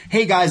lot.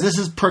 Hey, guys, this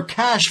is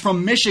Prakash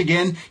from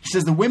Michigan. He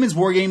says the women's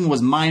war game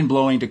was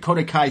mind-blowing.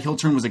 Dakota Kai heel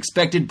turn was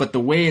expected, but the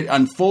way it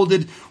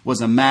unfolded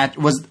was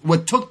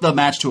what took the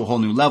match to a whole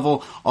new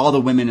level. All the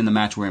women in the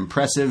match were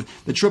impressive.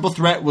 The triple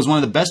threat was one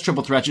of the best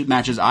triple threat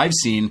matches I've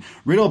seen.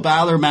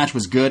 Riddle-Balor match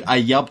was good. I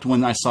yelped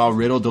when I saw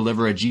Riddle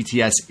deliver a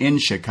GTS in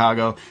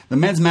Chicago. The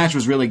men's match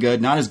was really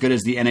good. Not as good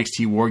as the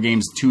NXT War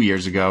Games 2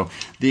 years ago.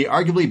 The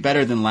arguably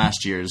better than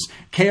last year's.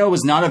 KO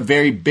was not a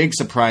very big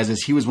surprise,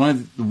 as he was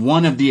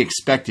one of the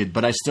expected,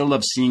 but I still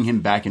love seeing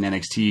him back in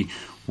NXT.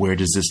 Where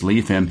does this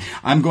leave him?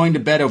 I'm going to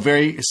bed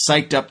very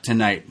psyched up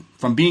tonight.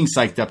 From being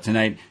psyched up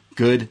tonight,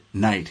 good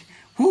night.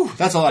 Whew,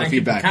 that's a lot of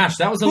feedback. Cash,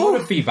 that was a lot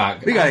of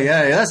feedback. We got,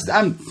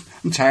 I'm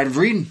tired of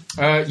reading.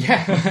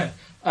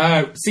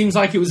 Seems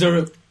like it was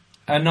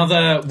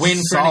another win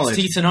for Solid.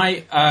 NXT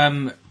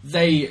tonight.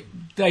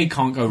 They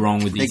can't go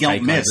wrong with these takeovers. They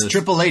don't miss.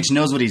 Triple H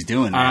knows what he's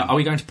doing. Are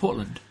we going to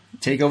Portland?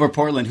 TakeOver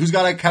Portland. Who's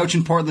got a couch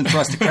in Portland for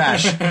us to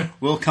crash?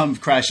 We'll come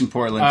crash in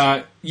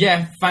Portland.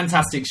 Yeah,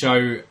 fantastic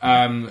show.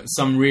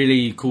 Some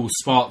really cool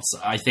spots.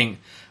 I think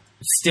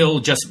still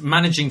just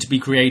managing to be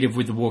creative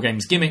with the War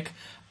Games gimmick.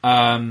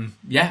 I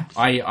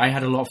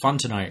had a lot of fun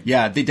tonight.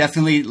 Yeah, they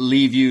definitely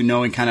leave you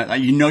knowing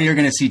you're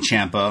going to see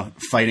Ciampa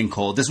fighting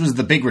Cole. This was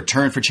the big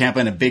return for Ciampa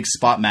in a big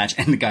spot match,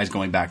 and the guy's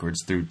going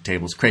backwards through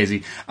tables.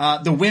 Crazy.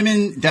 The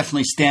women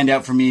definitely stand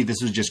out for me. This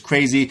was just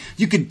crazy.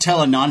 You could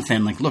tell a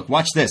non-fan, like, look,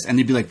 watch this. And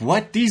they'd be like,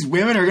 what? These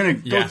women are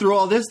going to go through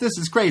all this? This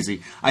is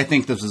crazy. I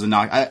think this was a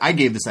knock. I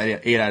gave this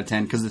 8 out of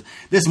 10 because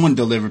this one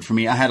delivered for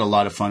me. I had a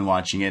lot of fun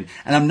watching it.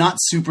 And I'm not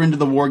super into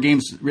the War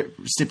Games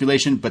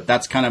stipulation, but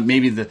that's kind of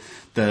maybe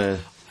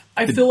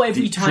I feel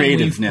every time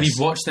we've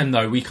watched them,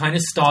 though, we kind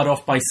of start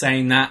off by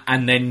saying that,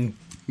 and then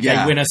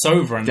they win us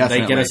over and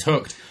they get us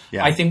hooked.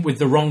 Yeah. I think with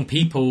the wrong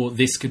people,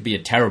 this could be a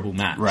terrible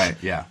match. Right,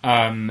 yeah.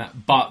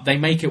 But they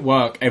make it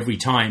work every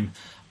time.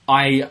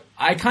 I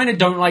kind of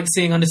don't like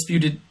seeing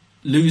Undisputed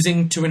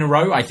losing 2 in a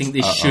row. I think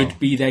this should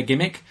be their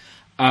gimmick.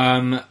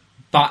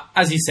 But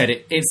as you said,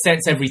 it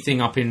sets everything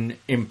up in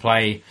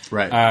play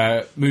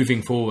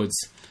moving forwards.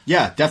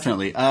 Yeah,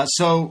 definitely.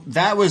 So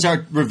that was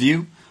our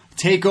review.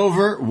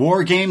 TakeOver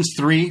War Games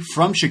 3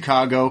 from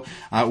Chicago.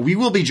 We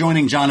will be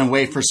joining John and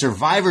Wei for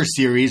Survivor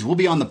Series. We'll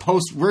be on the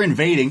post. We're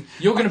invading.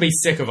 You're going to be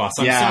sick of us.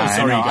 I'm so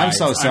sorry, guys. I'm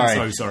so sorry.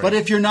 I'm so sorry. But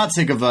if you're not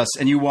sick of us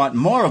and you want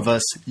more of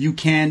us, you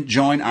can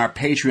join our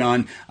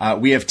Patreon.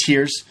 We have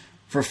tiers.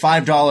 For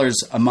 $5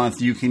 a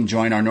month, you can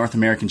join our North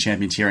American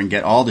Champion tier and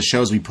get all the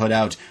shows we put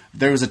out.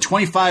 There was a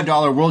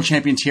 $25 World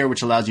Champion tier,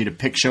 which allows you to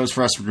pick shows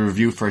for us to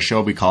review for a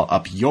show we call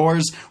Up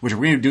Yours, which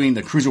we're going to be doing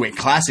the Cruiserweight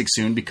Classic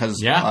soon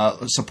because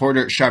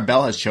supporter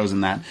Charbel has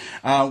chosen that.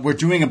 We're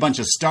doing a bunch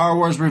of Star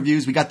Wars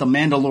reviews. We got the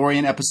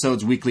Mandalorian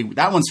episodes weekly.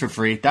 That one's for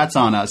free. That's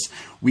on us.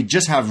 We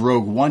just have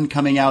Rogue One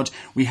coming out.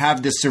 We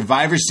have this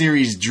Survivor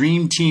Series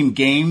Dream Team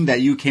game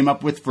that you came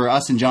up with for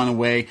us and John and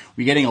Wei.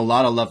 We're getting a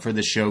lot of love for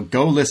this show.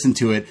 Go listen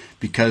to it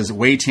because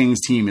Wei Ting's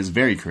team is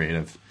very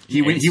creative.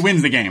 He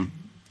wins the game.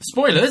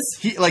 Spoilers?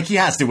 He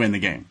has to win the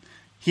game.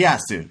 He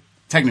has to.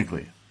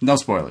 Technically. No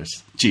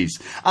spoilers. Jeez.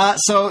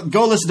 So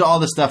go listen to all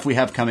the stuff we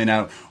have coming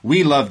out.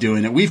 We love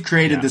doing it. We've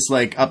created this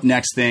Up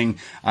Next thing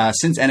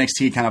since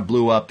NXT kind of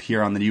blew up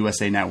here on the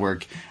USA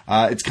Network.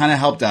 It's kind of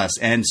helped us.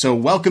 And so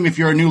welcome if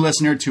you're a new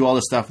listener to all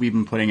the stuff we've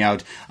been putting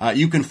out.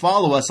 You can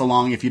follow us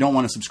along if you don't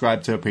want to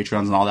subscribe to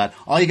Patreons and all that.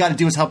 All you got to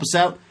do is help us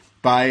out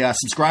by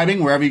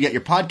subscribing wherever you get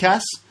your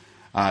podcasts.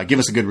 Give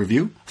us a good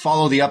review.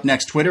 Follow the Up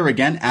Next Twitter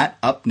again at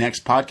Up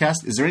Next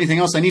Podcast. Is there anything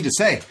else I need to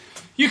say?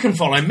 You can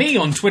follow me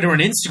on Twitter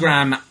and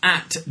Instagram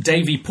at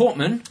Davey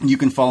Portman. You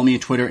can follow me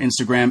on Twitter,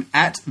 Instagram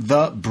at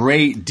The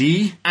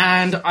Brady.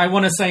 And I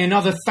want to say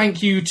another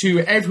thank you to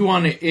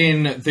everyone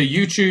in the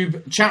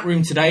YouTube chat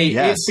room today.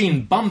 Yes. It's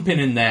been bumping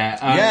in there.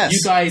 You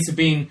guys have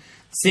been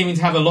seeming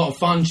to have a lot of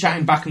fun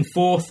chatting back and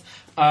forth.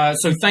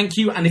 So thank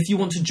you. And if you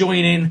want to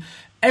join in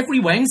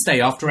every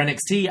Wednesday after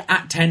NXT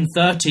at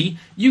 10:30,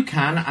 you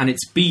can, and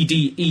it's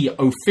BDE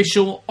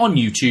Official on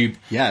YouTube.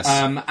 Yes.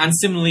 And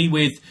similarly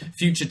with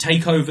future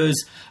takeovers,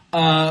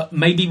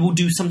 maybe we'll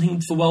do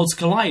something for Worlds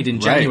Collide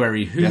in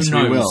January. Who knows?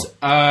 We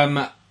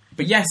will.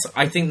 But yes,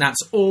 I think that's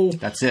all.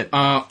 That's it.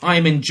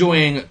 I'm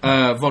enjoying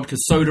vodka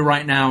soda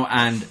right now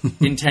and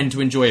intend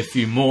to enjoy a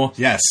few more.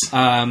 Yes,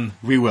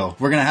 we will.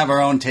 We're going to have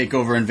our own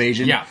takeover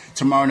invasion. Yeah.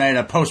 Tomorrow night,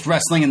 a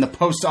post-wrestling in the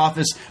post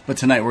office. But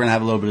tonight, we're going to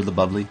have a little bit of the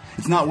bubbly.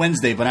 It's not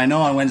Wednesday, but I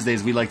know on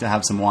Wednesdays we like to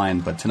have some wine.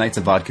 But tonight's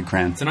a vodka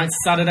cran. Tonight's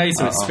Saturday,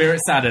 so it's Spirit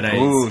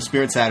Saturdays. Ooh,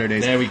 Spirit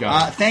Saturdays. There we go.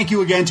 Thank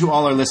you again to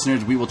all our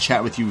listeners. We will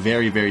chat with you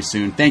very, very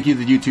soon. Thank you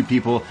to the YouTube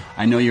people.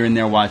 I know you're in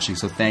there watching,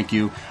 so thank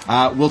you.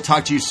 We'll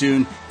talk to you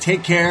soon.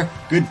 Take care,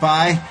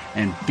 goodbye,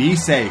 and be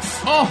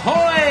safe.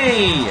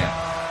 Ahoy!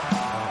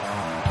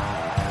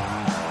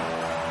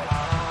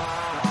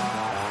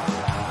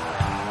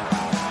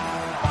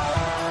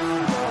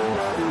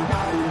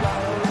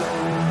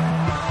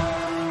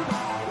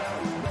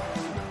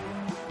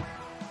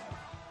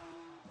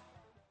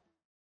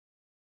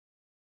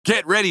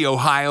 Get ready,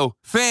 Ohio.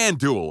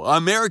 FanDuel,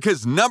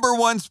 America's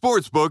 #1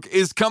 sportsbook,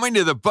 is coming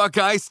to the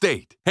Buckeye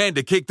State. And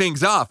to kick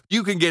things off,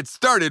 you can get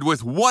started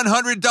with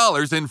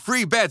 $100 in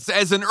free bets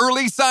as an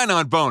early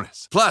sign-on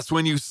bonus. Plus,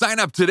 when you sign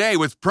up today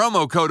with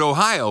promo code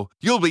OHIO,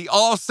 you'll be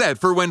all set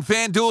for when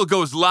FanDuel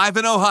goes live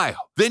in Ohio.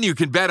 Then you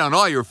can bet on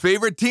all your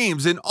favorite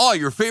teams and all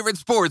your favorite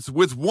sports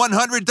with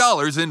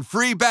 $100 in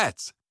free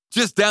bets.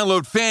 Just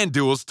download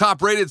FanDuel's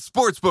top-rated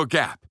sportsbook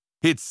app.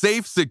 It's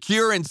safe,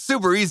 secure, and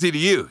super easy to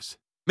use.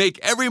 Make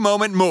every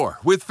moment more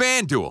with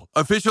FanDuel,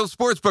 official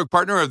sportsbook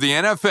partner of the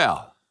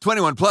NFL.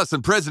 21 plus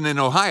and present in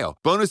Ohio.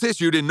 Bonus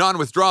issued in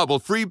non-withdrawable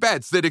free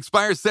bets that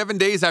expire 7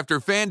 days after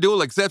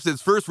FanDuel accepts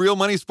its first real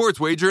money sports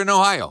wager in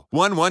Ohio.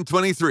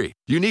 1/1/23.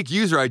 Unique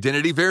user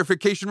identity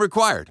verification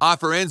required.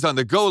 Offer ends on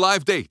the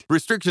go-live date.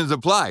 Restrictions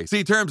apply.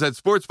 See terms at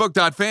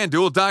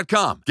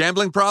sportsbook.fanduel.com.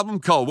 Gambling problem?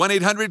 Call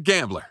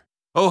 1-800-GAMBLER.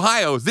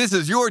 Ohio, this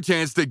is your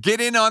chance to get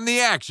in on the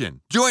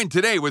action. Join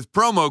today with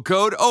promo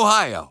code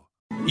OHIO.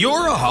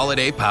 You're a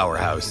holiday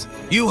powerhouse.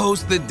 You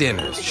host the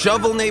dinners,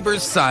 shovel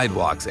neighbors'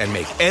 sidewalks, and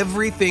make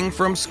everything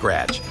from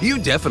scratch. You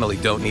definitely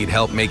don't need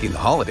help making the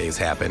holidays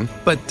happen.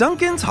 But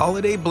Dunkin's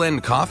Holiday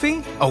Blend Coffee?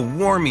 A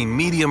warmy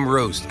medium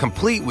roast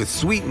complete with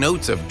sweet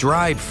notes of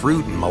dried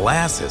fruit and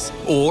molasses.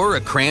 Or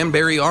a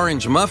cranberry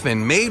orange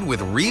muffin made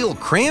with real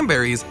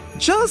cranberries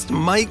just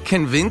might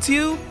convince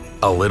you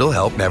a little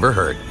help never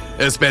hurt.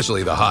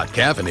 Especially the hot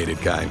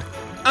caffeinated kind.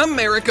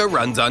 America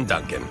runs on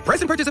Dunkin'.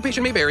 Price and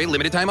participation may vary.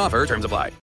 Limited time offer. Terms apply.